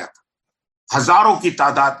नहीं किया था, हजारों की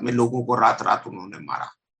तादाद में लोगों को रात रात उन्होंने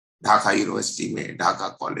मारा। ढाका यूनिवर्सिटी में, ढाका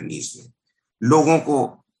कॉलोनीज में लोगों को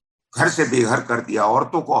घर से बेघर कर दिया,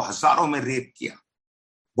 औरतों को हजारों में रेप किया।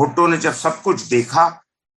 भुट्टो ने जब सब कुछ देखा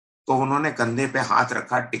तो उन्होंने कंधे पे हाथ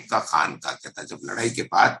रखा टिक्का खान का, कहता जब लड़ाई के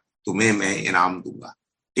बाद तुम्हें मैं इनाम दूंगा।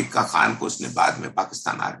 इक्का खान को उसने बाद में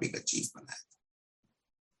पाकिस्तान आर्मी का चीफ बनाया।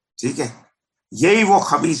 ठीक है, यही वो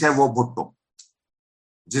खबीस है, वो भुट्टो,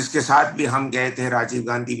 जिसके साथ भी हम गए थे। राजीव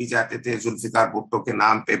गांधी भी जाते थे, जुल्फिकार भुट्टो के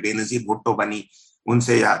नाम पे बेनजीर भुट्टो बनी,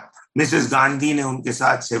 उनसे याद। मिसेस गांधी ने उनके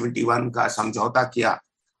साथ 71 का समझौता किया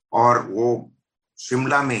और वो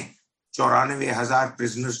शिमला में 94,000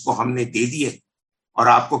 प्रिजनर्स को हमने दे दिए। और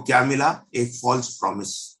आपको क्या मिला? एक फॉल्स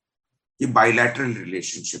प्रॉमिस कि बायलैटरल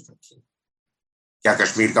रिलेशनशिप रखिए। क्या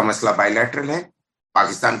कश्मीर का मसला बायलैटरल है?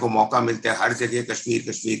 पाकिस्तान को मौका मिलते हर जगह कश्मीर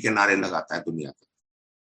कश्मीर के नारे लगाता है दुनिया के।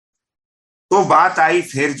 तो बात आई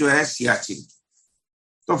फिर जो है सियाचिन की।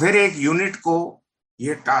 तो फिर एक यूनिट को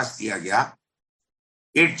ये टास्क दिया गया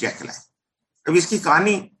 8 जैकलाइन। अब इसकी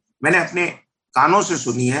कहानी मैंने अपने कानों से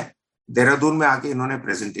सुनी है, देहरादून में आके इन्होंने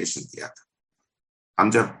प्रेजेंटेशन किया था।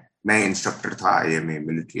 हम जब मैं इंस्ट्रक्टर था IMA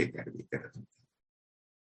मिलिट्री एकेडमी देहरादून।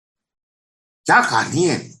 क्या कहानी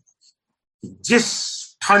है, जिस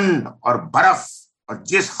ठंड और बर्फ और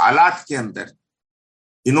जिस हालात के अंदर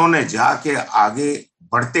इन्होंने जाके आगे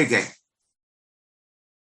बढ़ते गए,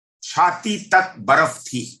 छाती तक बर्फ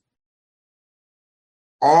थी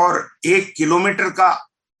और 1 किलोमीटर का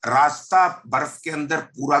रास्ता बर्फ के अंदर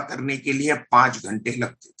पूरा करने के लिए 5 घंटे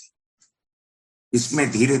लगते थे। इसमें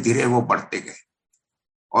धीरे धीरे वो बढ़ते गए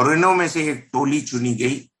और इन्हों में से एक टोली चुनी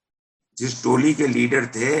गई, जिस टोली के लीडर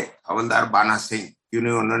थे हवलदार बाना सिंह,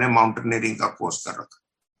 जिन्हें उन्होंने माउंटेनियरिंग का कोर्स कर रखा।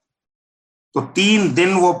 तो 3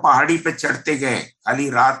 दिन वो पहाड़ी पे चढ़ते गए, खाली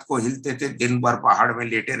रात को हिलते थे, दिन भर पहाड़ में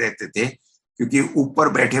लेटे रहते थे, क्योंकि ऊपर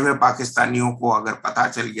बैठे हुए पाकिस्तानियों को अगर पता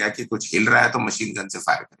चल गया कि कुछ हिल रहा है तो मशीन गन से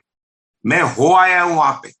फायर करें। मैं हो आया हूं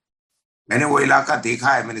वहां पे, मैंने वो इलाका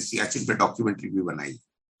देखा है, मैंने सियाचिन पे डॉक्यूमेंट्री भी बनाई।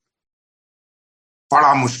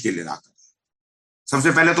 बड़ा मुश्किल इलाका।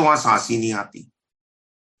 सबसे पहले तो वहां सांस ही नहीं आती।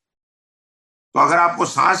 तो अगर आपको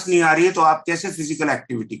सांस नहीं आ रही है तो आप कैसे फिजिकल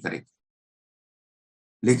एक्टिविटी करेंगे?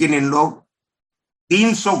 लेकिन इन लोग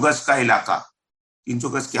 300 गज का इलाका, 300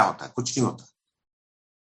 गज क्या होता है? कुछ नहीं होता।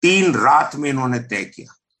 3 रात में इन्होंने तय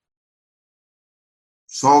किया।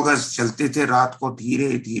 100 गज चलते थे रात को,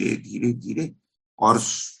 धीरे धीरे धीरे धीरे, और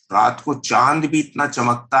रात को चांद भी इतना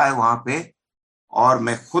चमकता है वहां पे। और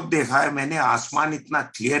मैं खुद देखा है मैंने, आसमान इतना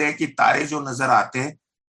क्लियर है कि तारे जो नजर आते हैं,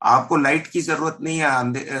 आपको लाइट की जरूरत नहीं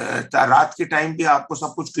है। रात के टाइम भी आपको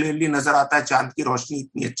सब कुछ क्लियरली नजर आता है, चांद की रोशनी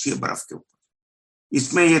इतनी अच्छी है बर्फ के ऊपर।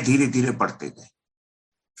 इसमें ये धीरे धीरे बढ़ते गए।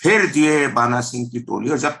 फिर दिए बाना सिंह की टोली,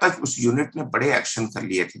 और जब तक उस यूनिट ने बड़े एक्शन कर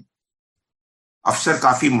लिए थे, अफसर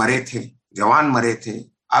काफी मरे थे, जवान मरे थे,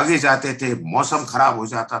 आगे जाते थे, मौसम खराब हो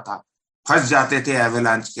जाता था, फंस जाते थे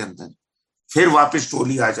एवेलांच के अंदर, फिर वापस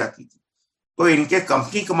टोली आ जाती थी। तो इनके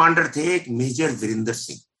कंपनी कमांडर थे एक मेजर वीरेंद्र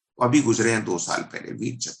सिंह, अभी गुजरे हैं 2 साल पहले,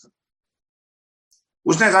 वीर चक्र।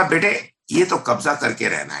 उसने कहा बेटे ये तो कब्जा करके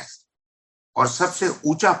रहना है। और सबसे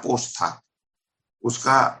ऊंचा पोस्ट था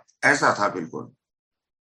उसका, ऐसा था बिल्कुल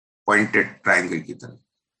पॉइंटेड ट्रायंगल की तरह।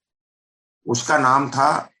 उसका नाम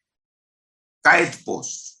था कायद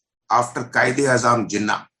पोस्ट, आफ्टर कायदे आजम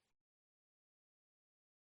जिन्ना।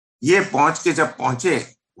 ये पहुंच के जब पहुंचे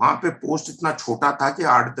वहां पे, पोस्ट इतना छोटा था कि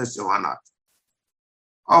 8-10 जवान आते।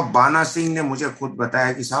 और बाना सिंह ने मुझे खुद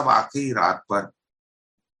बताया कि साहब आखिरी रात पर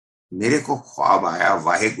मेरे को ख्वाब आया,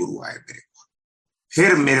 वाहे गुरु आए मेरे को।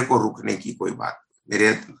 फिर मेरे को रुकने की कोई बात, मेरे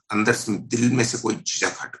अंदर से, दिल में से कोई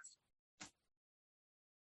झिझक हट गई।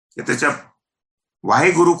 कहते जब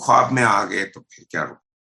वाहे गुरु ख्वाब में आ गए तो फिर क्या रुक।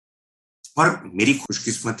 और मेरी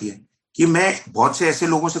खुशकिस्मती है कि मैं बहुत से ऐसे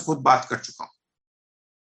लोगों से खुद बात कर चुका हूं,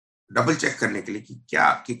 डबल चेक करने के लिए कि क्या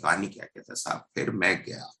आपकी कहानी क्या कहता साहब। फिर मैं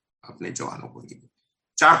गया अपने जवानों को लिए,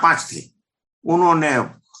 4-5 थे, उन्होंने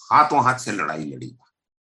हाथों हाथ से लड़ाई लड़ी।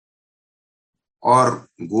 और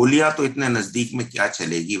गोलियां तो इतने नजदीक में क्या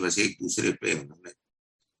चलेगी, बस एक दूसरे पे उन्होंने,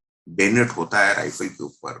 बेनेट होता है राइफल के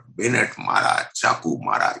ऊपर, बेनेट मारा, चाकू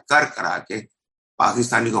मारा, कर करा के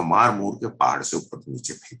पाकिस्तानी को मार मूर के पहाड़ से ऊपर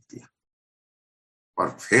नीचे फेंक दिया।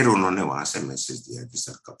 और फिर उन्होंने वहां से मैसेज दिया कि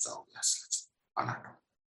सर कब्जा हो गया।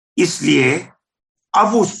 इसलिए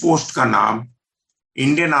अब उस पोस्ट का नाम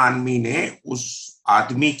इंडियन आर्मी ने उस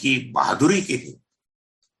आदमी की बहादुरी के लिए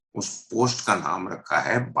उस पोस्ट का नाम रखा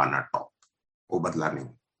है बाना टॉप। वो बदला नहीं।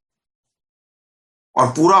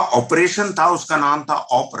 और पूरा ऑपरेशन था, उसका नाम था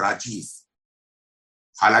ऑप राजीव।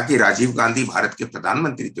 हालांकि राजीव गांधी भारत के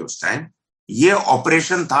प्रधानमंत्री थे उस टाइम। ये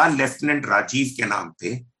ऑपरेशन था लेफ्टिनेंट राजीव के नाम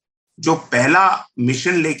पे, जो पहला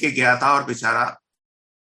मिशन लेके गया था और बेचारा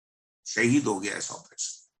शहीद हो गया इस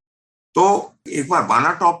ऑपरेशन। तो एक बार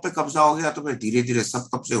बाना टॉप पे कब्जा हो गया तो फिर धीरे धीरे सब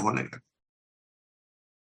कब्जे होने लगे।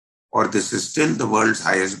 और this is still the world's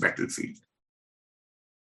highest battlefield.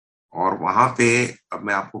 और वहां पे अब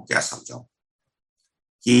मैं आपको क्या समझाऊं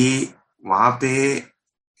कि वहां पे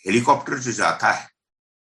हेलीकॉप्टर जो जाता है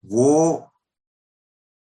वो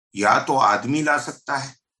या तो आदमी ला सकता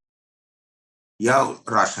है या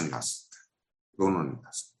राशन ला सकता है, दोनों नहीं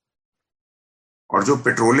ला सकता। और जो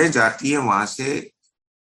पेट्रोलें जाती है वहां से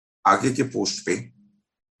आगे के पोस्ट पे,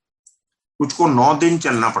 कुछ को 9 दिन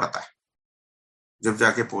चलना पड़ता है जब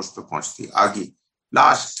जाके पोस्ट पे पहुंचती है। आगे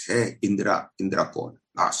लास्ट है इंदिरा कॉल,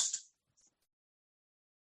 लास्ट।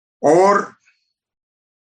 और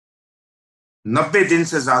 90 दिन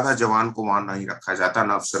से ज्यादा जवान को वहां नहीं रखा जाता,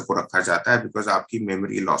 ना अफसर को रखा जाता है, बिकॉज आपकी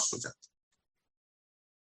मेमोरी लॉस हो जाती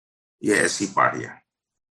है। ये ऐसी पहाड़ियां।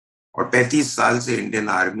 और 35 साल से इंडियन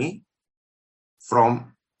आर्मी फ्रॉम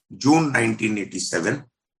जून 1987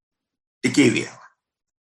 टिकी हुई है।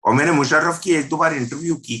 और मैंने मुशर्रफ की 1-2 बार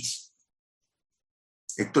इंटरव्यू की थी,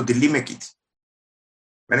 एक तो दिल्ली में की थी।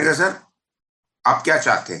 मैंने कहा सर आप क्या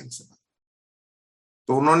चाहते हैं हमसे?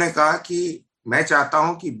 तो उन्होंने कहा कि मैं चाहता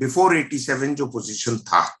हूं कि बिफोर 87 जो पोजीशन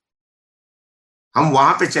था हम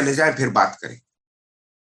वहां पे चले जाए, फिर बात करें।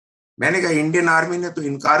 मैंने कहा इंडियन आर्मी ने तो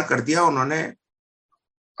इनकार कर दिया। उन्होंने,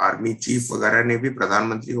 आर्मी चीफ वगैरह ने भी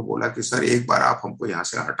प्रधानमंत्री को बोला कि सर एक बार आप हमको यहां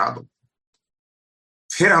से हटा दो,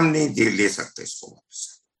 फिर हम नहीं ले सकते इसको वापस।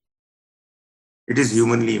 It is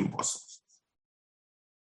humanly impossible.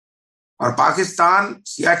 और पाकिस्तान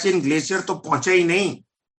सियाचिन ग्लेशियर तो पहुंचे ही नहीं।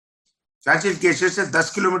 सियाचिन ग्लेशियर से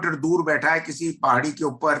 10 किलोमीटर दूर बैठा है किसी पहाड़ी के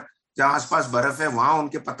ऊपर जहां आसपास बर्फ है, वहां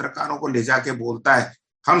उनके पत्रकारों को ले जाके बोलता है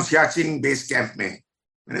हम सियाचिन बेस कैंप में हैं।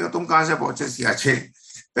 मैंने कहा तुम कहां से पहुंचे सियाचिन?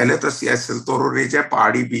 पहले तो सियाचिन तोरो रेंज है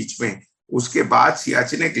पहाड़ी बीच में, उसके बाद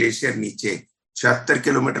सियाचिन है ग्लेशियर नीचे, 76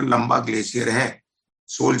 किलोमीटर लंबा ग्लेशियर है।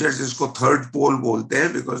 सोल्जर्स इसको थर्ड पोल बोलते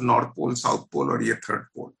हैं, because north pole, south pole और ये थर्ड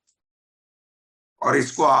पोल। और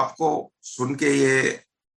इसको आपको सुन के ये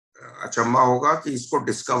अचंभा होगा कि इसको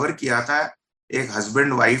डिस्कवर किया था एक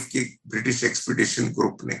हस्बैंड वाइफ की ब्रिटिश एक्सपीडिशन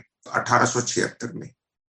ग्रुप ने 1876 में,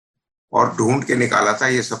 और ढूंढ के निकाला था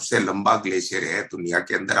ये सबसे लंबा ग्लेशियर है दुनिया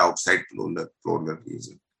के अंदर आउटसाइड पोलर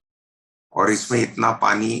रीजन। और इसमें इतना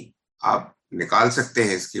पानी आप निकाल सकते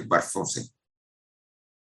हैं इसकी बर्फों से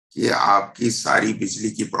कि आपकी सारी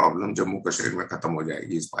बिजली की प्रॉब्लम जम्मू कश्मीर में खत्म हो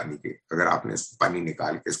जाएगी इस पानी के, अगर आपने इस पानी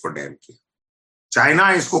निकाल के इसको डैम किया। चाइना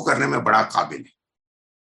इसको करने में बड़ा काबिल है।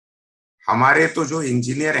 हमारे तो जो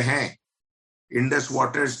इंजीनियर हैं, इंडस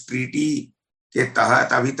वाटर ट्रीटी के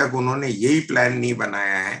तहत अभी तक उन्होंने यही प्लान नहीं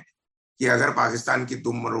बनाया है कि अगर पाकिस्तान की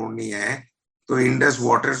दुम मरोड़नी है तो इंडस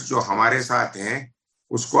वाटर्स जो हमारे साथ हैं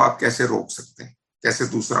उसको आप कैसे रोक सकते हैं, कैसे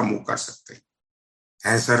दूसरा मुंह कर सकते हैं।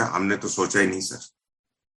 है सर, हमने तो सोचा ही नहीं सर।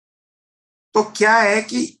 तो क्या है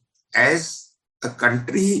कि एज अ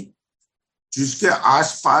कंट्री जिसके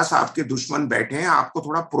आसपास आपके दुश्मन बैठे हैं, आपको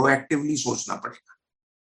थोड़ा प्रोएक्टिवली सोचना पड़ेगा।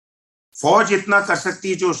 फौज इतना कर सकती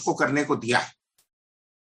है जो उसको करने को दिया है,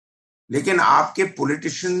 लेकिन आपके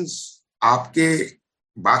पॉलिटिशियंस, आपके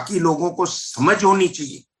बाकी लोगों को समझ होनी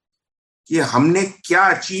चाहिए कि हमने क्या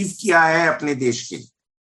अचीव किया है अपने देश के लिए।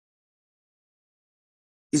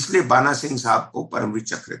 इसलिए बाना सिंह साहब को परमवीर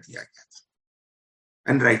चक्र दिया गया था,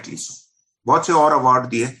 एंड राइटली सो। बहुत से और अवार्ड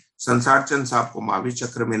दिए। संसार चंद साहब को महावीर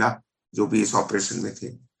चक्र मिला जो भी इस ऑपरेशन में थे,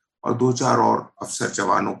 और 2-4 और अफसर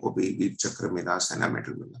जवानों को भी वीर चक्र मिला, सेना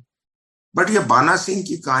मेडल मिला। बट ये बाना सिंह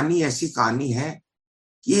की कहानी ऐसी कहानी है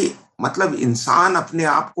कि मतलब इंसान अपने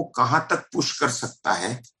आप को कहां तक पुश कर सकता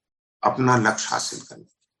है अपना लक्ष्य हासिल करने।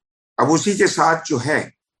 अब उसी के साथ जो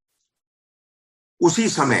है, उसी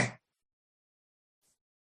समय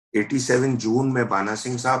 87 जून में बाना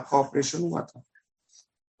सिंह साहब का ऑपरेशन हुआ था,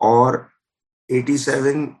 और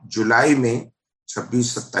 87 जुलाई में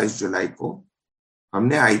 26-27 जुलाई को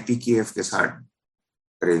हमने IPKF के साथ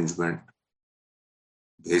अरेंजमेंट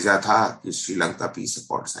भेजा था कि श्रीलंका पीस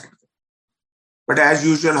अकॉर्ड साइन कर। बट एज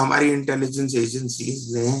यूजुअल हमारी इंटेलिजेंस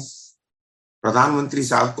एजेंसीज ने प्रधानमंत्री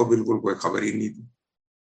साहब को बिल्कुल कोई खबर ही नहीं दी।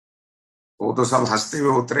 वो तो सब हंसते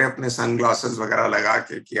हुए उतरे अपने सनग्लासेस वगैरह लगा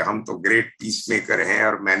के कि हम तो ग्रेट पीस मेकर हैं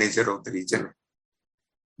और manager of the reason.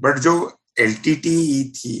 But जो LTTE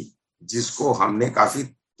थी, जिसको हमने काफी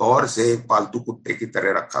तौर से एक पालतू कुत्ते की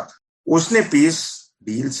तरह रखा था, उसने पीस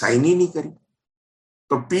डील साइन ही नहीं करी।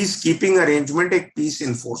 तो पीस कीपिंग अरेंजमेंट एक पीस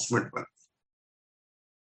इन्फोर्समेंट बन।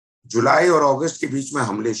 जुलाई और अगस्त के बीच में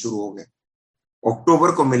हमले शुरू हो गए।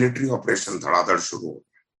 अक्टूबर को मिलिट्री ऑपरेशन धड़ाधड़ शुरू हो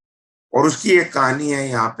गया। और उसकी एक कहानी है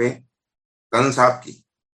यहाँ पे कर्नल साहब की।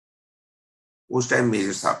 उस टाइम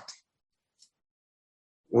मेजर साहब थे,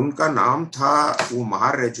 उनका नाम था, वो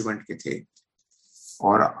महार रेजिमेंट के थे।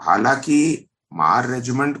 और हालांकि महार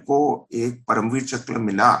रेजिमेंट को एक परमवीर चक्र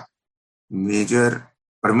मिला मेजर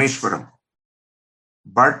परमेश्वरम,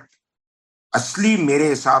 बट असली मेरे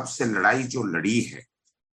हिसाब से लड़ाई जो लड़ी है,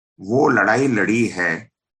 वो लड़ाई लड़ी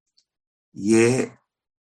है ये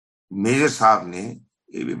मेजर साहब ने।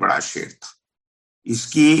 ये भी बड़ा शेर था।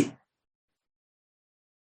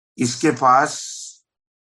 इसके पास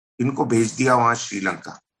इनको भेज दिया वहां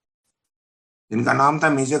श्रीलंका। इनका नाम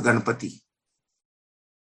था मेजर गणपति।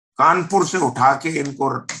 कानपुर से उठा के इनको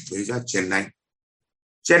भेजा चेन्नई,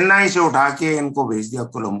 चेन्नई से उठा के इनको भेज दिया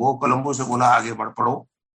कोलंबो, कोलंबो से बोला आगे बढ़ पड़ो,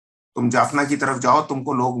 तुम जाफना की तरफ जाओ,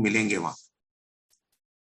 तुमको लोग मिलेंगे वहां।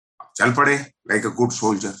 चल पड़े लाइक अ गुड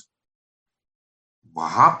सोल्जर।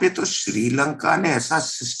 वहां पे तो श्रीलंका ने ऐसा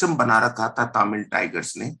सिस्टम बना रखा था, तमिल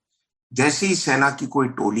टाइगर्स ने, जैसे ही सेना की कोई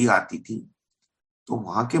टोली आती थी तो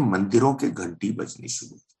वहां के मंदिरों के घंटी बजनी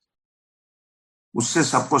शुरू थी। उससे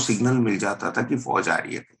सबको सिग्नल मिल जाता था कि फौज आ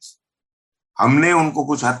रही है। हमने उनको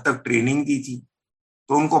कुछ हद तक ट्रेनिंग दी थी,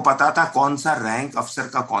 तो उनको पता था कौन सा रैंक अफसर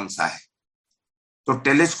का कौन सा है। तो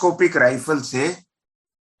टेलीस्कोपिक राइफल से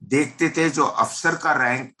देखते थे, जो अफसर का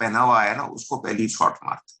रैंक पहना हुआ है ना, उसको पहली शॉट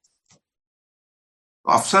मारते।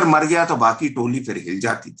 तो अफसर मर गया तो बाकी टोली फिर हिल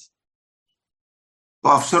जाती थी। तो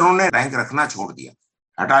अफसरों ने रैंक रखना छोड़ दिया,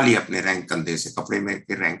 हटा लिया अपने रैंक कंधे से, कपड़े में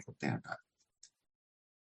के रैंक होते हैं, हटा।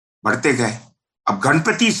 बढ़ते गए। अब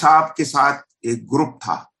गणपति साहब के साथ एक ग्रुप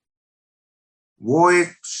था, वो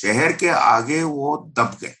एक शहर के आगे वो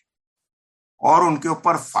दब गए और उनके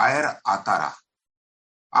ऊपर फायर आता रहा।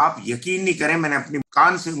 आप यकीन नहीं करें, मैंने अपने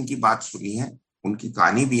कान से उनकी बात सुनी है, उनकी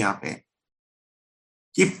कहानी भी यहाँ पे,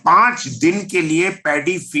 कि 5 दिन के लिए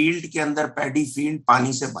पैडी फील्ड के अंदर, पैडी फील्ड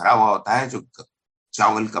पानी से भरा हुआ होता है, जो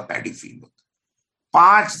चावल का पैडी फील्ड होता है,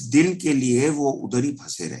 5 दिन के लिए वो उधर ही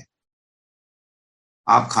फंसे रहे।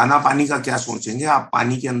 आप खाना पानी का क्या सोचेंगे, आप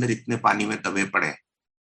पानी के अंदर इतने पानी में दबे पड़े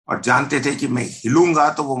और जानते थे कि मैं हिलूंगा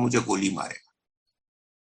तो वो मुझे गोली मारेगा।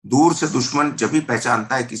 दूर से दुश्मन जब भी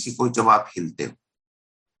पहचानता है किसी को, जब आप हिलते हो।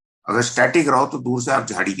 अगर स्टैटिक रहो तो दूर से आप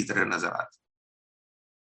झाड़ी की तरह नजर आते।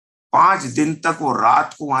 5 दिन तक वो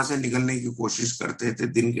रात को वहां से निकलने की कोशिश करते थे,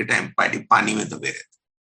 दिन के टाइम पानी में दबे रहते।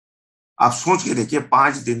 आप सोच के देखिए,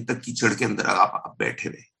 5 दिन तक कीचड़ के अंदर आप बैठे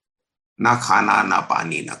हुए, ना खाना ना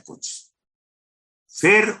पानी ना कुछ।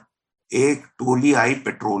 फिर एक टोली आई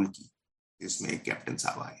पेट्रोल की, जिसमें एक कैप्टन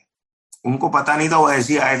साहब आए। उनको पता नहीं था, वो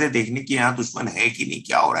ऐसे आए थे देखने की यहाँ दुश्मन है कि नहीं,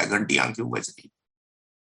 क्या हो रहा है, घंटियां क्यों बज रही।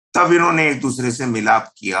 तब इन्होंने एक दूसरे से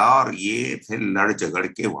मिलाप किया और ये फिर लड़ झगड़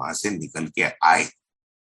के वहां से निकल के आए।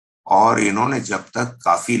 और इन्होंने जब तक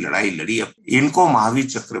काफी लड़ाई लड़ी, इनको महावीर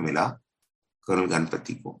चक्र मिला, कर्नल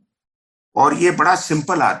गणपति को। और ये बड़ा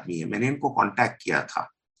सिंपल आदमी है, मैंने इनको कांटेक्ट किया था।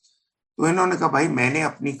 तो इन्होंने कहा भाई मैंने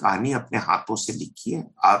अपनी कहानी अपने हाथों से लिखी है,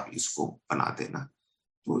 आप इसको बना देना।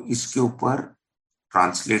 तो इसके ऊपर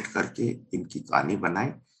ट्रांसलेट करके इनकी कहानी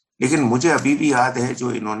बनाई। लेकिन मुझे अभी भी याद है,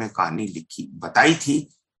 जो इन्होंने कहानी लिखी बताई थी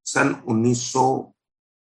सन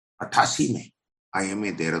 1988 में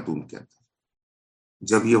IMA देहरादून के अंदर,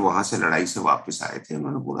 जब ये वहां से लड़ाई से वापस आए थे।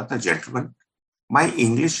 उन्होंने बोला था, gentleman, my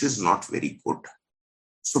English is not very good,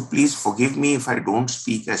 so please forgive me if I don't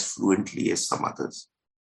speak as fluently as some others,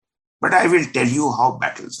 but I will tell you how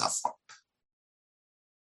battles are fought.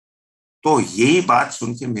 तो यही बात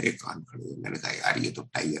सुन के मेरे कान खड़े हुए। मैंने कहा यार ये तो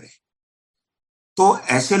टाइगर है। तो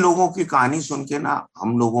ऐसे लोगों की कहानी सुन के ना,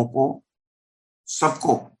 हम लोगों को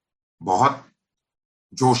सबको बहुत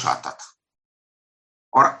जोश आता था।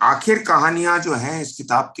 और आखिर कहानियां जो हैं इस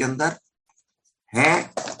किताब के अंदर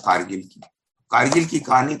हैं कारगिल की। कारगिल की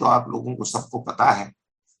कहानी तो आप लोगों को सबको पता है,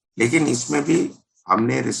 लेकिन इसमें भी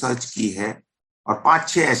हमने रिसर्च की है और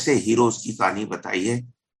 5-6 ऐसे हीरोज की कहानी बताई है,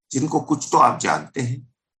 जिनको कुछ तो आप जानते हैं,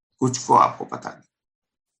 कुछ को आपको पता नहीं।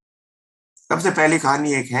 सबसे पहली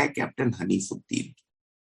कहानी एक है कैप्टन हनीफुद्दीन।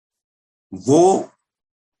 वो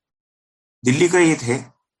दिल्ली गए थे,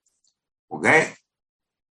 वो गए,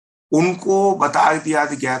 उनको बता दिया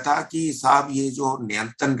गया था कि साहब ये जो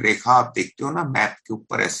नियंत्रण रेखा आप देखते हो ना मैप के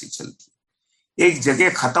ऊपर ऐसी चलती है, एक जगह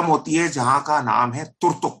खत्म होती है जहां का नाम है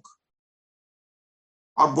तुर्तुक।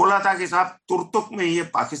 और बोला था कि साहब तुर्तुक में ये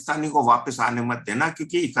पाकिस्तानी को वापस आने मत देना,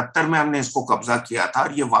 क्योंकि 71 में हमने इसको कब्जा किया था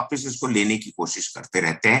और ये वापस इसको लेने की कोशिश करते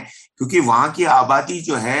रहते हैं, क्योंकि वहां की आबादी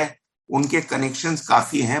जो है उनके कनेक्शंस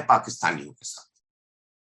काफी हैं पाकिस्तानियों के साथ।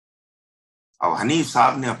 अब हनीफ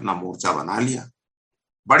साहब ने अपना मोर्चा बना लिया,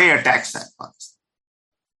 बड़े अटैक्स है पाकिस्तान,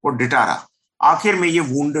 वो डिटा रहा, आखिर में ये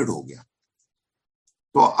वुंडेड हो गया।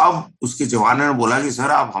 तो अब उसके जवानों ने बोला कि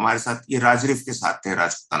सर आप हमारे साथ, ये राजरिफ के साथ थे,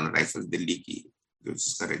 राजपुताना राइफल दिल्ली की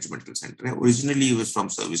जिसका रेजिमेंटल सेंटर है। Originally he was from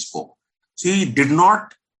service corps, so he did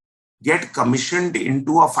not gate commissioned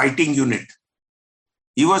into a fighting unit,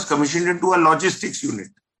 he was commissioned into a logistics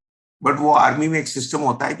unit. But वो आर्मी में एक सिस्टम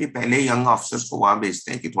होता है कि पहले यंग ऑफिसर्स को वहां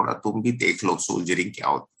भेजते हैं कि थोड़ा तुम भी देख लो सोल्जरिंग क्या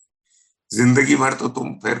होती है। जिंदगी भर तो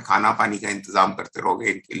तुम फिर खाना पानी का इंतजाम करते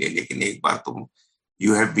रहोगे इनके लिए, लेकिन एक बार तुम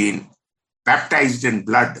you have been baptised in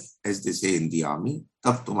blood as they से इन द आर्मी,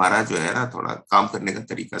 तब तुम्हारा जो है ना थोड़ा काम करने का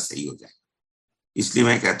तरीका सही हो जाएगा। इसलिए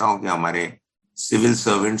मैं कहता हूं कि हमारे सिविल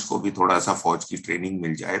सर्वेंट्स को भी थोड़ा सा फौज की ट्रेनिंग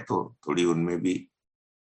मिल जाए तो थोड़ी उनमें भी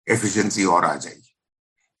एफिशिएंसी और आ जाएगी,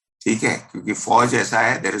 ठीक है? क्योंकि फौज ऐसा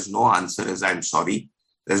है, there is no answer is I am sorry,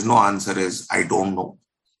 there is no answer is I don't know,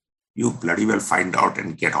 you bloody well find out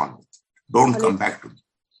and get on, don't come back to.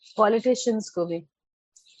 Politicians को भी,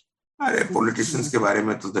 अरे पॉलिटिशियंस के बारे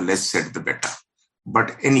में तो the less said the better,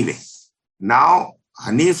 but anyway now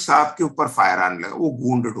Hanif साहब के ऊपर फायर आने लगा, वो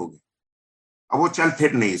वुंडेड हो गए, अब वो चल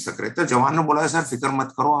फिर नहीं सक रहे, तो जवान ने बोला सर फिक्र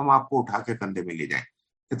मत करो, हम आपको उठा के कंधे में ले जाएं।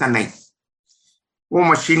 कहता नहीं, वो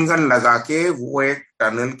मशीन गन लगा के वो एक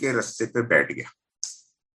टनल के रास्ते पे बैठ गया,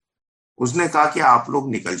 उसने कहा कि आप लोग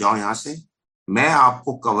निकल जाओ यहां से, मैं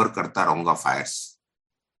आपको कवर करता रहूंगा फायर्स,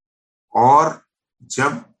 और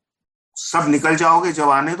जब सब निकल जाओगे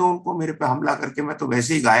जवाने तो उनको मेरे पे हमला करके, मैं तो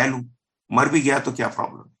वैसे ही घायल हूं, मर भी गया तो क्या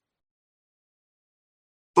प्रॉब्लम।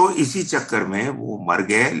 तो इसी चक्कर में वो मर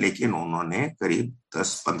गए, लेकिन उन्होंने करीब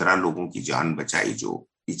 10-15 लोगों की जान बचाई जो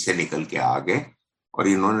पीछे निकल के आ गए, और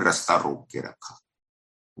इन्होंने रास्ता रोक के रखा।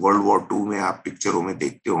 वर्ल्ड वॉर 2 में आप पिक्चरों में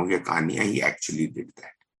देखते होंगे कहानियां, ही actually did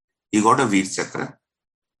that, he got a वीर चक्र।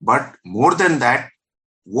 बट मोर देन दैट,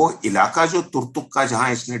 वो इलाका जो तुर्तुक का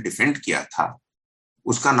जहां इसने डिफेंड किया था,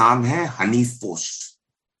 उसका नाम है हनीफ पोस्ट।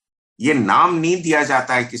 ये नाम नहीं दिया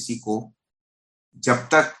जाता है किसी को जब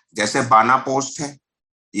तक, जैसे बाना पोस्ट है,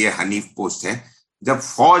 ये हनीफ पोस्ट है, जब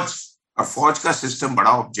फौज, और फौज का सिस्टम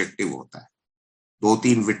बड़ा ऑब्जेक्टिव होता है,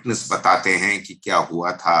 2-3 विटनेस बताते हैं कि क्या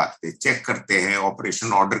हुआ था, चेक करते हैं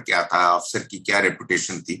ऑपरेशन ऑर्डर क्या था, अफसर की क्या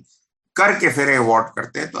रेपुटेशन थी, करके फिर अवार्ड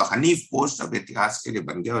करते हैं। तो हनीफ पोस्ट अब इतिहास के लिए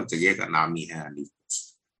बन गया और जगह का नाम ही है हनीफ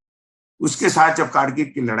पोस्ट। उसके साथ जब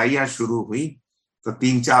कारगिल की लड़ाइयां शुरू हुई तो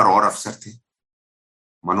 3-4 और अफसर थे,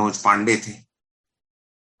 मनोज पांडे थे।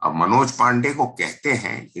 अब मनोज पांडे को कहते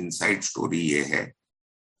हैं, इनसाइड स्टोरी ये है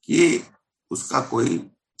कि उसका कोई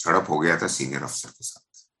झड़प हो गया था सीनियर अफसर के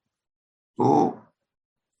साथ, तो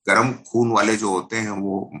गर्म खून वाले जो होते हैं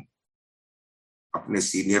वो अपने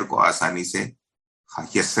सीनियर को आसानी से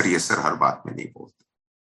यस सर हर बात में नहीं बोलते,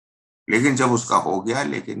 लेकिन जब उसका हो गया,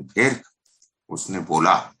 लेकिन फिर उसने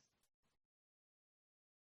बोला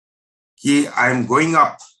कि आई एम गोइंग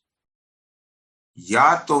अप,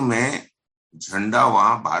 या तो मैं झंडा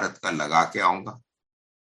वहां भारत का लगा के आऊंगा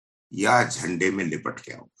या झंडे में लिपट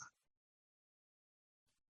के आऊंगा।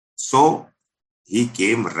 सो ही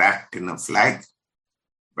केम wrapped in a flag,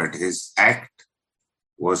 but his act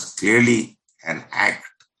was clearly an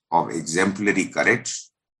act of exemplary courage,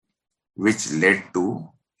 which led to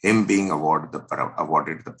him being awarded the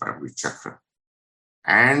Paramvir Chakra.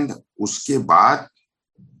 And उसके बाद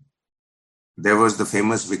there was the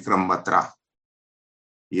famous Vikram Batra,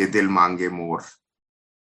 ये दिल मांगे मोर।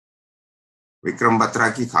 विक्रम बत्रा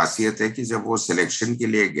की खासियत है कि जब वो सिलेक्शन के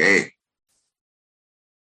लिए गए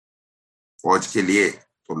फौज के लिए,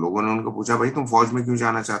 तो लोगों ने उनको पूछा भाई तुम फौज में क्यों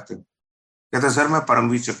जाना चाहते हो? कहता सर मैं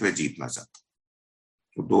परमवीर चक्र जीतना चाहता हूँ।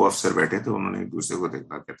 तो 2 अफसर बैठे थे, उन्होंने एक दूसरे को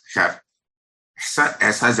देखा, कहता यार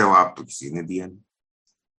ऐसा जवाब तो किसी ने दिया नहीं।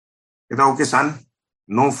 कहता okay sun,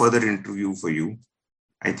 no further interview for you,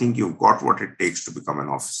 I think you got what it takes to become an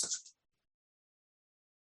officer.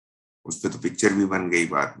 उस पर तो पिक्चर भी बन गई,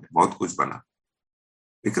 बाद में बहुत कुछ बना।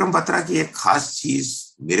 विक्रम बत्रा की एक खास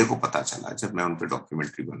चीज मेरे को पता चला जब मैं उन पर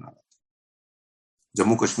डॉक्यूमेंट्री बना रहा था,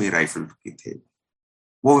 जम्मू कश्मीर राइफल की थे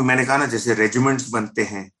वो, मैंने कहा ना जैसे रेजिमेंट्स बनते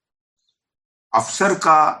हैं, अफसर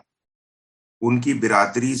का उनकी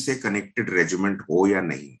बिरादरी से कनेक्टेड रेजिमेंट हो या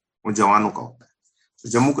नहीं, वो जवानों का होता है। तो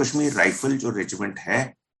जम्मू कश्मीर राइफल जो रेजिमेंट है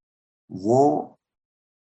वो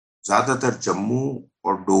ज्यादातर जम्मू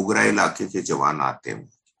और डोगरा इलाके के जवान आते हैं,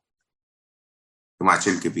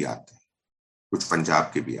 हिमाचल के भी आते हैं, कुछ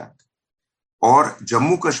पंजाब के भी आते हैं। और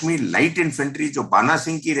जम्मू कश्मीर लाइट इन्फेंट्री जो बाना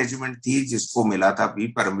सिंह की रेजिमेंट थी जिसको मिला था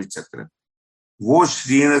वीर परमवीर चक्र, वो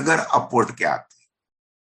श्रीनगर अपवर्ड के आते हैं।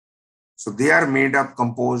 सो they are made up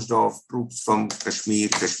composed of troops from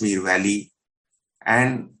Kashmir valley,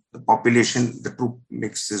 and the population, the troop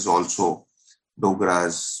mix is also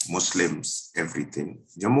डोगरास, Muslims, everything.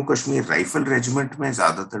 Jammu Kashmir rifle regiment में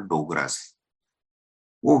ज्यादातर डोगरास है।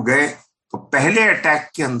 वो गए तो पहले अटैक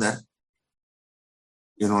के अंदर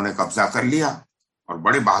इन्होंने कब्जा कर लिया और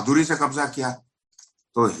बड़े बहादुरी से कब्जा किया,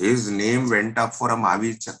 तो his name went up for a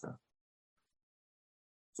Mahavir चक्र।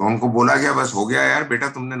 तो उनको बोला गया बस हो गया यार बेटा,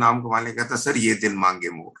 तुमने नाम कमा लिया। कहता सर ये दिल मांगे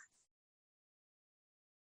मोर।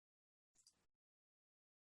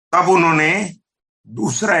 तब उन्होंने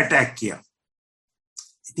दूसरा अटैक किया,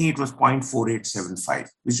 I think it was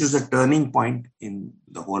 0.4875, which was a turning point in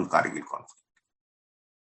the whole Kargil conflict.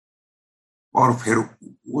 और फिर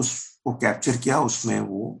उसको कैप्चर किया, उसमें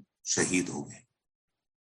वो शहीद हो गए।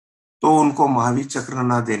 तो उनको महावीर चक्र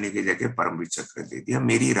ना देने की जगह परमवीर चक्र दे दिया।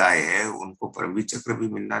 मेरी राय है उनको परमवीर चक्र भी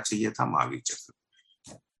मिलना चाहिए था, महावीर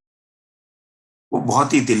चक्र। वो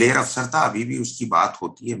बहुत ही दिलेर अफसर था, अभी भी उसकी बात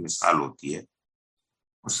होती है, मिसाल होती है,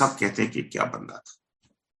 और सब कहते हैं कि क्या बंदा था।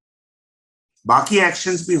 बाकी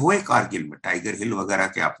एक्शंस भी हुए कारगिल में, टाइगर हिल वगैरह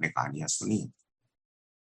के आपने कहानियां सुनी है।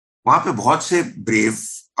 वहां पे बहुत से ब्रेव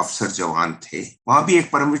अफसर जवान थे, वहां भी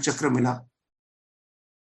एक परमवीर चक्र मिला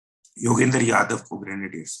योगेंद्र यादव को,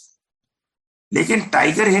 ग्रेनेडियर्स। लेकिन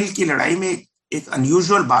टाइगर हिल की लड़ाई में एक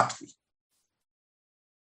अनयूजुअल बात हुई।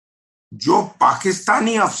 जो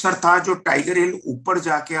पाकिस्तानी अफसर था, जो टाइगर हिल ऊपर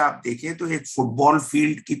जाके आप देखें तो एक फुटबॉल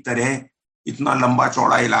फील्ड की तरह इतना लंबा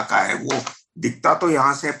चौड़ा इलाका है। वो दिखता तो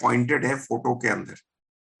यहां से पॉइंटेड है फोटो के अंदर,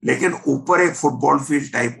 लेकिन ऊपर एक फुटबॉल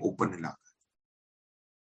फील्ड टाइप ओपन इलाका।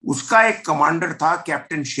 उसका एक कमांडर था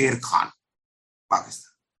कैप्टन शेर खान,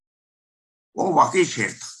 पाकिस्तान। वो वाकई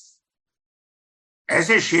शेर था,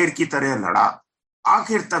 ऐसे शेर की तरह लड़ा,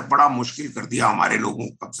 आखिर तक बड़ा मुश्किल कर दिया हमारे लोगों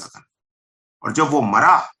को कब्जा करना। और जब वो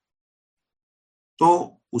मरा तो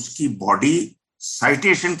उसकी बॉडी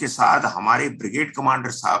साइटेशन के साथ हमारे ब्रिगेड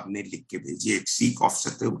कमांडर साहब ने लिख के भेजी। एक सिख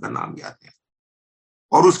ऑफिसर थे, उनका नाम याद है,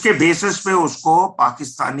 और उसके बेसिस पे उसको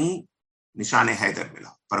पाकिस्तानी निशाने हैदर मिला,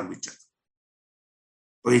 परमवीर चक्र।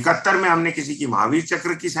 तो 71 में हमने किसी की महावीर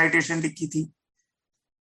चक्र की साइटेशन लिखी थी,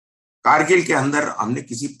 कारगिल के अंदर हमने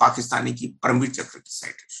किसी पाकिस्तानी की परमवीर चक्र की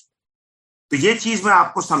साइटेशन। तो ये चीज मैं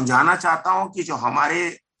आपको समझाना चाहता हूं कि जो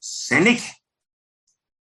हमारे सैनिक हैं,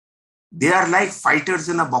 they are like fighters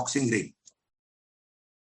in a boxing ring.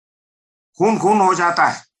 खून खून हो जाता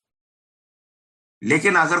है,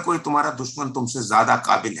 लेकिन अगर कोई तुम्हारा दुश्मन तुमसे ज्यादा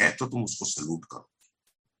काबिल है तो तुम उसको सलूट करो।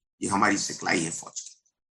 ये हमारी सिखलाई है फौज की।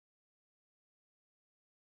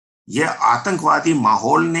 ये आतंकवादी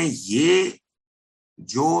माहौल ने ये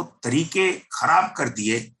जो तरीके खराब कर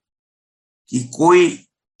दिए कि कोई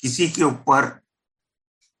किसी के ऊपर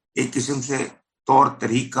एक किस्म से तौर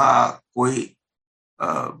तरीका, कोई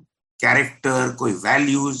कैरेक्टर, कोई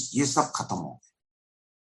वैल्यूज, ये सब खत्म हो गए।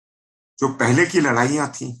 जो पहले की लड़ाइयां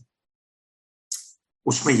थी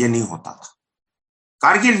उसमें ये नहीं होता था।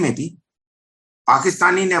 कारगिल में भी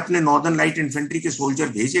पाकिस्तानी ने अपने नॉर्दर्न लाइट इन्फेंट्री के सोल्जर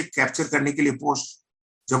भेजे कैप्चर करने के लिए पोस्ट।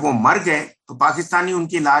 जब वो मर गए तो पाकिस्तानी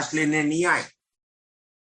उनकी लाश लेने नहीं आए।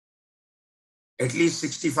 एटलीस्ट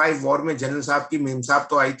 65 वॉर में जनरल साहब की मेम साहब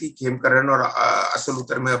तो आई थी खेमकरन और असल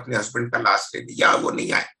उत्तर में अपने हस्बैंड का लाश लेने, या वो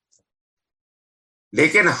नहीं आए।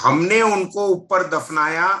 लेकिन हमने उनको ऊपर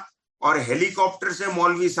दफनाया और हेलीकॉप्टर से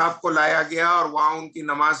मौलवी साहब को लाया गया और वहां उनकी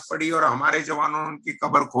नमाज पढ़ी और हमारे जवानों ने उनकी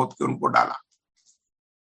कब्र खोद के उनको डाला।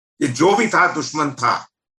 ये जो भी था दुश्मन था,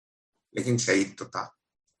 लेकिन शहीद तो था,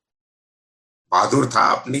 बहादुर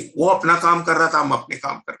था। वो अपना काम कर रहा था, हम अपने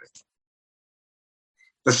काम कर रहे थे।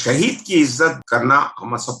 तो शहीद की इज्जत करना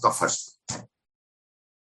हम सबका फर्ज है।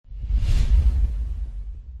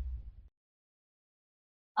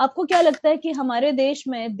 आपको क्या लगता है कि हमारे देश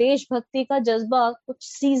में देशभक्ति का जज्बा कुछ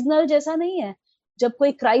सीजनल जैसा नहीं है? जब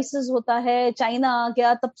कोई क्राइसिस होता है, चाइना आ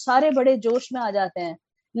गया, तब सारे बड़े जोश में आ जाते हैं,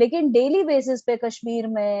 लेकिन डेली बेसिस पे कश्मीर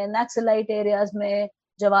में नक्सलाइट एरियाज में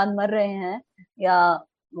जवान मर रहे हैं या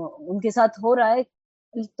उनके साथ हो रहा है,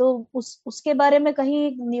 तो उसके बारे में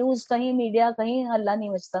कहीं न्यूज, कहीं मीडिया, कहीं हल्ला नहीं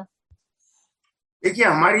मचता। देखिए,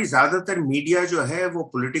 हमारी ज्यादातर मीडिया जो है वो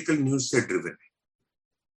पॉलिटिकल न्यूज से ड्रिवन है।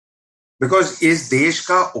 बिकॉज इस देश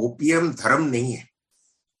का ओपीएम धर्म नहीं है,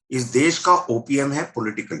 इस देश का ओपीएम है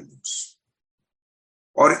पॉलिटिकल न्यूज।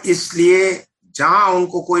 और इसलिए जहां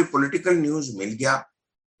उनको कोई पॉलिटिकल न्यूज मिल गया,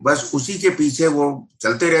 बस उसी के पीछे वो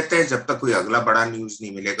चलते रहते हैं जब तक कोई अगला बड़ा न्यूज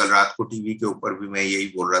नहीं मिले। कल रात को टीवी के ऊपर भी मैं यही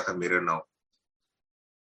बोल रहा था, मेरे now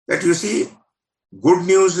that you see, good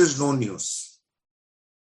news is no news,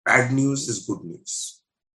 bad news is good news.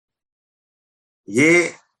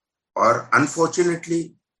 ये, और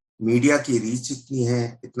अनफॉर्चुनेटली मीडिया की रीच इतनी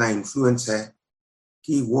है, इतना इन्फ्लुएंस है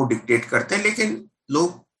कि वो डिक्टेट करते हैं। लेकिन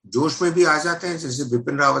लोग जोश में भी आ जाते हैं। जैसे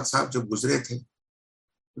बिपिन रावत साहब जब गुजरे थे,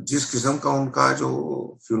 जिस किस्म का उनका जो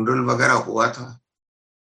फ्यूनरल वगैरह हुआ था,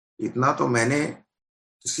 इतना तो मैंने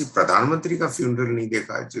किसी प्रधानमंत्री का फ्यूनरल नहीं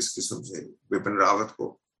देखा जिस किस्म से बिपिन रावत को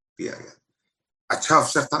दिया गया। अच्छा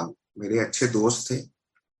अफसर था, मेरे अच्छे दोस्त थे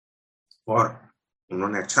और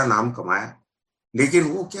उन्होंने अच्छा नाम कमाया। लेकिन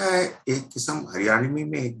वो क्या है, एक किस्म हरियाणवी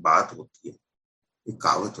में एक बात होती है, एक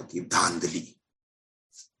कहावत होती है, धांधली।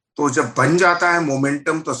 तो जब बन जाता है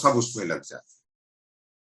मोमेंटम तो सब उसमें लग जाता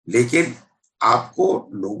है। लेकिन आपको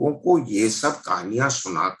लोगों को ये सब कहानियां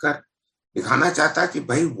सुनाकर दिखाना चाहता है कि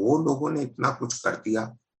भाई वो लोगों ने इतना कुछ कर दिया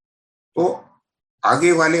तो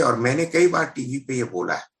आगे वाले, और मैंने कई बार टीवी पे ये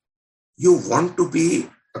बोला है, you want to be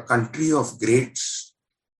a country of greats,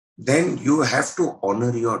 then you have to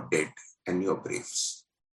honour your dead and your braves.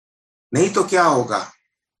 नहीं तो क्या होगा,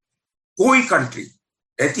 कोई कंट्री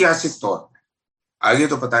ऐतिहासिक तौर पर, आगे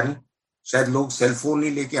तो पता नहीं, शायद लोग सेलफोन ही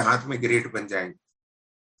लेके हाथ में ग्रेट बन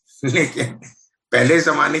जाएंगे, लेकिन पहले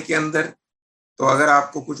जमाने के अंदर तो अगर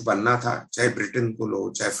आपको कुछ बनना था, चाहे ब्रिटेन को लो,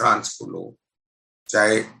 चाहे फ्रांस को लो,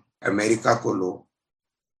 चाहे अमेरिका को लो,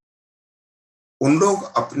 उन लोग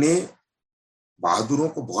अपने बहादुरों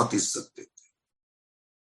को बहुत इज्जत देते।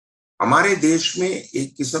 हमारे देश में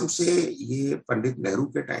एक किस्म से ये पंडित नेहरू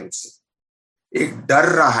के टाइम से एक डर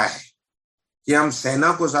रहा है कि हम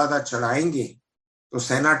सेना को ज्यादा चढ़ाएंगे तो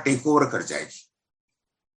सेना टेक ओवर कर जाएगी,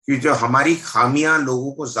 कि जो हमारी खामियां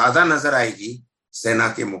लोगों को ज्यादा नजर आएगी सेना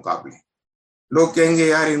के मुकाबले, लोग कहेंगे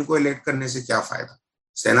यार इनको इलेक्ट करने से क्या फायदा,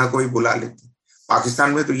 सेना को ही बुला लेते।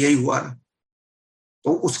 पाकिस्तान में तो यही हुआ ना,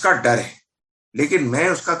 तो उसका डर है। लेकिन मैं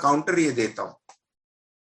उसका काउंटर ये देता हूं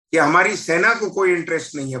कि हमारी सेना को कोई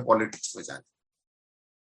इंटरेस्ट नहीं है पॉलिटिक्स में जाने।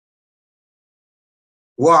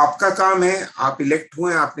 वो आपका काम है, आप इलेक्ट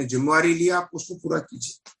हुए, आपने जिम्मेवारी लिया, आप उसको पूरा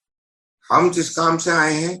कीजिए। हम जिस काम से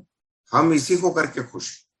आए हैं हम इसी को करके खुश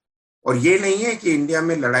हैं। और ये नहीं है कि इंडिया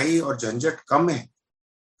में लड़ाई और झंझट कम है।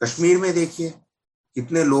 कश्मीर में देखिए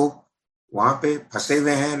कितने लोग वहां पे फंसे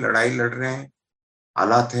हुए हैं, लड़ाई लड़ रहे हैं,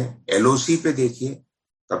 हालात है। एलओसी पे देखिए,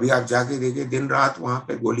 कभी आप जाके देखिए, दिन रात वहां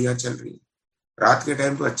पे गोलियां चल रही हैं। रात के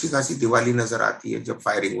टाइम तो अच्छी खासी दिवाली नजर आती है जब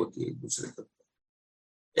फायरिंग होती है एक दूसरे के ऊपर।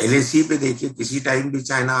 एलएसी पे देखिए, किसी टाइम भी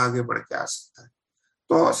चाइना आगे बढ़ के आ सकता है।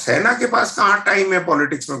 तो सेना के पास कहाँ टाइम है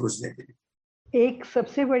पॉलिटिक्स में घुसने के लिए। एक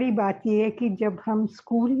सबसे बड़ी बात यह है कि जब हम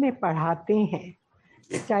स्कूल में पढ़ाते हैं,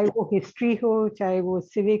 चाहे वो हिस्ट्री हो, चाहे वो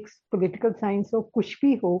सिविक्स, पॉलिटिकल साइंस हो, कुछ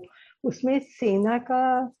भी हो, उसमें सेना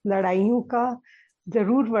का, लड़ाइयों का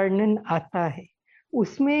जरूर वर्णन आता है।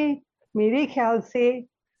 उसमें मेरे ख्याल से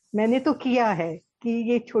मैंने तो किया है कि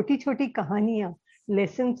ये छोटी छोटी कहानियां,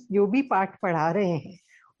 लेसन्स जो भी पाठ पढ़ा रहे हैं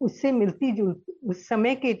उससे मिलती जुलती, उस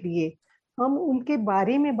समय के लिए हम उनके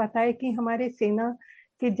बारे में बताएं कि हमारे सेना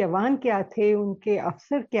के जवान क्या थे, उनके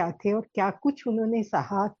अफसर क्या थे और क्या कुछ उन्होंने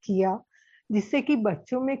सहा किया, जिससे कि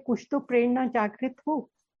बच्चों में कुछ तो प्रेरणा जागृत हो।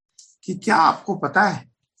 कि क्या आपको पता है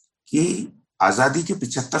कि आजादी के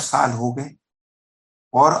 75 साल हो गए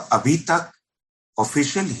और अभी तक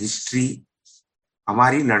ऑफिशियल हिस्ट्री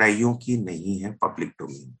हमारी लड़ाइयों की नहीं है पब्लिक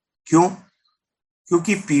डोमेन। क्यों?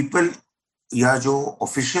 क्योंकि पीपल या जो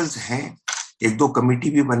ऑफिशियल्स हैं, एक दो कमेटी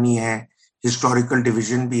भी बनी है, हिस्टोरिकल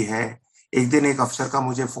डिवीजन भी है। एक दिन एक अफसर का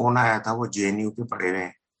मुझे फोन आया था, वो जेएनयू के पढ़े हुए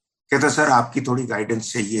हैं, कहता सर आपकी थोड़ी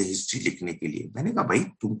गाइडेंस चाहिए हिस्ट्री लिखने के लिए। मैंने कहा भाई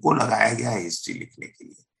तुमको लगाया गया है हिस्ट्री लिखने के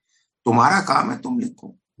लिए, तुम्हारा काम है, तुम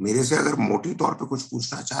लिखो। मेरे से अगर मोटी तौर पे कुछ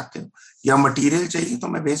पूछना चाहते हो या मटेरियल चाहिए तो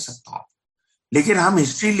मैं भेज सकता हूँ, लेकिन हम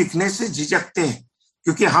हिस्ट्री लिखने से झिझकते हैं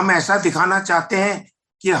क्योंकि हम ऐसा दिखाना चाहते हैं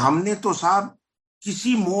कि हमने तो साहब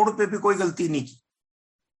किसी मोड़ पे भी कोई गलती नहीं की।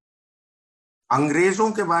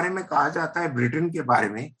 अंग्रेजों के बारे में कहा जाता है, ब्रिटेन के बारे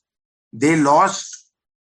में, they lost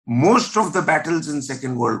most of the battles in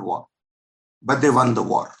Second World War, but they won the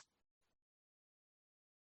war.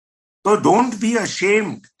 So don't be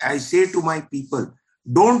ashamed. I say to my people,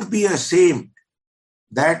 don't be ashamed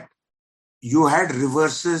that you had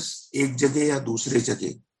reverses एक जगह या दूसरे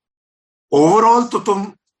जगह। Overall तो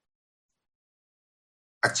तुम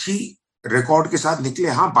अच्छी record के साथ निकले।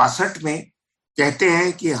 हाँ, 62 में कहते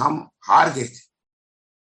हैं कि हम हार गए थे,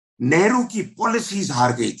 नेहरू की पॉलिसीज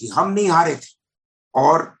हार गई थी, हम नहीं हारे थे।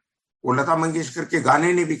 और वो लता मंगेशकर के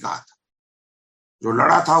गाने ने भी कहा था, जो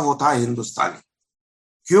लड़ा था वो था हिंदुस्तानी।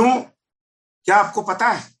 क्यों? क्या आपको पता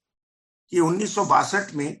है कि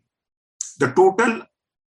 1962 में द टोटल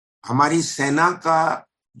हमारी सेना का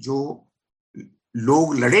जो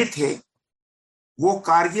लोग लड़े थे वो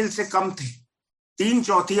कारगिल से कम थे।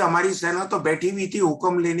 3/4 हमारी सेना तो बैठी हुई थी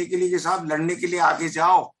हुक्म लेने के लिए कि साहब लड़ने के लिए आगे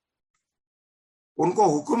जाओ। उनको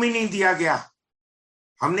हुक्म ही नहीं दिया गया।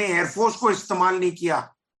 हमने एयरफोर्स को इस्तेमाल नहीं किया,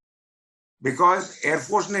 बिकॉज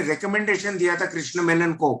एयरफोर्स ने रिकमेंडेशन दिया था कृष्ण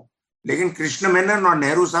मेनन को, लेकिन कृष्ण मेनन और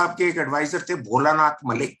नेहरू साहब के एक एडवाइजर थे भोलानाथ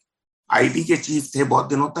मलिक, आईबी के चीफ थे बहुत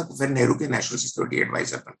दिनों तक, फिर नेहरू के नेशनल सिक्योरिटी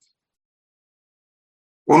एडवाइजर बन गए।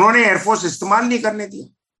 उन्होंने एयरफोर्स इस्तेमाल नहीं करने दिया,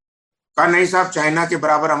 कहा नहीं साहब चाइना के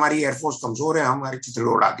बराबर हमारी एयरफोर्स कमजोर है, हमारे चित्र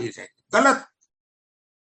उड़ा दिए जाएंगे। गलत।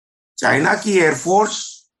 चाइना की एयरफोर्स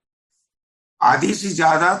आधी से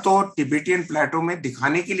ज्यादा तो तिब्बतियन प्लेटो में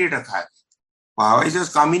दिखाने के लिए रखा है, हवाई जहाज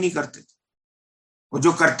काम ही नहीं करते थे। वो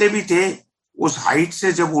जो करते भी थे उस हाइट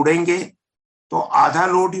से जब उड़ेंगे तो आधा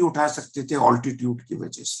लोड ही उठा सकते थे ऑल्टीट्यूड की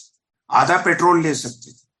वजह से, आधा पेट्रोल ले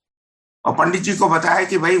सकते थे। और पंडित जी को बताया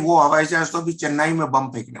कि भाई वो हवाई जहाज तो अभी चेन्नई में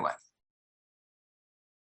बम फेंकने वाले,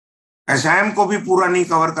 असम को भी पूरा नहीं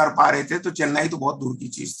कवर कर पा रहे थे, तो चेन्नई तो बहुत दूर की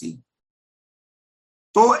चीज थी।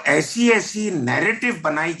 तो ऐसी ऐसी नैरेटिव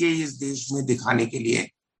बनाई गई इस देश में दिखाने के लिए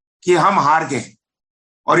कि हम हार गए।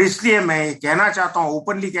 और इसलिए मैं कहना चाहता हूं,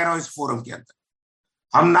 ओपनली कह रहा हूं इस फोरम के अंदर,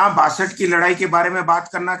 हम ना 62 की लड़ाई के बारे में बात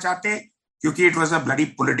करना चाहते क्योंकि it was a bloody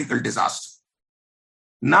political disaster,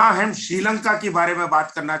 ना हम श्रीलंका के बारे में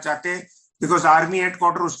बात करना चाहते बिकॉज आर्मी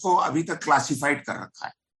हेडक्वार्टर उसको अभी तक क्लासिफाइड कर रखा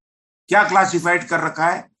है। क्या क्लासिफाइड कर रखा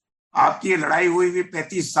है? आपकी ये लड़ाई हुई भी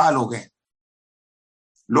 35 साल हो गए,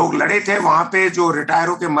 लोग लड़े थे वहां पे जो रिटायर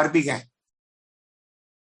होके मर भी गए,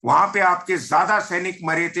 वहां पे आपके ज्यादा सैनिक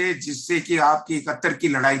मरे थे जिससे कि आपकी 71 की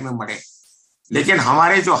लड़ाई में मरे। लेकिन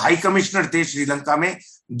हमारे जो हाई कमिश्नर थे श्रीलंका में,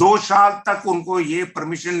 2 साल तक उनको ये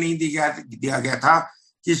परमिशन नहीं दिया गया था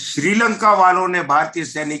कि श्रीलंका वालों ने भारतीय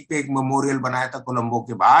सैनिक पे एक मेमोरियल बनाया था कोलंबो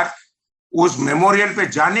के बाहर, उस मेमोरियल पे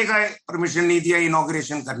जाने का परमिशन नहीं दिया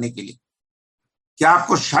इनॉग्रेशन करने के लिए। क्या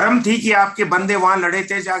आपको शर्म थी कि आपके बंदे वहां लड़े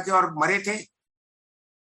थे जाके और मरे थे?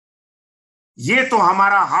 ये तो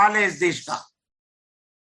हमारा हाल है इस देश का।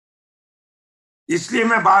 इसलिए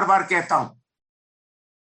मैं बार बार कहता हूं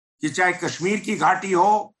कि चाहे कश्मीर की घाटी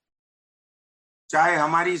हो, चाहे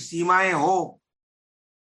हमारी सीमाएं हो,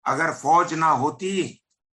 अगर फौज ना होती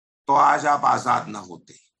तो आज आप आजाद ना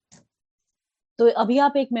होते। तो अभी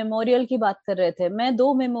आप एक मेमोरियल की बात कर रहे थे, मैं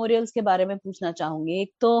 2 मेमोरियल्स के बारे में पूछना चाहूंगी।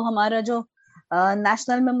 एक तो हमारा जो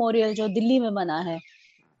नेशनल मेमोरियल जो दिल्ली में बना है,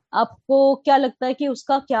 आपको क्या लगता है कि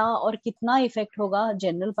उसका क्या और कितना इफेक्ट होगा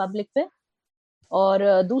जनरल पब्लिक पे?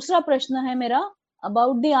 और दूसरा प्रश्न है मेरा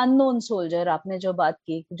अबाउट द अननोन सोल्जर, आपने जो बात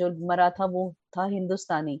की, जो मरा था वो था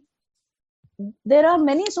हिंदुस्तानी। देयर आर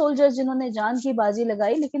मेनी सोल्जर्स जिन्होंने जान की बाजी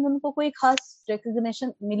लगाई लेकिन उनको कोई खास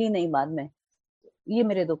रिकॉग्निशन मिली नहीं बाद में। ये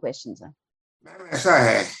मेरे 2 क्वेश्चंस हैं। ऐसा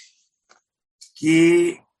है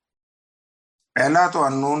कि पहला तो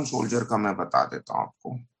अननोन सोल्जर का मैं बता देता हूं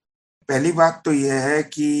आपको। पहली बात तो यह है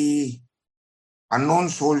कि अननोन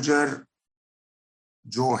सोल्जर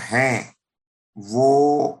जो हैं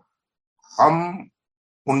वो हम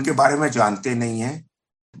उनके बारे में जानते नहीं हैं,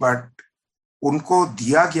 बट उनको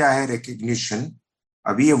दिया गया है रिकग्निशन।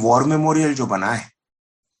 अभी ये वॉर मेमोरियल जो बना है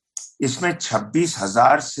इसमें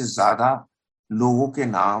 26,000 से ज्यादा लोगों के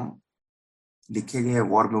नाम लिखे गए।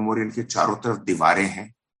 वॉर मेमोरियल के चारों तरफ दीवारें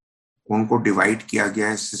हैं, उनको डिवाइड किया गया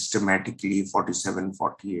है systematically 47,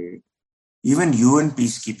 48। Even UN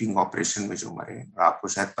peace keeping operation में जो मरे, आपको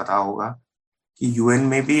शायद पता होगा कि यूएन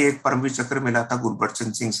में भी एक परमवीर चक्र मिला था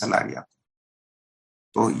गुरबचन सिंह सलारिया।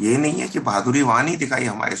 तो ये नहीं है कि बहादुरी वहां नहीं दिखाई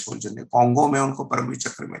हमारे सोल्जर ने, कॉन्गो में उनको परमवीर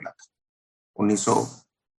चक्र मिला था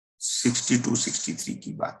 1962-63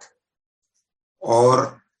 की बात।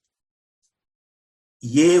 और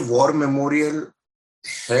ये वॉर मेमोरियल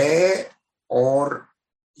है और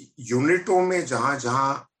यूनिटों में जहां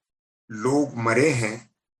जहां लोग मरे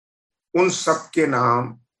हैं उन सब के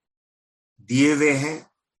नाम दिए हुए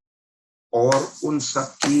हैं और उन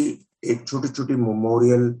सब की एक छोटी छोटी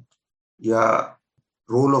मेमोरियल या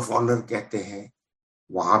रोल ऑफ ऑनर कहते हैं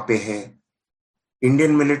वहां पे है।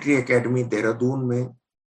 इंडियन मिलिट्री एकेडमी देहरादून में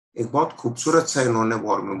एक बहुत खूबसूरत सा इन्होंने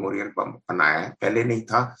वॉर मेमोरियल बनाया है। पहले नहीं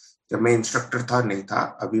था, जब मैं इंस्ट्रक्टर था नहीं था,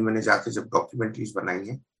 अभी मैंने जाके जब डॉक्यूमेंट्रीज बनाई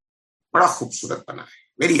है, बड़ा खूबसूरत बना है,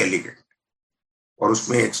 वेरी एलिगेंट। और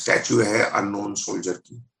उसमें एक स्टैचू है अननोन सोल्जर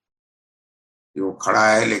की, वो खड़ा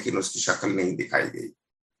है लेकिन उसकी शक्ल नहीं दिखाई गई,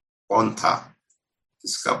 कौन था,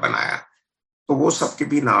 किसका बनाया। तो वो सबके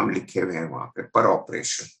भी नाम लिखे हुए हैं वहां पे पर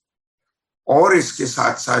ऑपरेशन। और इसके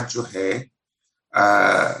साथ साथ जो है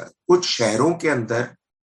कुछ शहरों के अंदर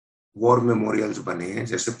वॉर मेमोरियल्स बने हैं,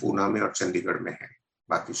 जैसे पूना में और चंडीगढ़ में है,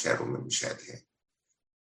 बाकी शहरों में भी शायद है।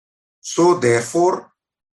 सो देयरफॉर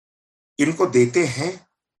इनको देते हैं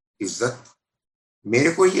इज्जत।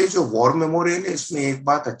 मेरे को ये जो वॉर मेमोरियल है इसमें एक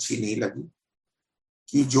बात अच्छी नहीं लगी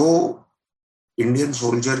कि जो इंडियन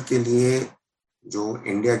सोल्जर के लिए जो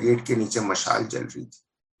इंडिया गेट के नीचे मशाल जल रही थी,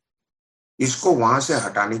 इसको वहां से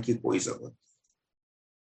हटाने की कोई जरूरत नहीं।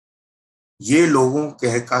 ये लोगों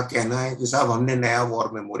का कहना है कि साहब हमने नया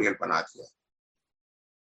वॉर मेमोरियल बना दिया,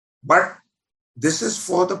 but this is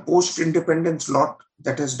for the post independence lot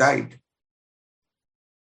that has died.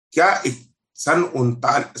 क्या सन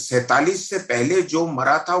 47 से पहले जो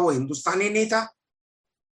मरा था वो हिंदुस्तानी नहीं था?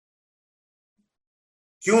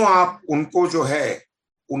 क्यों आप उनको जो है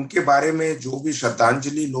उनके बारे में जो भी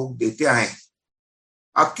श्रद्धांजलि लोग देते आए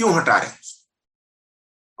आप क्यों हटा रहे हैं?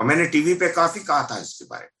 और मैंने टीवी पे काफी कहा था इसके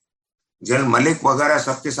बारे में, जनरल मलिक वगैरह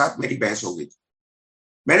सबके साथ मेरी बहस हो गई थी।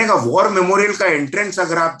 मैंने कहा वॉर मेमोरियल का एंट्रेंस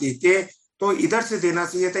अगर आप देते तो इधर से देना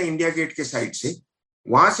चाहिए था, इंडिया गेट के साइड से,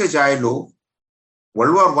 वहां से जाए लोग।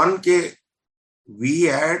 वर्ल्ड वॉर 1 के we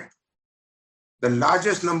had the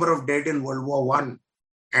largest number of dead in World War I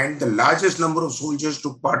and the largest number of soldiers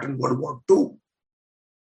took part in World War II.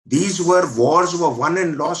 These wars were won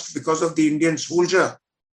and lost because of the Indian soldier.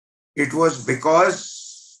 It was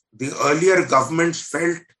because the earlier governments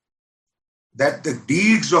felt that the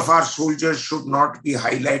deeds of our soldiers should not be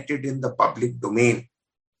highlighted in the public domain,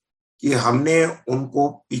 कि हमने उनको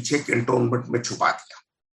पीछे cantonment में छुपा दिया।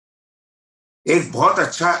 एक बहुत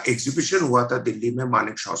अच्छा एग्जीबिशन हुआ था दिल्ली में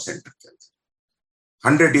मानेकशॉ सेंटर के अंदर,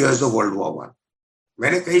 100 years of World War I।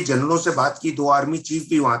 मैंने कई जनरलों से बात की, 2 आर्मी चीफ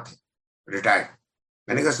भी वहां थे, रिटायर्ड।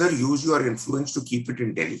 मैंने कहा sir, use your influence to keep it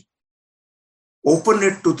in Delhi, open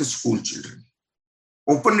it to the school children,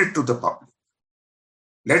 open it to the public,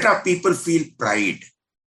 let our people feel pride.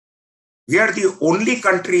 We are the only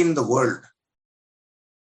country in the world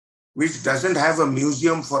which doesn't have a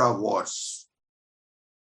museum for our wars.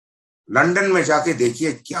 London में जाके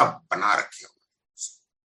देखिए क्या बना रखे हो,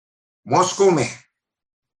 Moscow में,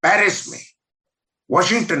 Paris में,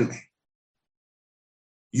 Washington में।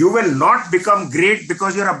 You will not become great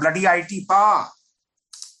because you're a bloody IT power.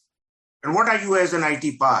 And what are you as an IT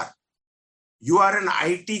power? You are an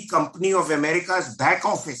IT company of America's back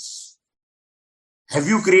office. Have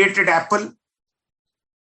you created Apple?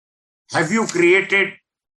 Have you created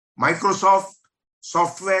Microsoft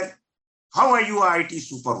software? How are you an IT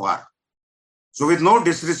superpower? So with no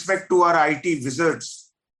disrespect to our IT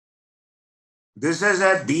wizards, this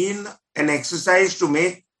has been an exercise to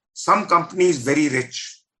make some companies very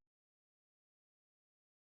rich.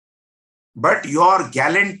 But your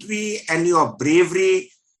gallantry and your bravery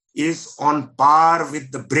is on par with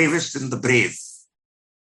the bravest in the brave.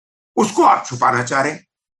 उसको आप छुपाना चाह रहे हैं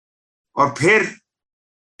और फिर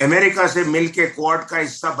America से मिलके क्वाड का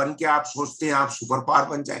हिस्सा बन के आप सोचते हैं आप सुपर पावर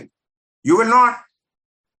बन जाएंगे। You will not.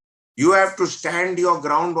 You have to stand your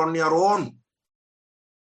ground on your own.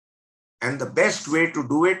 And the best way to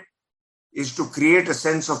do it is to create a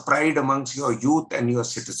sense of pride amongst your youth and your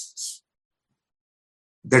citizens.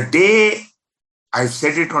 The day, I've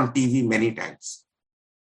said it on TV many times,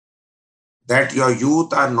 that your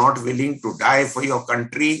youth are not willing to die for your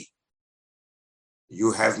country,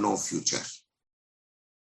 you have no future.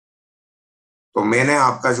 तो मैंने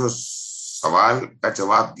आपका जो सवाल का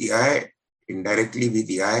जवाब दिया है, indirectly भी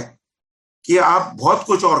दिया है, कि आप बहुत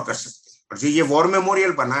कुछ और कर सकते हैं। और जो ये वॉर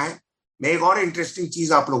मेमोरियल बना है, मैं एक और इंटरेस्टिंग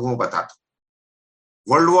चीज आप लोगों को बताता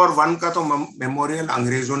हूँ। वर्ल्ड वॉर 1 का तो मेमोरियल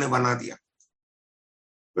अंग्रेजों ने बना दिया,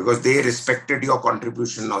 because they respected your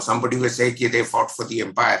contribution. Now somebody will say कि they fought for the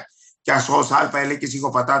empire. क्या 100 साल पहले किसी को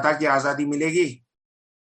पता था कि आजादी मिलेगी?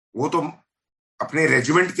 वो तो अपने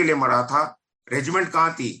रेजिमेंट के लिए मरा था। रेजिमेंट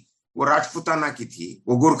कहाँ थी? वो राजपुताना की थी,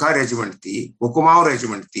 वो गुरखा रेजिमेंट थी, वो कुमाऊं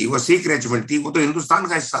रेजिमेंट थी, वो सिख रेजिमेंट थी, वो तो हिंदुस्तान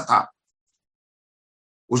का हिस्सा था।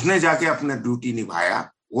 उसने जाके अपने ड्यूटी निभाया,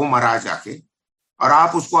 वो मरा जाके, और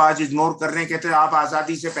आप उसको आज इग्नोर कर रहे हैं, कहते हैं आप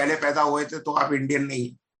आजादी से पहले पैदा हुए थे तो आप इंडियन नहीं।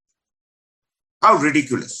 How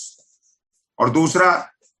ridiculous. और दूसरा,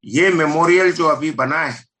 ये मेमोरियल जो अभी बना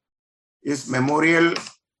है, इस मेमोरियल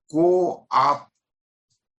को आप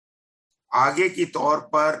आगे की तौर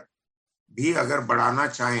पर भी अगर बढ़ाना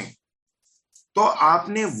चाहें, तो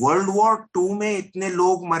आपने वर्ल्ड वॉर 2 में इतने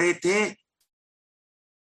लोग मरे थे,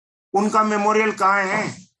 उनका मेमोरियल कहाँ है?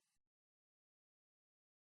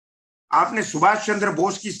 आपने सुभाष चंद्र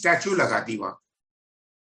बोस की स्टैच्यू लगा दी वहां।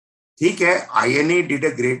 ठीक है, INA did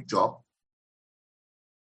a great job,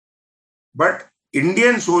 but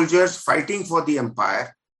Indian soldiers fighting for the empire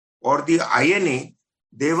or the INA,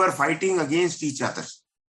 they were fighting against each other.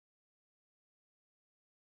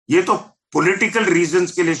 ये तो पॉलिटिकल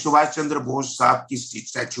रीजंस के लिए सुभाष चंद्र बोस साहब की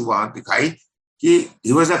स्टैच्यू वहां दिखाई कि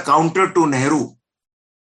he was a counter to Nehru.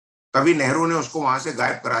 तभी नेहरू ने उसको वहां से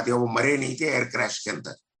गायब करा दिया। वो मरे नहीं थे एयर क्रैश के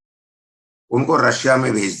अंदर, उनको रशिया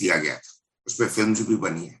में भेज दिया गया था। उस पर फिल्म्स भी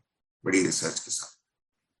बनी है बड़ी रिसर्च के साथ।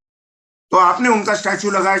 तो आपने उनका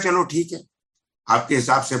स्टैच्यू लगाया, चलो ठीक है, आपके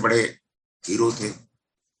हिसाब से बड़े हीरो थे,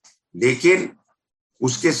 लेकिन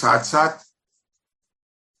उसके साथ साथ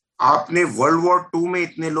आपने वर्ल्ड वॉर 2 में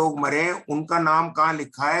इतने लोग मरे हैं, उनका नाम कहाँ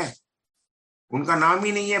लिखा है? उनका नाम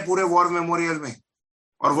ही नहीं है पूरे वॉर मेमोरियल में।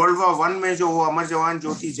 और वर्ल्ड वॉर 1 में जो वो अमर जवान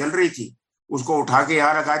ज्योति जल रही थी, उसको उठा के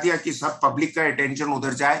यहाँ रखा दिया कि सब पब्लिक का अटेंशन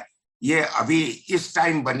उधर जाए। ये अभी इस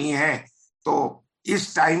टाइम बनी है, तो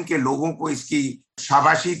इस टाइम के लोगों को इसकी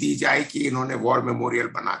शाबाशी दी जाए कि इन्होंने वॉर मेमोरियल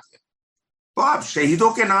बना दिया। तो आप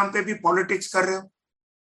शहीदों के नाम पे भी पॉलिटिक्स कर रहे हो।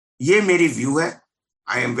 ये मेरी व्यू है।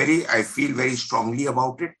 I feel very strongly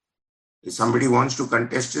about it. If somebody wants to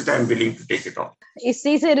contest it, I am willing to take it on.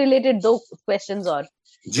 इसी से रिलेटेड 2 क्वेश्चंस और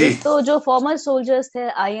जी। तो जो फॉर्मर सोल्जर्स थे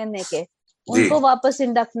INA के, उनको वापस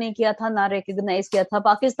इंडक्ट नहीं किया था, ना रिकॉग्नाइज किया था।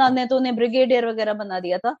 पाकिस्तान ने तो उन्हें ब्रिगेडियर वगैरह बना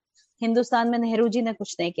दिया था, हिंदुस्तान में नेहरू जी ने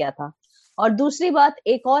कुछ नहीं किया था। और दूसरी बात,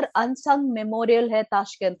 एक और अनसंग मेमोरियल है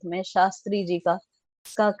ताशकंद में, शास्त्री जी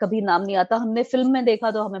का कभी नाम नहीं आता। हमने फिल्म में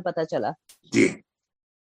देखा तो हमें पता चला। जी।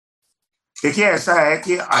 देखिए ऐसा है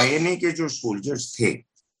कि आईएनए के जो सोल्जर्स थे,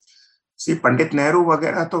 पंडित नेहरू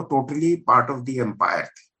वगैरह तो totally part of the empire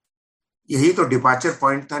थे। यही तो डिपार्चर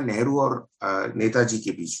पॉइंट था नेहरू और नेताजी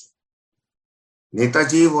के बीच में।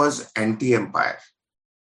 नेताजी वॉज एंटी एम्पायर,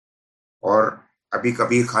 और अभी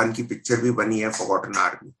कबीर खान की पिक्चर भी बनी है फॉरगॉटन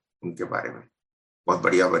आर्मी, उनके बारे में बहुत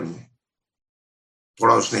बढ़िया बनी है।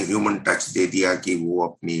 थोड़ा उसने ह्यूमन टच दे दिया कि वो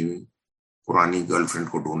अपनी पुरानी गर्लफ्रेंड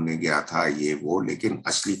को ढूंढने गया था ये वो, लेकिन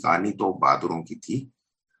असली कहानी तो बहादुरों की थी।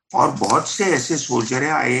 और बहुत से ऐसे सोल्जर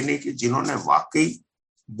हैं आईएनए के जिन्होंने वाकई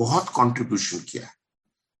बहुत कंट्रीब्यूशन किया है,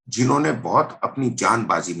 जिन्होंने बहुत अपनी जान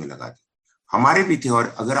बाजी में लगा दी। हमारे भी थे,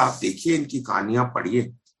 और अगर आप देखिए इनकी कहानियां पढ़िए,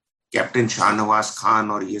 कैप्टन शाहनवाज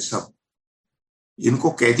खान और ये सब,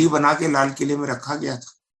 इनको कैदी बना के लाल किले में रखा गया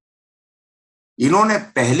था। इन्होंने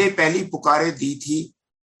पहली पुकारें दी थी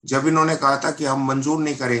जब इन्होंने कहा था कि हम मंजूर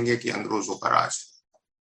नहीं करेंगे कि अंग्रेजों का राज।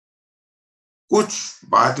 कुछ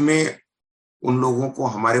बाद में उन लोगों को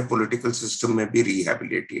हमारे पॉलिटिकल सिस्टम में भी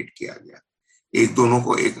रिहैबिलिटेट किया गया। एक दोनों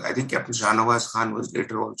को, एक I think captain Shahnawaz Khan was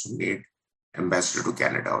later also made ambassador to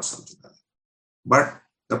Canada और something. But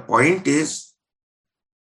the point is,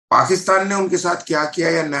 Pakistan ने उनके साथ क्या किया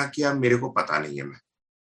या ना किया मेरे को पता नहीं है, मैं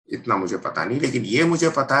इतना मुझे पता नहीं, लेकिन ये मुझे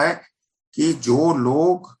पता है कि जो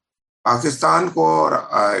लोग पाकिस्तान को और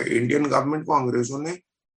इंडियन गवर्नमेंट को अंग्रेजों ने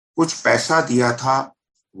कुछ पैसा दिया था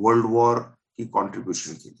वर्ल्ड वॉर की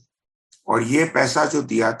कंट्रीब्यूशन के लिए, और ये पैसा जो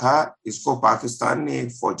दिया था इसको पाकिस्तान ने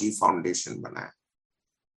एक फौजी फाउंडेशन बनाया,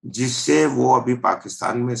 जिससे वो अभी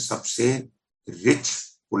पाकिस्तान में सबसे रिच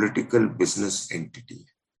पॉलिटिकल बिजनेस एंटिटी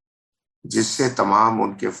है, जिससे तमाम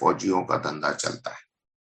उनके फौजियों का धंधा चलता है,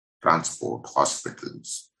 transport,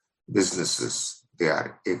 hospitals, businesses. They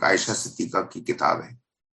are, एक आयशा सिद्दीका की किताब है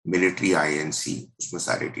मिलिट्री आईएनसी, उसमें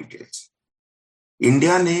सारे डिटेल्स।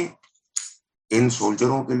 इंडिया ने इन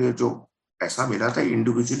सोल्जरों के लिए जो पैसा मिला था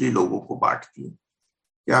इंडिविजुअली लोगों को बांट दिए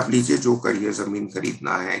कि आप लीजिए, जो करिए, जमीन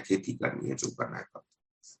खरीदना है, खेती करनी है, जो करना है कर।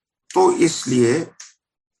 तो इसलिए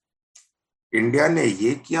इंडिया ने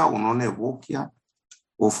ये किया, उन्होंने वो किया।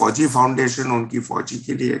 वो फौजी फाउंडेशन उनकी फौजी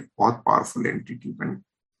के लिए एक बहुत पावरफुल एंटिटी बनी,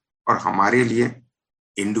 और हमारे लिए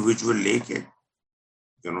इंडिविजुअल लेके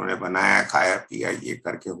जिन्होंने बनाया, खाया पिया, ये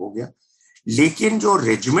करके हो गया। लेकिन जो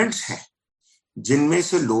रेजिमेंट्स हैं जिनमें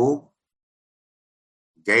से लोग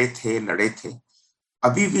गए थे, लड़े थे,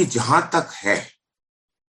 अभी भी जहां तक है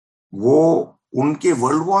वो उनके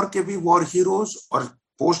वर्ल्ड वॉर के भी वॉर हीरोज और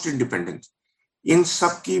पोस्ट इंडिपेंडेंस, इन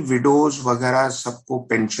सब की विडोज वगैरह सबको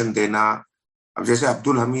पेंशन देना। अब जैसे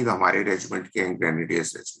अब्दुल हमीद हमारे रेजिमेंट के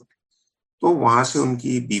ग्रेनेडियर्स रेजिमेंट, तो वहां से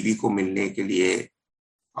उनकी बीवी को मिलने के लिए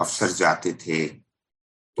अफसर जाते थे,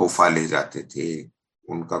 तोहफा ले जाते थे,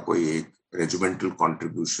 उनका कोई एक रेजिमेंटल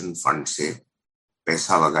कंट्रीब्यूशन फंड से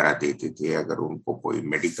पैसा वगैरह देते थे अगर उनको कोई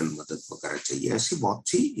मेडिकल मदद वगैरह चाहिए। ऐसी बहुत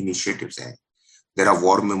सी इनिशिएटिव्स हैं। There are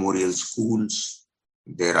war memorial schools,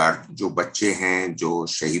 there are, जो बच्चे हैं, जो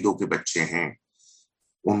शहीदों के बच्चे हैं,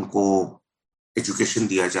 उनको एजुकेशन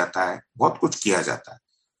दिया जाता है, बहुत कुछ किया जाता है।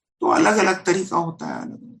 तो अलग अलग तरीका होता है,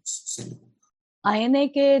 अलग अलग से। आईएनए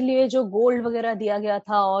के लिए जो गोल्ड वगैरह दिया गया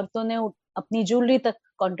था, औरतों ने अपनी ज्वेलरी तक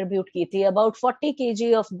कंट्रीब्यूट की थी। About 40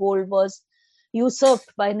 kg of gold was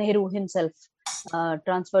usurped by Nehru himself,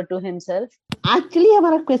 transferred to himself. Actually,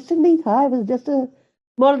 हमारा क्वेश्चन नहीं था, it was just a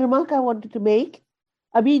small remark I wanted to make.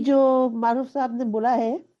 अभी जो मारूफ साहब ने बोला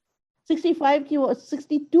है,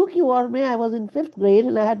 62 की वॉर में I was in 5th grade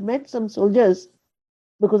and I had met some soldiers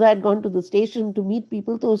because I had gone to the station to meet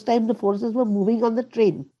people. तो उस time the forces were moving on the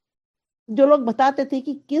train. जो लोग बताते थे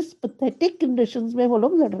कि किस pathetic conditions में वो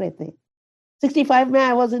लोग लड़ रहे थे। 65 में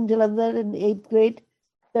I was in Jalandhar in 8th grade.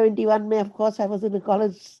 71 में of course I was in a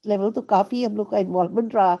college level, तो काफी हम लोग का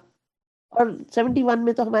involvement रहा। और 71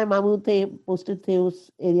 में तो हमारे मामू थे, पोस्टेड थे उस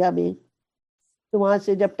एरिया में, तो वहां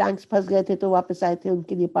से जब टैंक्स फंस गए थे तो वापस आए थे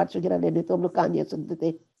उनके लिए पार्ट्स वगैरह लेने, तो हम लोग कहानियां सुनते थे।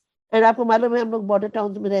 एंड आपको मालूम है हम लोग बॉर्डर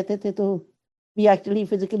टाउन्स में रहते थे, तो we actually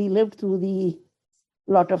physically lived through the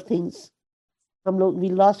lot of things. हम लोग, we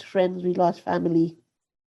lost friends, we lost family.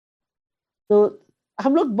 तो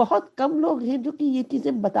हम लोग बहुत कम लोग हैं जो कि ये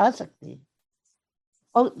चीजें बता सकते हैं।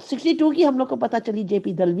 और 62 की हम लोग को पता चली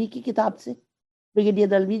जेपी दलवी की किताब से, ब्रिगेडियर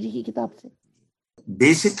दलवी जी की किताब से।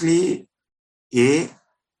 Basically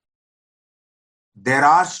there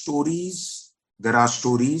are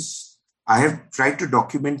stories. I have tried to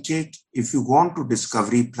document it. If you go on to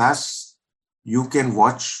Discovery Plus, you can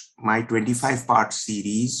watch my 25-part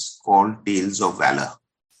series called Tales of Valor.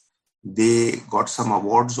 They got some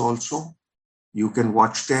awards also. You can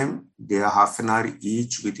watch them. They are half an hour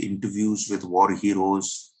each with interviews with war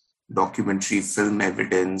heroes, documentary, film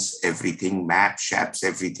evidence, everything, maps,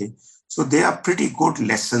 everything. So they are pretty good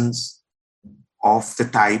lessons of the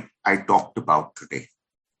type I talked about today.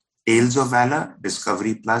 Tales of Valor,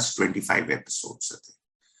 Discovery Plus, 25 episodes.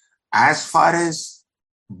 As far as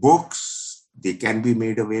books, they can be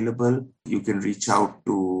made available. You can reach out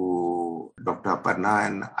to Dr. Aparna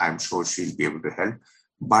and I'm sure she'll be able to help.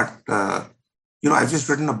 But, I've just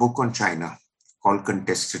written a book on China called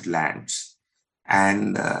Contested Lands.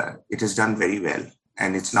 And it has done very well.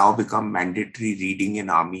 And it's now become mandatory reading in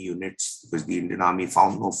army units because the Indian Army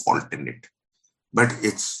found no fault in it. But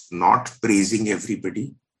it's not praising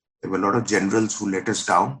everybody. There were a lot of generals who let us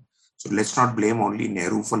down. So let's not blame only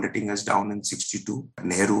Nehru for letting us down in 62.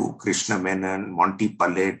 Nehru, Krishna Menon, Monty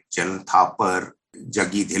Pallett, General Thapar,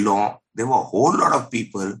 Jaggi Dhillon. There were a whole lot of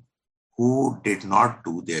people who did not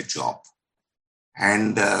do their job.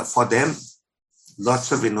 And for them,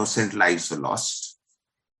 lots of innocent lives were lost.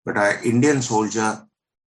 But our Indian soldier,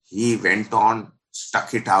 he went on,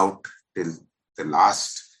 stuck it out till the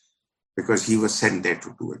last because he was sent there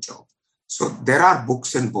to do a job. So there are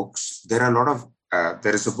books and books. There are a lot of,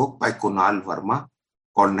 there is a book by Kunal Verma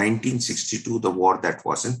called 1962, The War That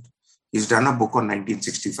Wasn't. He's done a book on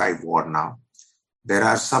 1965 war now. There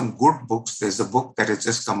are some good books. There's a book that has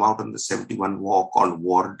just come out on the 71 war called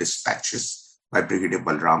War Dispatches by Brigadier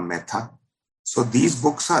Balram Mehta. So these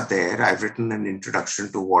books are there. I've written an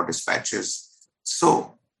introduction to War Dispatches.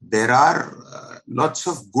 So there are lots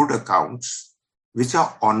of good accounts which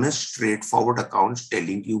are honest, straightforward accounts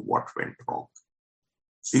telling you what went wrong.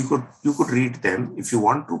 So you could read them if you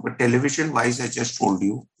want to, but television-wise, I just told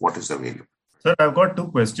you what is available. Sir, I've got two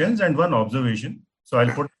questions and one observation. So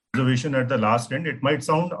I'll put observation at the last end. It might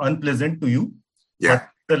sound unpleasant to you, but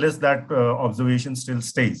nevertheless, that observation still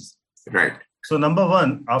stays. Right. So number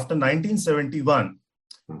one, after 1971,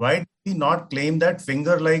 why did we not claim that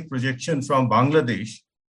finger-like projection from Bangladesh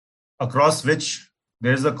across which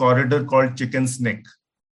there is a corridor called Chicken's Neck?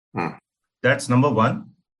 That's number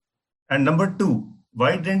one. And number two,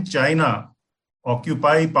 why didn't China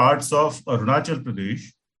occupy parts of Arunachal Pradesh,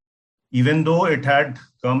 even though it had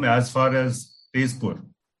come as far as Tezpur?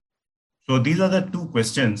 So these are the two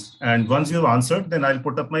questions. And once you have answered, then I'll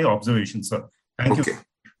put up my observation, sir. Thank you.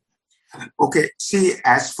 Okay. See,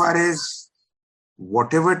 as far as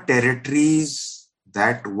whatever territories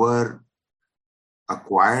that were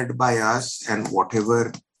acquired by us and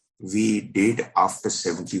whatever we did after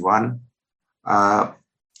 71,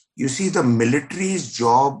 you see, the military's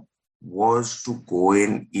job was to go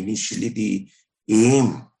in. Initially, the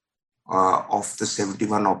aim of the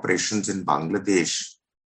 71 operations in Bangladesh,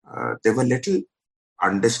 there were little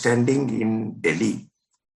understanding in Delhi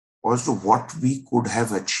as to what we could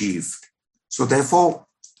have achieved. So therefore,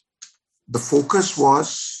 the focus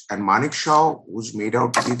was, and Manekshaw, who's made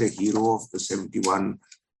out to be the hero of the 71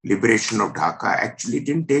 liberation of Dhaka, actually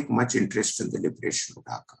didn't take much interest in the liberation of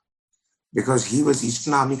Dhaka because he was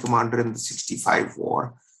Eastern Army commander in the 65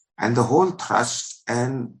 war, and the whole thrust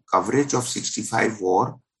and coverage of 65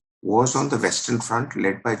 war was on the Western Front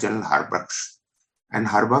led by General Harbaksh. And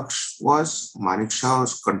Harbaksh was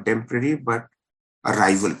Manekshaw's contemporary, but a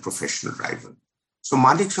rival, professional rival. So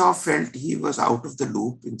Manekshaw felt he was out of the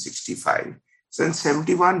loop in 65. So in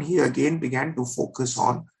 71, he again began to focus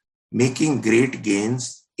on making great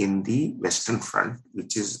gains in the Western Front,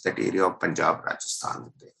 which is that area of Punjab,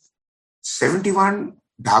 Rajasthan. 71,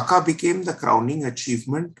 Dhaka became the crowning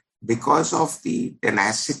achievement because of the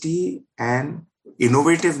tenacity and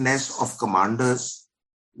innovativeness of commanders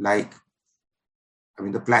like,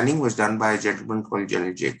 the planning was done by a gentleman called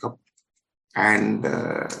General Jacob. And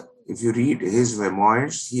if you read his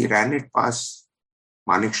memoirs, he ran it past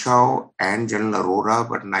Manekshaw and General Arora,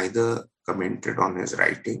 but neither commented on his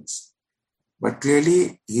writings. But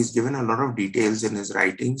clearly, he's given a lot of details in his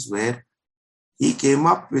writings where he came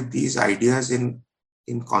up with these ideas in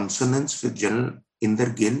consonance with General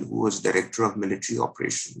Inder Gill, who was Director of Military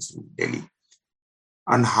Operations in Delhi,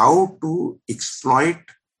 on how to exploit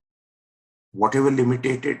whatever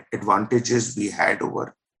limited advantages we had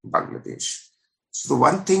over Bangladesh. So the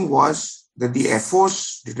one thing was that the Air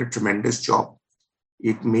Force did a tremendous job.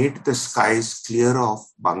 It made the skies clear of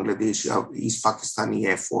Bangladesh, East Pakistani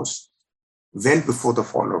Air Force, well before the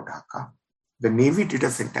fall of Dhaka. The Navy did a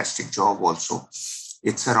fantastic job also.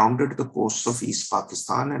 It surrounded the coasts of East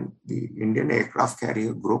Pakistan, and the Indian aircraft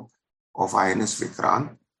carrier group of INS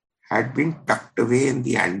Vikrant had been tucked away in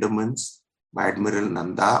the Andamans by Admiral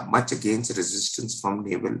Nanda, much against resistance from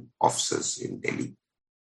naval officers in Delhi.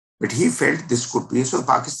 But he felt this could be. So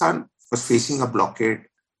Pakistan was facing a blockade,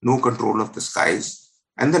 no control of the skies,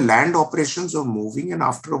 and the land operations were moving. And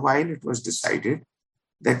after a while, it was decided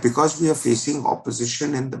that because we are facing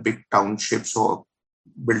opposition in the big townships or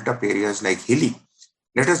built up areas like Hilli,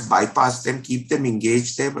 let us bypass them, keep them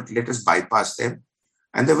engaged there, but let us bypass them.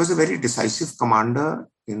 And there was a very decisive commander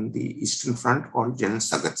in the Eastern Front called General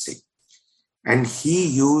Sagat Singh. And he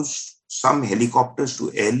used some helicopters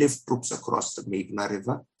to airlift troops across the Meghna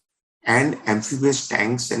River and amphibious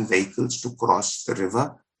tanks and vehicles to cross the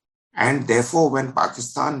river. And therefore, when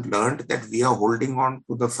Pakistan learned that we are holding on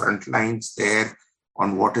to the front lines there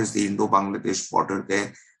on what is the Indo-Bangladesh border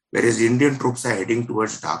there, whereas Indian troops are heading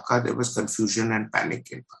towards Dhaka, there was confusion and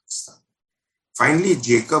panic in Pakistan. Finally,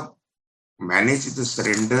 Jacob managed the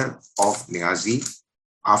surrender of Niazi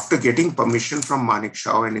after getting permission from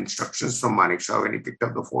Manekshaw and instructions from Manekshaw when he picked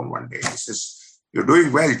up the phone one day. He says, "You're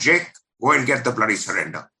doing well, Jake. Go and get the bloody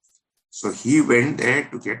surrender." So he went there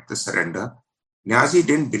to get the surrender. Niazi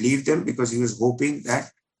didn't believe them because he was hoping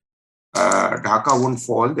that Dhaka wouldn't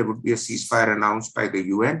fall. There would be a ceasefire announced by the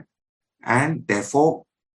UN, and therefore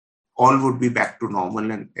all would be back to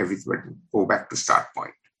normal and everything would go back to start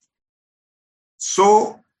point.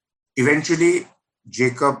 So eventually,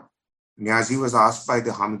 Niazi was asked by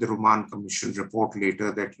the Hamid Rahman Commission report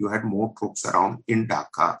later that you had more troops around in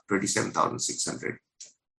Dhaka, 27,600,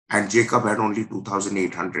 and Jacob had only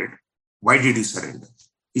 2,800. Why did he surrender?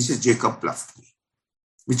 He says, Jacob bluffed me,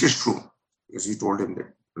 which is true, because he told him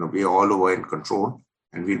that we are all over in control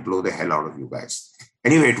and we'll blow the hell out of you guys.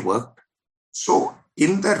 Anyway, it worked. So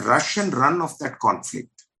in the rush and run of that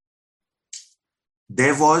conflict,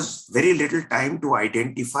 there was very little time to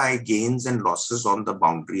identify gains and losses on the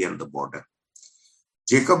boundary and the border.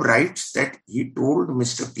 Jacob writes that he told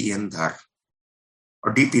Mr. P.N. Dhar,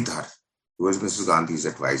 or D.P. Dhar, who was Mrs. Gandhi's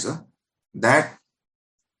advisor, that,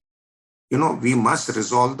 we must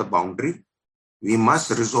resolve the boundary. We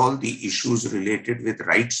must resolve the issues related with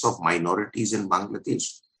rights of minorities in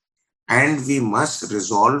Bangladesh. And we must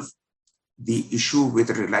resolve the issue with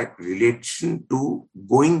relation to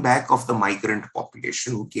going back of the migrant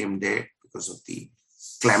population who came there because of the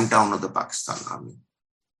clampdown of the Pakistan army.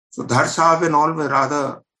 So Dhar Sahab and all were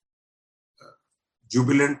rather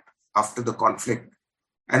jubilant after the conflict.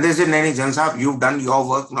 And they said, Nani Jan Sahab, you've done your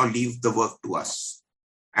work, now leave the work to us.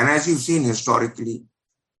 And as you've seen historically,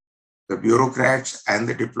 the bureaucrats and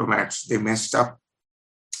the diplomats, they messed up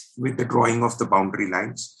with the drawing of the boundary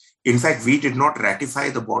lines. In fact, we did not ratify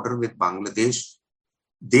the border with Bangladesh.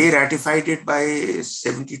 They ratified it by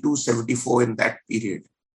 72, 74 in that period.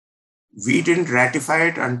 We didn't ratify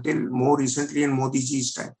it until more recently in Modi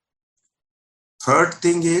ji's time. Third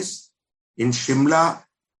thing is, in Shimla,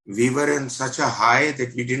 we were in such a high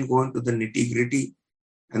that we didn't go into the nitty-gritty.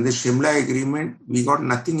 And the Shimla agreement, we got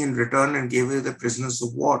nothing in return and gave away the prisoners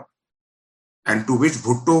of war. And to which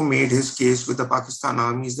Bhutto made his case with the Pakistan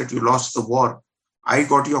armies that you lost the war. I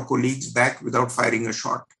got your colleagues back without firing a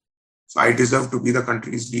shot. So I deserve to be the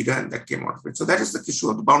country's leader, and that came out of it. So that is the issue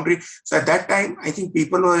of the boundary. So at that time, I think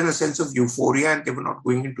people were in a sense of euphoria and they were not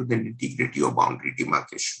going into the nitty-gritty of boundary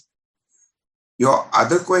demarcation. Your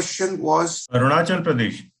other question was? Arunachal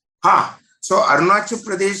Pradesh. So Arunachal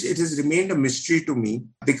Pradesh, it has remained a mystery to me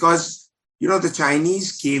because, the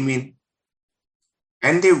Chinese came in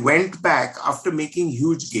and they went back after making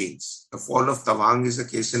huge gains. The fall of Tawang is a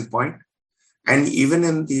case in point. And even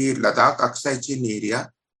in the Ladakh Aksai Chin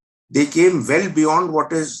area, they came well beyond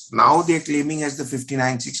what is now they're claiming as the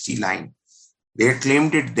 5960 line. They had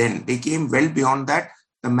claimed it then. They came well beyond that.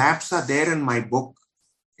 The maps are there in my book.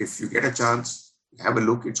 If you get a chance, have a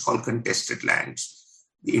look. It's called Contested Lands,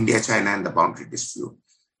 the India-China and the Boundary Dispute.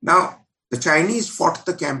 Now, the Chinese fought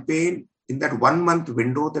the campaign in that 1 month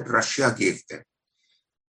window that Russia gave them.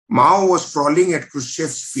 Mao was crawling at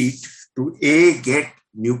Khrushchev's feet to get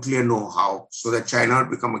nuclear know-how so that China would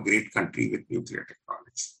become a great country with nuclear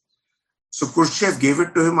technology. So Khrushchev gave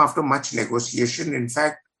it to him after much negotiation. In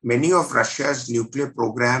fact, many of Russia's nuclear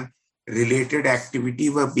program related activity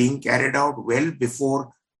were being carried out well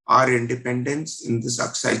before our independence in this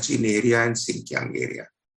Aksai Chin area and Xinjiang area.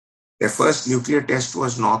 Their first nuclear test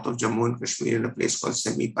was north of Jammu and Kashmir in a place called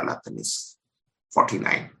Semipalatinsk,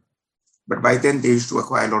 49. But by then, they used to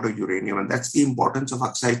acquire a lot of uranium. And that's the importance of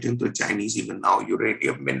Aksai Chin to the Chinese even now,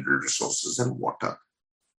 uranium, mineral resources, and water.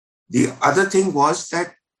 The other thing was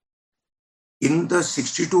that in the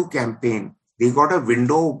 62 campaign, they got a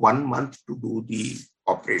window 1 month to do the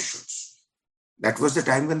operations. That was the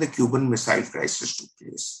time when the Cuban Missile Crisis took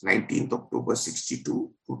place, 19th October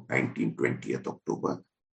 62 to 20th October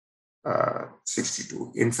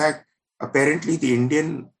 62. In fact, apparently the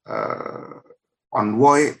Indian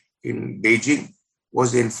envoy in Beijing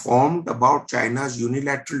was informed about China's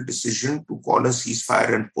unilateral decision to call a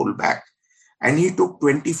ceasefire and pull back. And he took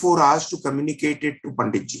 24 hours to communicate it to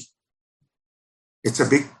Panditji. It's a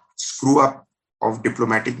big screw up of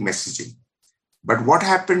diplomatic messaging. But what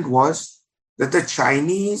happened was that the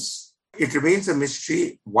Chinese, it remains a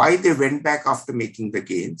mystery why they went back after making the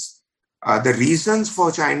gains. The reasons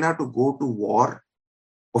for China to go to war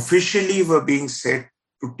officially were being said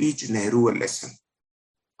to teach Nehru a lesson.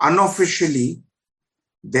 Unofficially,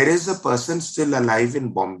 there is a person still alive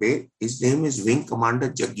in Bombay. His name is Wing Commander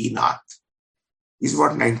Jaggi Nath. He's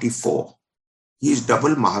about 94. He is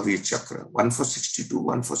double Mahavir Chakra, one for 62,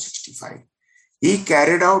 one for 65. He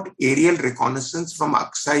carried out aerial reconnaissance from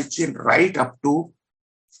Aksai Chin right up to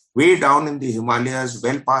way down in the Himalayas,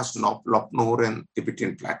 well past Lopnor and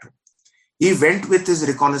Tibetan Plateau. He went with his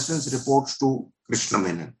reconnaissance reports to Krishna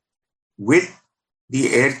Menon with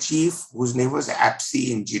the air chief whose name was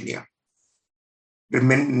Apsi Engineer.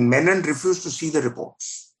 Menon refused to see the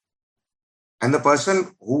reports. And the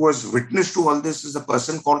person who was witness to all this is a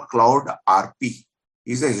person called Claude RP.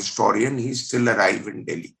 He's a historian. He's still alive in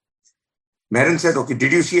Delhi. Menon said, okay,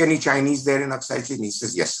 did you see any Chinese there in Aksai Chin? He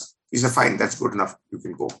says, yes, sir. He said, fine, that's good enough. You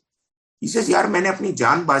can go. He says, yaar, maine apni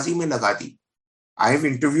jaan bazi mein laga di. I have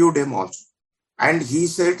interviewed him also. And he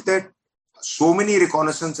said that so many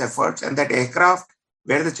reconnaissance efforts and that aircraft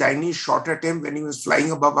where the Chinese shot at him when he was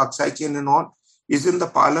flying above Aksai Chin and all is in the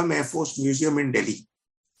Palam Air Force Museum in Delhi.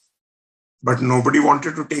 But nobody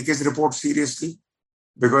wanted to take his report seriously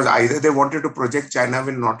because either they wanted to project China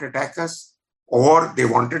will not attack us, or they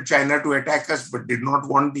wanted China to attack us but did not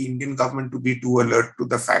want the Indian government to be too alert to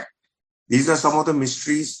the fact. These are some of the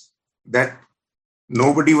mysteries that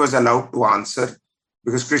nobody was allowed to answer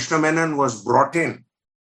because Krishna Menon was brought in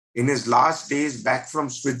his last days back from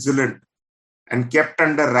Switzerland and kept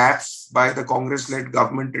under wraps by the Congress-led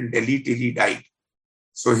government in Delhi till he died.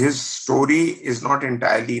 So his story is not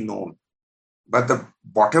entirely known. But the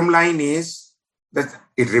bottom line is that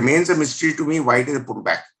it remains a mystery to me why did they pull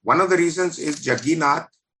back. One of the reasons is Jaggi Nath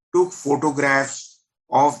took photographs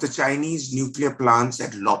of the Chinese nuclear plants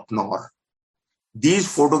at Lopnor. These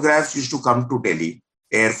photographs used to come to Delhi,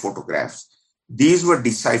 air photographs. These were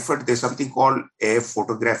deciphered. There's something called Air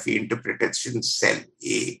Photography Interpretation Cell,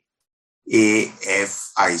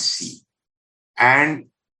 AFIC. And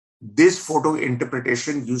this photo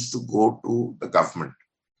interpretation used to go to the government.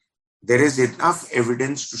 There is enough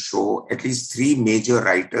evidence to show, at least 3 major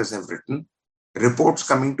writers have written, reports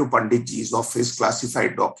coming to Panditji's office,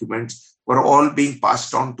 classified documents, were all being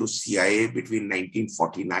passed on to CIA between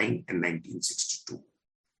 1949 and 1962.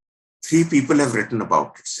 3 people have written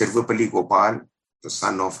about it. Sirvapalli Gopal, the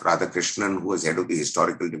son of Radhakrishnan, who was head of the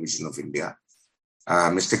Historical Division of India,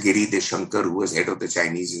 Mr. Giri Deshankar, who was head of the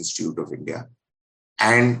Chinese Institute of India,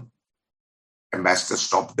 and Ambassador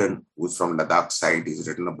Stopden, who's from Ladakh side. He's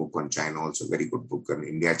written a book on China, also a very good book on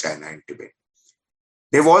India, China, and Tibet.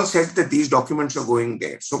 They've all said that these documents are going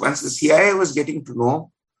there. So once the CIA was getting to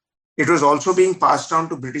know, it was also being passed on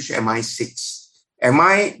to British MI6.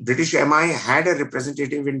 British MI had a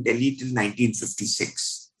representative in Delhi till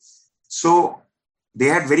 1956. So they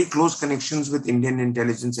had very close connections with Indian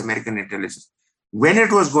intelligence, American intelligence. When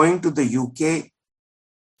it was going to the UK,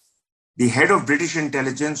 the head of British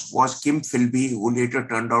intelligence was Kim Philby, who later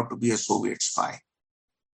turned out to be a Soviet spy.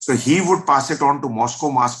 So he would pass it on to Moscow,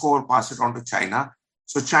 Moscow would pass it on to China.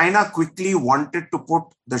 So China quickly wanted to put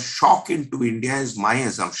the shock into India, is my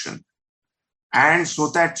assumption, and so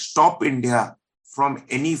that stop India from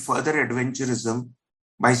any further adventurism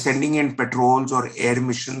by sending in patrols or air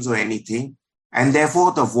missions or anything. And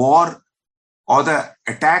therefore the war or the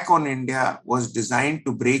attack on India was designed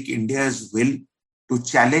to break India's will to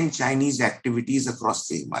challenge Chinese activities across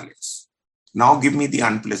the Himalayas. Now give me the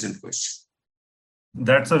unpleasant question.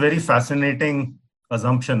 That's a very fascinating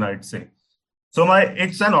assumption, I'd say. So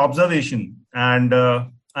it's an observation, and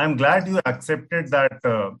I'm glad you accepted that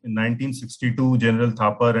in 1962, General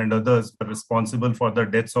Thapar and others were responsible for the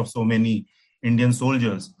deaths of so many Indian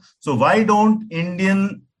soldiers. So why don't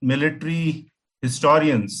Indian military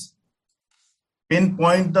historians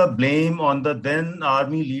pinpoint the blame on the then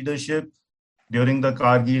army leadership during the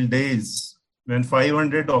Kargil days, when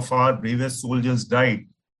 500 of our bravest soldiers died,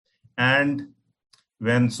 and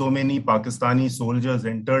when so many Pakistani soldiers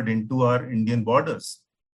entered into our Indian borders?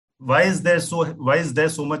 Why is there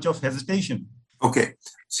so much of hesitation? Okay.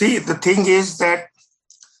 See, the thing is that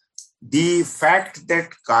the fact that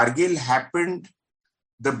Kargil happened,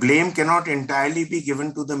 the blame cannot entirely be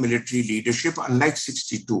given to the military leadership, unlike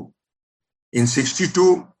 62. In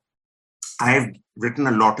 62, I have written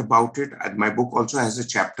a lot about it. My book also has a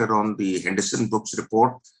chapter on the Henderson Brooks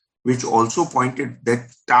report, which also pointed that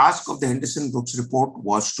the task of the Henderson Brooks report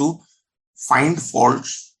was to find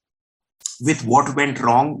faults with what went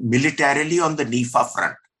wrong militarily on the NIFA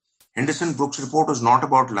front. Henderson Brooks report was not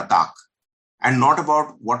about Ladakh. and not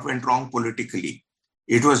about what went wrong politically.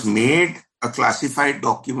 It was made a classified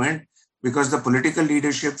document because the political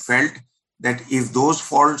leadership felt that if those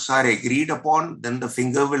faults are agreed upon, then the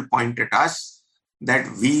finger will point at us that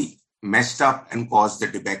we messed up and caused the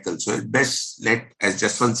debacle. So it best let, as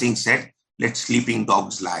Jaswant Singh said, let sleeping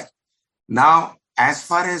dogs lie. Now, as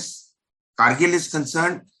far as Kargil is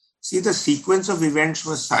concerned, see, the sequence of events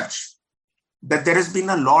was such that there has been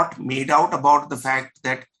a lot made out about the fact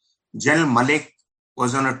that General Malik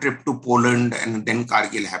was on a trip to Poland and then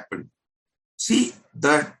Kargil happened. See,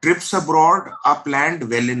 the trips abroad are planned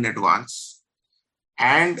well in advance,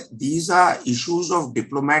 and these are issues of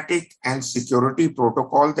diplomatic and security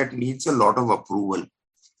protocol that needs a lot of approval.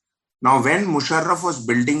 Now, when Musharraf was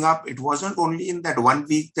building up, it wasn't only in that 1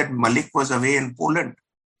 week that Malik was away in Poland.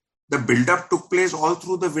 The build-up took place all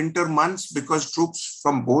through the winter months because troops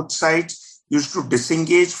from both sides used to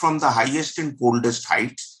disengage from the highest and coldest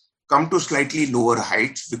heights, come to slightly lower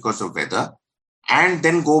heights because of weather, and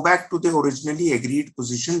then go back to the originally agreed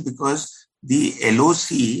position because the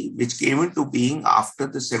LOC, which came into being after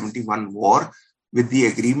the 71 war with the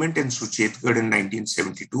agreement in Suchetgarh in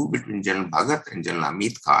 1972 between General Bhagat and General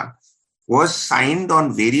Hamid Khan, was signed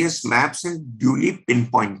on various maps and duly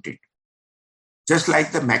pinpointed. Just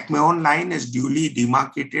like the McMahon line is duly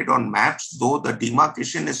demarcated on maps, though the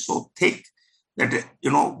demarcation is so thick that,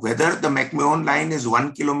 whether the McMahon line is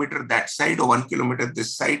 1 kilometer that side or 1 kilometer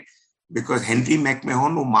this side, because Henry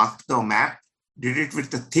McMahon, who marked the map, did it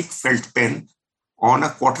with a thick felt pen on a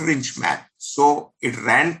 1/4-inch map. So it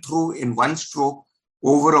ran through in one stroke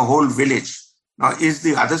over a whole village. Now, is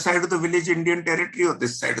the other side of the village Indian territory or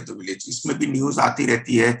this side of the village? Isme bhi news aati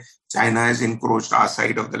rehti hai, China has encroached our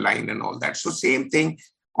side of the line and all that. So same thing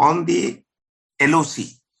on the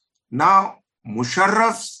LOC. Now,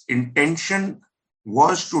 Musharraf's intention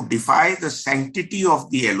was to defy the sanctity of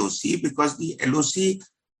the LOC because the LOC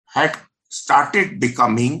had started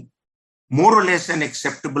becoming more or less an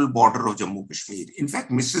acceptable border of Jammu Kashmir. In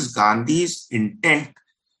fact, Mrs. Gandhi's intent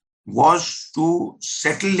was to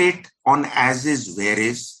settle it on as is, where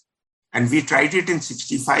is. And we tried it in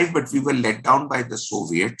 65, but we were let down by the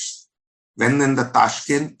Soviets. When in the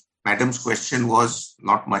Tashkent, Madam's question was,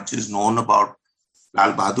 not much is known about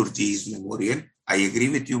Lal Bahadur Ji's memorial. I agree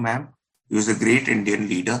with you, ma'am. He was a great Indian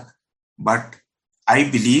leader. But I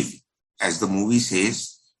believe, as the movie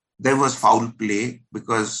says, there was foul play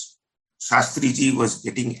because Shastri Ji was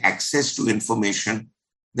getting access to information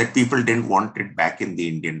that people didn't want it back in the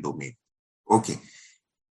Indian domain. Okay.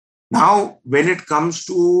 Now, when it comes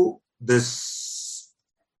to this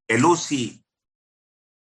LOC,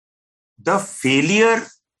 the failure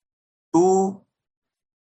to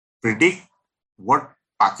predict what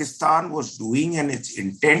Pakistan was doing and its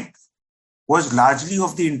intent was largely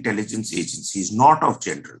of the intelligence agencies, not of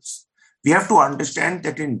generals. We have to understand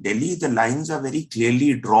that in Delhi, the lines are very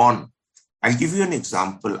clearly drawn. I'll give you an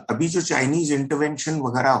example. Abhi jo Chinese intervention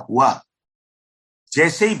वगैरह हुआ,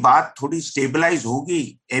 जैसे ही बात थोड़ी stabilize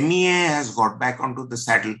होगी, MEA has got back onto the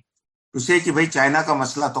saddle to say कि भाई China का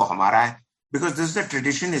मसला तो हमारा है, because this is the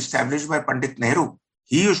tradition established by Pandit Nehru.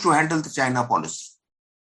 He used to handle the China policy,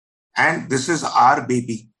 and this is our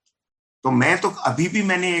baby. तो मैं तो अभी भी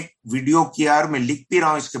मैंने एक वीडियो किया और मैं लिख भी रहा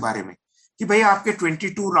हूं इसके बारे में कि भाई आपके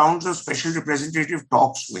 22 rounds of special representative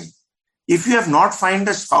talks हुए. If you have not found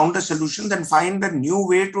a solution, then find a new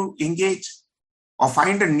way to engage or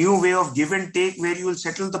find a new way of give and take where you will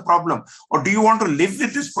settle the problem. Or do you want to live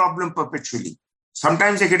with this problem perpetually?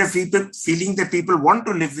 Sometimes I get a feeling that people want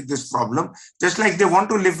to live with this problem, just like they want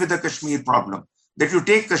to live with the Kashmir problem. That you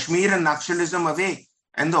take Kashmir and Naxalism away,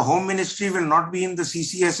 and the Home Ministry will not be in the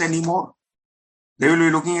CCS anymore. They will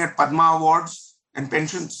be looking at Padma Awards and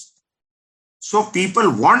pensions. So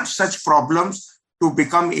people want such problems to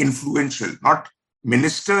become influential, not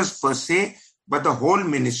ministers per se, but the whole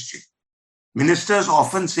ministry. Ministers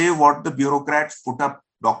often say what the bureaucrats put up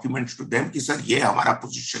documents to them, कि sir ये हमारा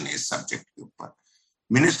position है इस subject के ऊपर.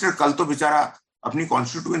 Minister कल तो बेचारा अपनी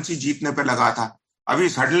constituency जीतने पे लगा था. अभी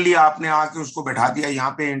suddenly आपने आके उसको बैठा दिया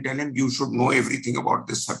यहाँ पे and tell him you should know everything about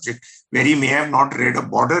this subject, where he may have not read a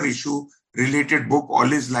border issue related book all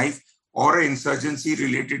his life or an insurgency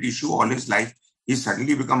related issue all his life. He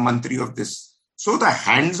suddenly become mantri of this. So the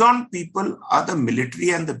hands-on people are the military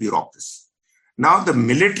and the bureaucracy. Now the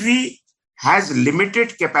military has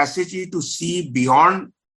limited capacity to see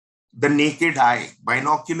beyond the naked eye,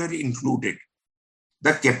 binocular included.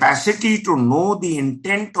 The capacity to know the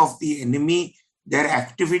intent of the enemy, their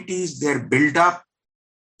activities, their build-up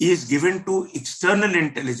is given to external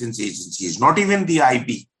intelligence agencies, not even the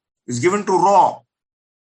IB. It's given to RAW.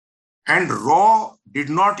 And RAW did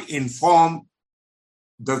not inform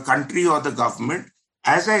the country or the government.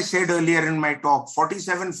 As I said earlier in my talk,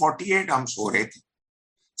 47, 48 हम सो रहे थे,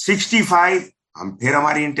 65 हम फिर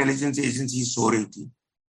हमारी intelligence agency so रही थी,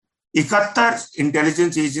 71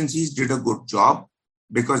 intelligence agencies did a good job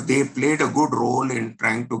because they played a good role in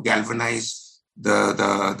trying to galvanize the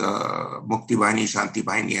Mukti Bahini, Shanti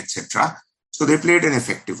Bahini, etc. So they played an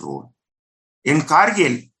effective role. In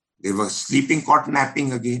Kargil, they were sleeping, caught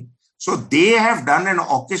napping again. So they have done an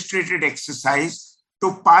orchestrated exercise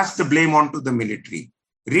to pass the blame on to the military.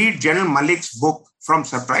 Read General Malik's book, From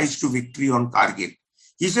Surprise to Victory on Kargil.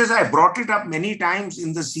 He says, I brought it up many times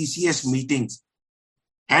in the CCS meetings.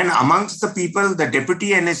 And amongst the people, the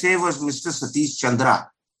deputy NSA was Mr. Satish Chandra.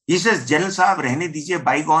 He says, General Saab, rehne dijiye,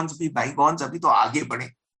 bygones bhi bygones, abhi to aage badhe.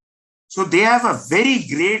 So they have a very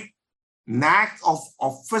great knack of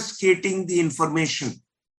obfuscating the information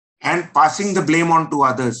and passing the blame on to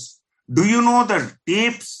others. Do you know the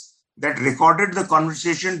tapes that recorded the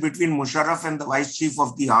conversation between Musharraf and the Vice Chief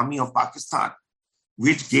of the Army of Pakistan,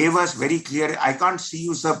 which gave us very clear, I can't see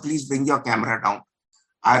you, sir, please bring your camera down.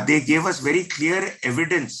 They gave us very clear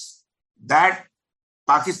evidence that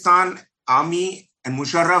Pakistan Army and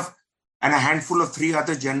Musharraf and a handful of 3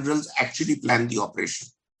 other generals actually planned the operation.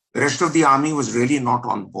 The rest of the army was really not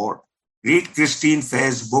on board. Read Christine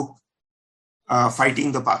Fair's book,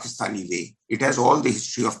 Fighting the Pakistani Way. It has all the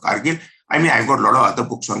history of Kargil. I mean, I've got a lot of other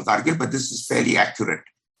books on Kargil, but this is fairly accurate.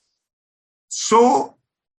 So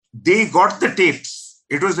they got the tapes.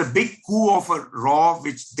 It was a big coup of a RAW,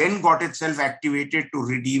 which then got itself activated to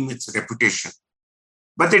redeem its reputation.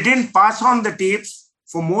 But they didn't pass on the tapes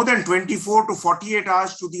for more than 24 to 48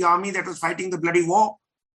 hours to the army that was fighting the bloody war.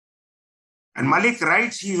 And Malik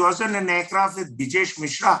writes, he was on an aircraft with Brijesh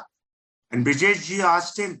Mishra. And Brijesh ji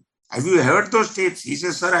asked him, have you heard those tapes? He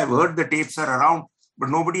says, sir, I've heard the tapes are around, but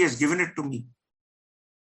nobody has given it to me.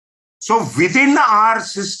 So within our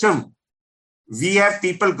system, we have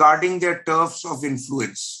people guarding their turfs of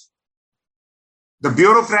influence. The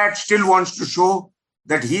bureaucrat still wants to show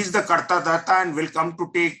that he's the Karta Data and will come to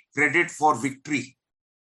take credit for victory.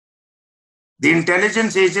 The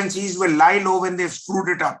intelligence agencies will lie low when they've screwed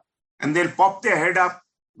it up, and they'll pop their head up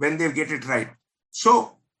when they get it right.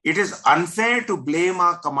 So it is unfair to blame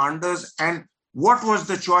our commanders. And what was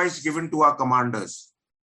the choice given to our commanders?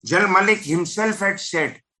 General Malik himself had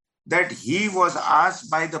said that he was asked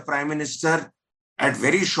by the Prime Minister at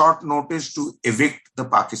very short notice to evict the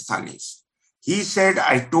Pakistanis. He said,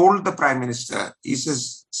 I told the Prime Minister, he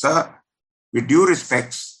says, sir, with due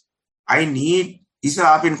respects, I need, he said,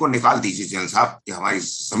 आप इनको निकाल दीजिए general साहब, ये हमारी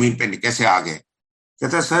जमीन पे कैसे आ गए?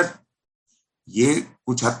 कहता सर, ये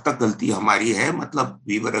कुछ हद तक गलती हमारी है, मतलब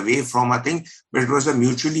we were away from a thing, but it was a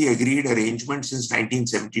mutually agreed arrangement since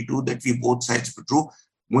 1972 that we both sides withdrew.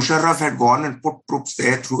 Musharraf had gone and put troops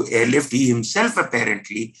there through airlift. He himself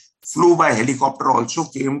apparently flew by helicopter, also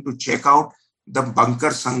came to check out the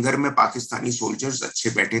bunker Sangar mein Pakistani soldiers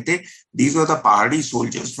अच्छे बैठे थे. These were the Pahadi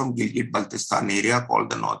soldiers from Gilgit-Baltistan area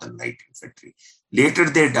called the Northern Light Infantry. Later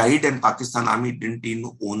they died and Pakistan Army didn't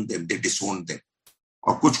even own them. They disowned them.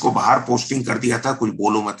 और कुछ को बाहर posting कर दिया था, कुछ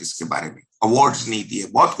बोलो मत इसके बारे में, अवार्ड्स नहीं दिए,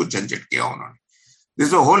 बहुत कुछ झंझट किया उन्होंने. This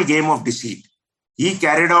is a whole game of deceit. He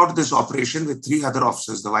carried out this operation with 3 other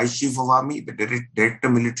officers, the Vice Chief of Army, the Director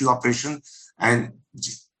Military Operation, and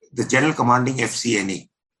the General Commanding FCNA,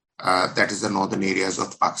 that is the northern areas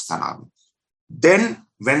of the Pakistan Army. Then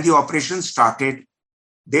when the operation started,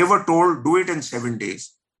 they were told, do it in 7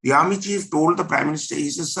 days. The Army Chief told the Prime Minister, he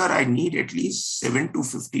says, sir, I need at least 7 to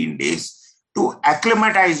 15 days to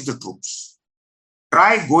acclimatize the troops.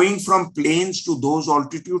 Try going from plains to those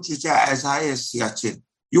altitudes which are as high as Siachen.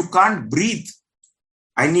 You can't breathe.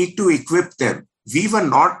 I need to equip them. We were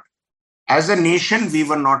not, as a nation, we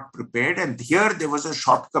were not prepared. And here there was a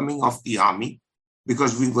shortcoming of the army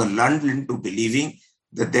because we were lulled into believing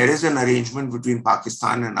that there is an arrangement between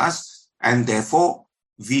Pakistan and us, and therefore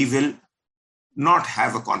we will not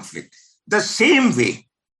have a conflict. The same way,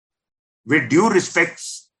 with due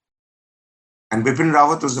respects, and Bipin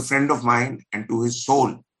Rawat was a friend of mine and to his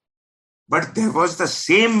soul, but there was the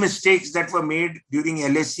same mistakes that were made during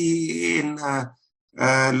LAC in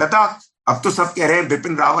Ladakh. अब तो सब कह रहे हैं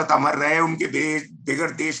बिपिन रावत अमर रहे, उनके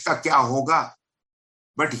बगैर देश का क्या होगा?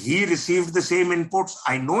 But he received the same inputs.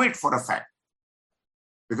 I know it for a fact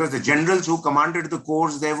because the generals who commanded the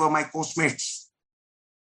corps there were my coastmates.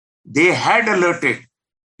 They had alerted.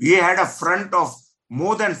 We had a front of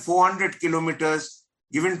more than 400 kilometers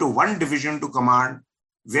given to one division to command,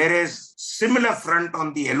 whereas similar front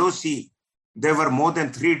on the LOC, there were more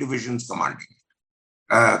than 3 divisions commanding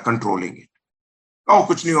it, controlling it. Oh,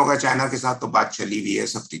 कुछ नहीं होगा, China के साथ तो बात चली हुई है,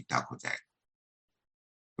 सब ठीक ठाक हो जाएगा.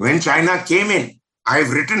 When China came in,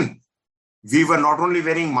 I've written, we were not only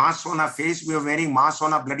wearing masks on our face, we were wearing masks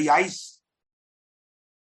on our bloody eyes.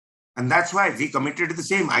 And that's why we committed the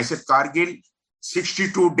same. I said, Kargil,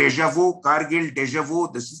 62 deja vu, Kargil deja vu,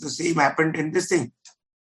 this is the same happened in this thing.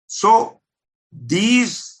 So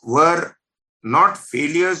these were not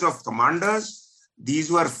failures of commanders,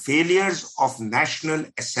 these were failures of national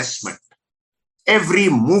assessment. Every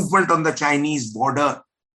movement on the Chinese border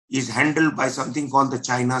is handled by something called the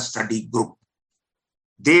China Study Group.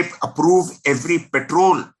 They approve every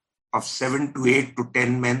patrol of 7 to 8 to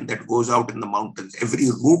 10 men that goes out in the mountains. Every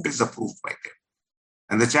route is approved by them.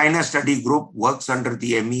 And the China Study Group works under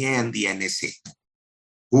the MEA and the NSA.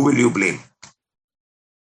 Who will you blame?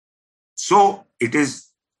 So it is,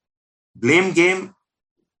 blame game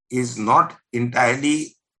is not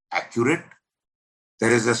entirely accurate.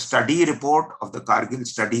 There is a study report of the Kargil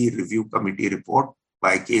Study Review Committee report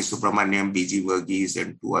by K. Subramaniam, B.G. Verghese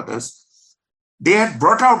and 2 others. They had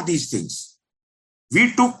brought out these things.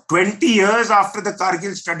 We took 20 years after the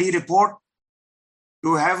Kargil study report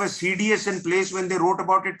to have a CDS in place when they wrote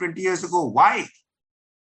about it 20 years ago. Why?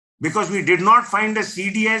 Because we did not find a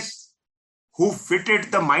CDS who fitted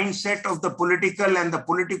the mindset of the political and the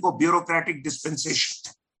politico-bureaucratic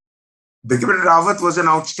dispensation. Bipin Rawat was an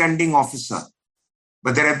outstanding officer,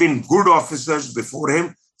 but there have been good officers before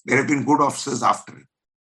him. There have been good officers after him.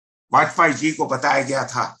 Vajpayee ji को बताया गया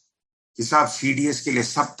था कि साहब CDS के लिए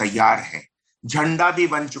सब तैयार है, झंडा भी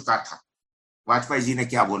बन चुका था. वाजपेयी जी ने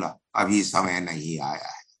क्या बोला? अभी समय नहीं आया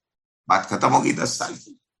है. बात खत्म होगी 10 साल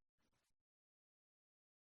की.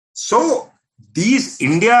 So these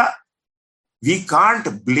India, we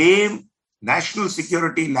can't blame national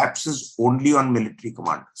security lapses only on military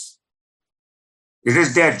commanders. It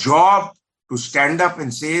is their job to stand up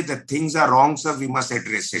and say that things are wrong, sir, we must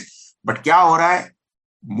address it. But क्या हो रहा है?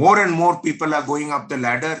 More and more people are going up the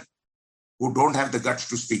ladder who don't have the guts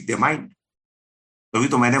to speak their mind. तभी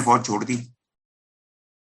तो मैंने फौज छोड़ दी.